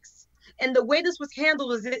quick fix. And the way this was handled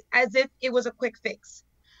was as if it was a quick fix.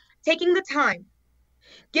 Taking the time,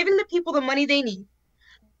 giving the people the money they need,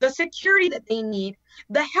 the security that they need,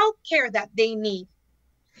 the health care that they need,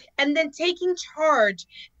 and then taking charge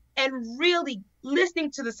and really listening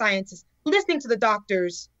to the scientists, listening to the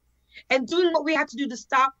doctors, and doing what we have to do to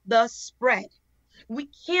stop the spread. We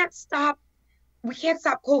can't stop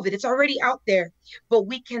COVID. It's already out there, but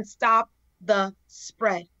we can stop the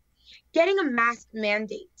spread. Getting a mask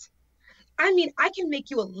mandate. I mean, I can make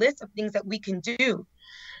you a list of things that we can do.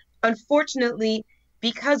 Unfortunately,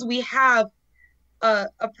 because we have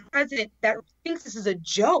a president that thinks this is a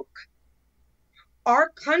joke, our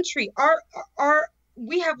country,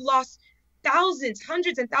 we have lost thousands,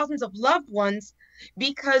 hundreds and thousands of loved ones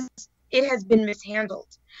because it has been mishandled.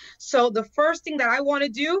 So the first thing that I want to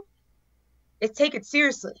do is take it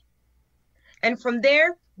seriously. And from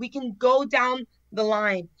there, we can go down the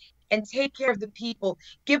line and take care of the people,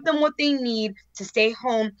 give them what they need to stay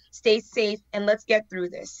home, stay safe, and let's get through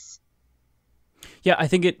this. Yeah, I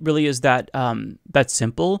think it really is that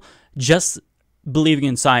simple. Just believing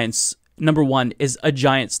in science, #1, is a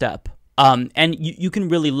giant step. And you can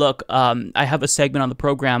really look. I have a segment on the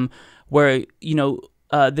program where, you know,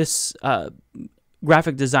 this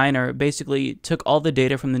graphic designer basically took all the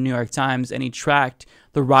data from the New York Times and he tracked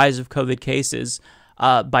the rise of COVID cases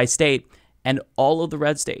by state, and all of the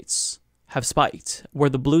red states have spiked, where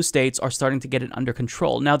the blue states are starting to get it under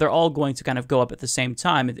control. Now, they're all going to kind of go up at the same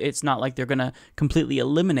time. It's not like they're going to completely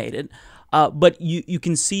eliminate it, but you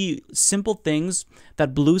can see simple things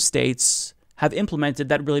that blue states have implemented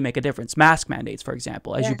that really make a difference. Mask mandates, for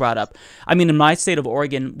example, as you brought up. I mean, in my state of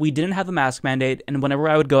Oregon, we didn't have a mask mandate, and whenever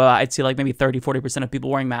I would go out, I'd see like maybe 30-40% of people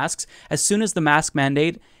wearing masks. As soon as the mask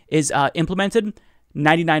mandate is implemented,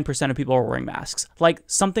 99% of people are wearing masks. Like,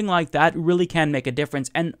 something like that really can make a difference.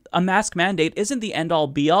 And a mask mandate isn't the end-all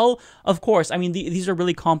be-all, of course. I mean, these are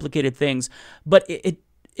really complicated things, but it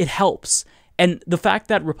helps. And the fact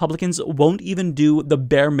that Republicans won't even do the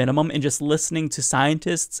bare minimum in just listening to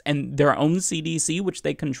scientists and their own CDC, which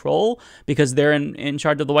they control because they're in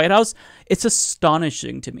charge of the White House, it's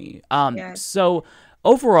astonishing to me. So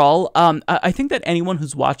overall, I think that anyone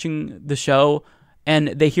who's watching the show and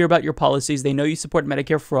they hear about your policies, they know you support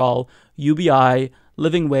Medicare for all, UBI,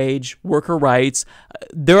 living wage, worker rights,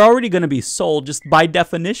 they're already going to be sold just by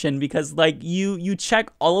definition because like you check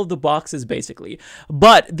all of the boxes basically.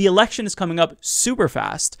 But the election is coming up super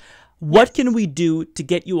fast. What can we do to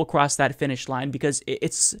get you across that finish line? Because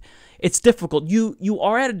it's difficult. You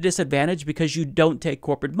are at a disadvantage because you don't take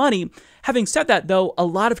corporate money. Having said that, though, a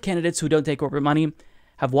lot of candidates who don't take corporate money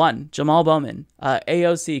have won. Jamal Bowman,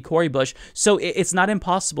 AOC, Cori Bush. So it's not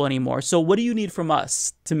impossible anymore. So what do you need from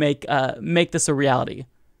us to make this a reality?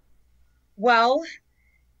 Well,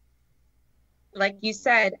 like you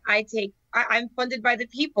said, I'm funded by the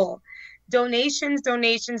people. Donations,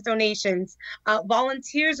 donations, donations.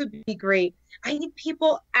 Volunteers would be great. I need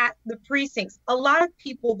people at the precincts. A lot of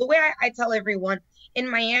people, the way I tell everyone, in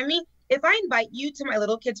Miami, if I invite you to my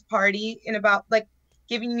little kid's party in about like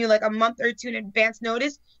giving you like a month or two in advance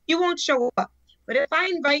notice, you won't show up. But if I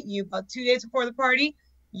invite you about 2 days before the party,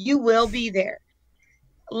 you will be there.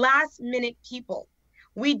 Last minute people.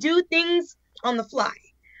 We do things on the fly.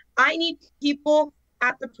 I need people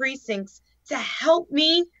at the precincts to help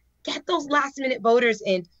me get those last minute voters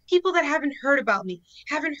in. People that haven't heard about me,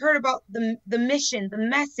 haven't heard about the mission, the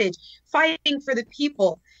message, fighting for the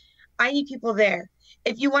people. I need people there.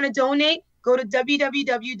 If you want to donate, go to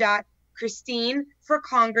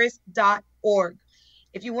www.christineforcongress.org.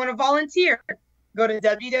 If you want to volunteer, go to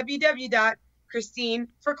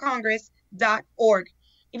www.christineforcongress.org.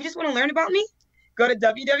 If you just want to learn about me, go to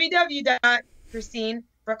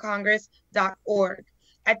www.christineforcongress.org.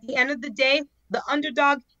 At the end of the day, the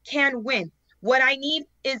underdog can win. What I need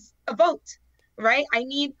is a vote, right? I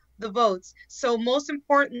need the votes. So most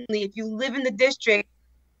importantly, if you live in the district,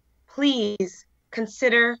 please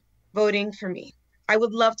consider voting for me. I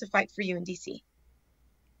would love to fight for you in DC.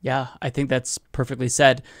 Yeah, I think that's perfectly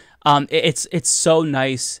said. It's so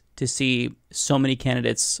nice to see so many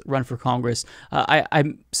candidates run for Congress.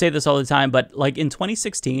 I say this all the time, but like in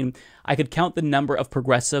 2016, I could count the number of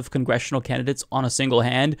progressive congressional candidates on a single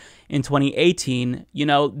hand. In 2018,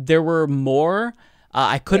 there were more.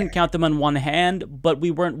 I couldn't count them on one hand, but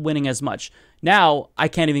we weren't winning as much. Now, I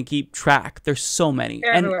can't even keep track. There's so many.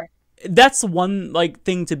 They're everywhere. That's one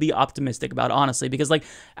thing to be optimistic about, honestly, because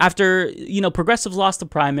after progressives lost the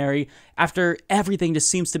primary, after everything just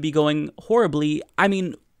seems to be going horribly, I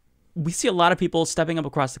mean, we see a lot of people stepping up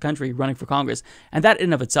across the country running for Congress, and that in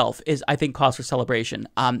and of itself is, I think, cause for celebration.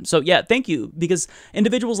 So yeah, thank you, because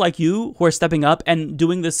individuals like you who are stepping up and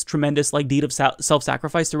doing this tremendous deed of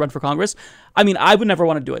self-sacrifice to run for Congress, I mean, I would never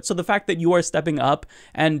want to do it. So the fact that you are stepping up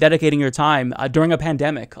and dedicating your time during a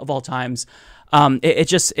pandemic of all times,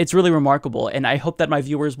 it's really remarkable, and I hope that my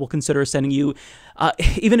viewers will consider sending you,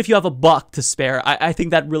 even if you have $1 to spare. I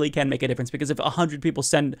think that really can make a difference, because if 100 people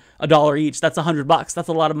send $1 each, that's $100. That's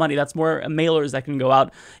a lot of money. That's more mailers that can go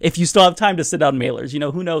out if you still have time to sit out mailers.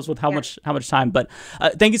 Who knows with how much time. But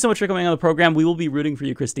thank you so much for coming on the program. We will be rooting for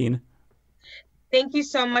you, Christine. Thank you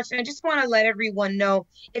so much. And I just want to let everyone know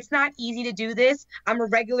it's not easy to do this. I'm a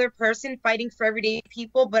regular person fighting for everyday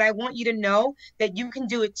people, but I want you to know that you can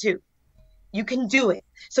do it too. You can do it.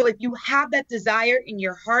 So if you have that desire in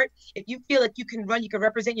your heart, if you feel like you can run, you can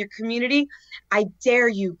represent your community, I dare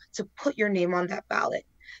you to put your name on that ballot.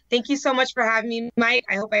 Thank you so much for having me, Mike.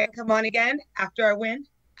 I hope I can come on again after I win.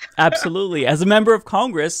 Absolutely. As a member of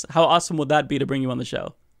Congress, how awesome would that be to bring you on the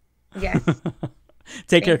show? Yes.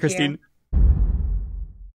 Take care, Christine.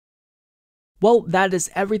 Well, that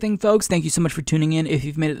is everything, folks. Thank you so much for tuning in. If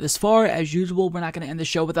you've made it this far, as usual, we're not going to end the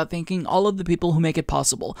show without thanking all of the people who make it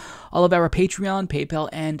possible. All of our Patreon, PayPal,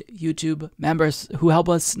 and YouTube members who help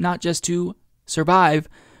us not just to survive,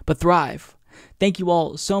 but thrive. Thank you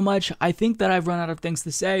all so much. I think that I've run out of things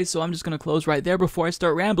to say, so I'm just going to close right there before I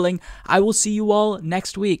start rambling. I will see you all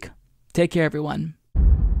next week. Take care, everyone.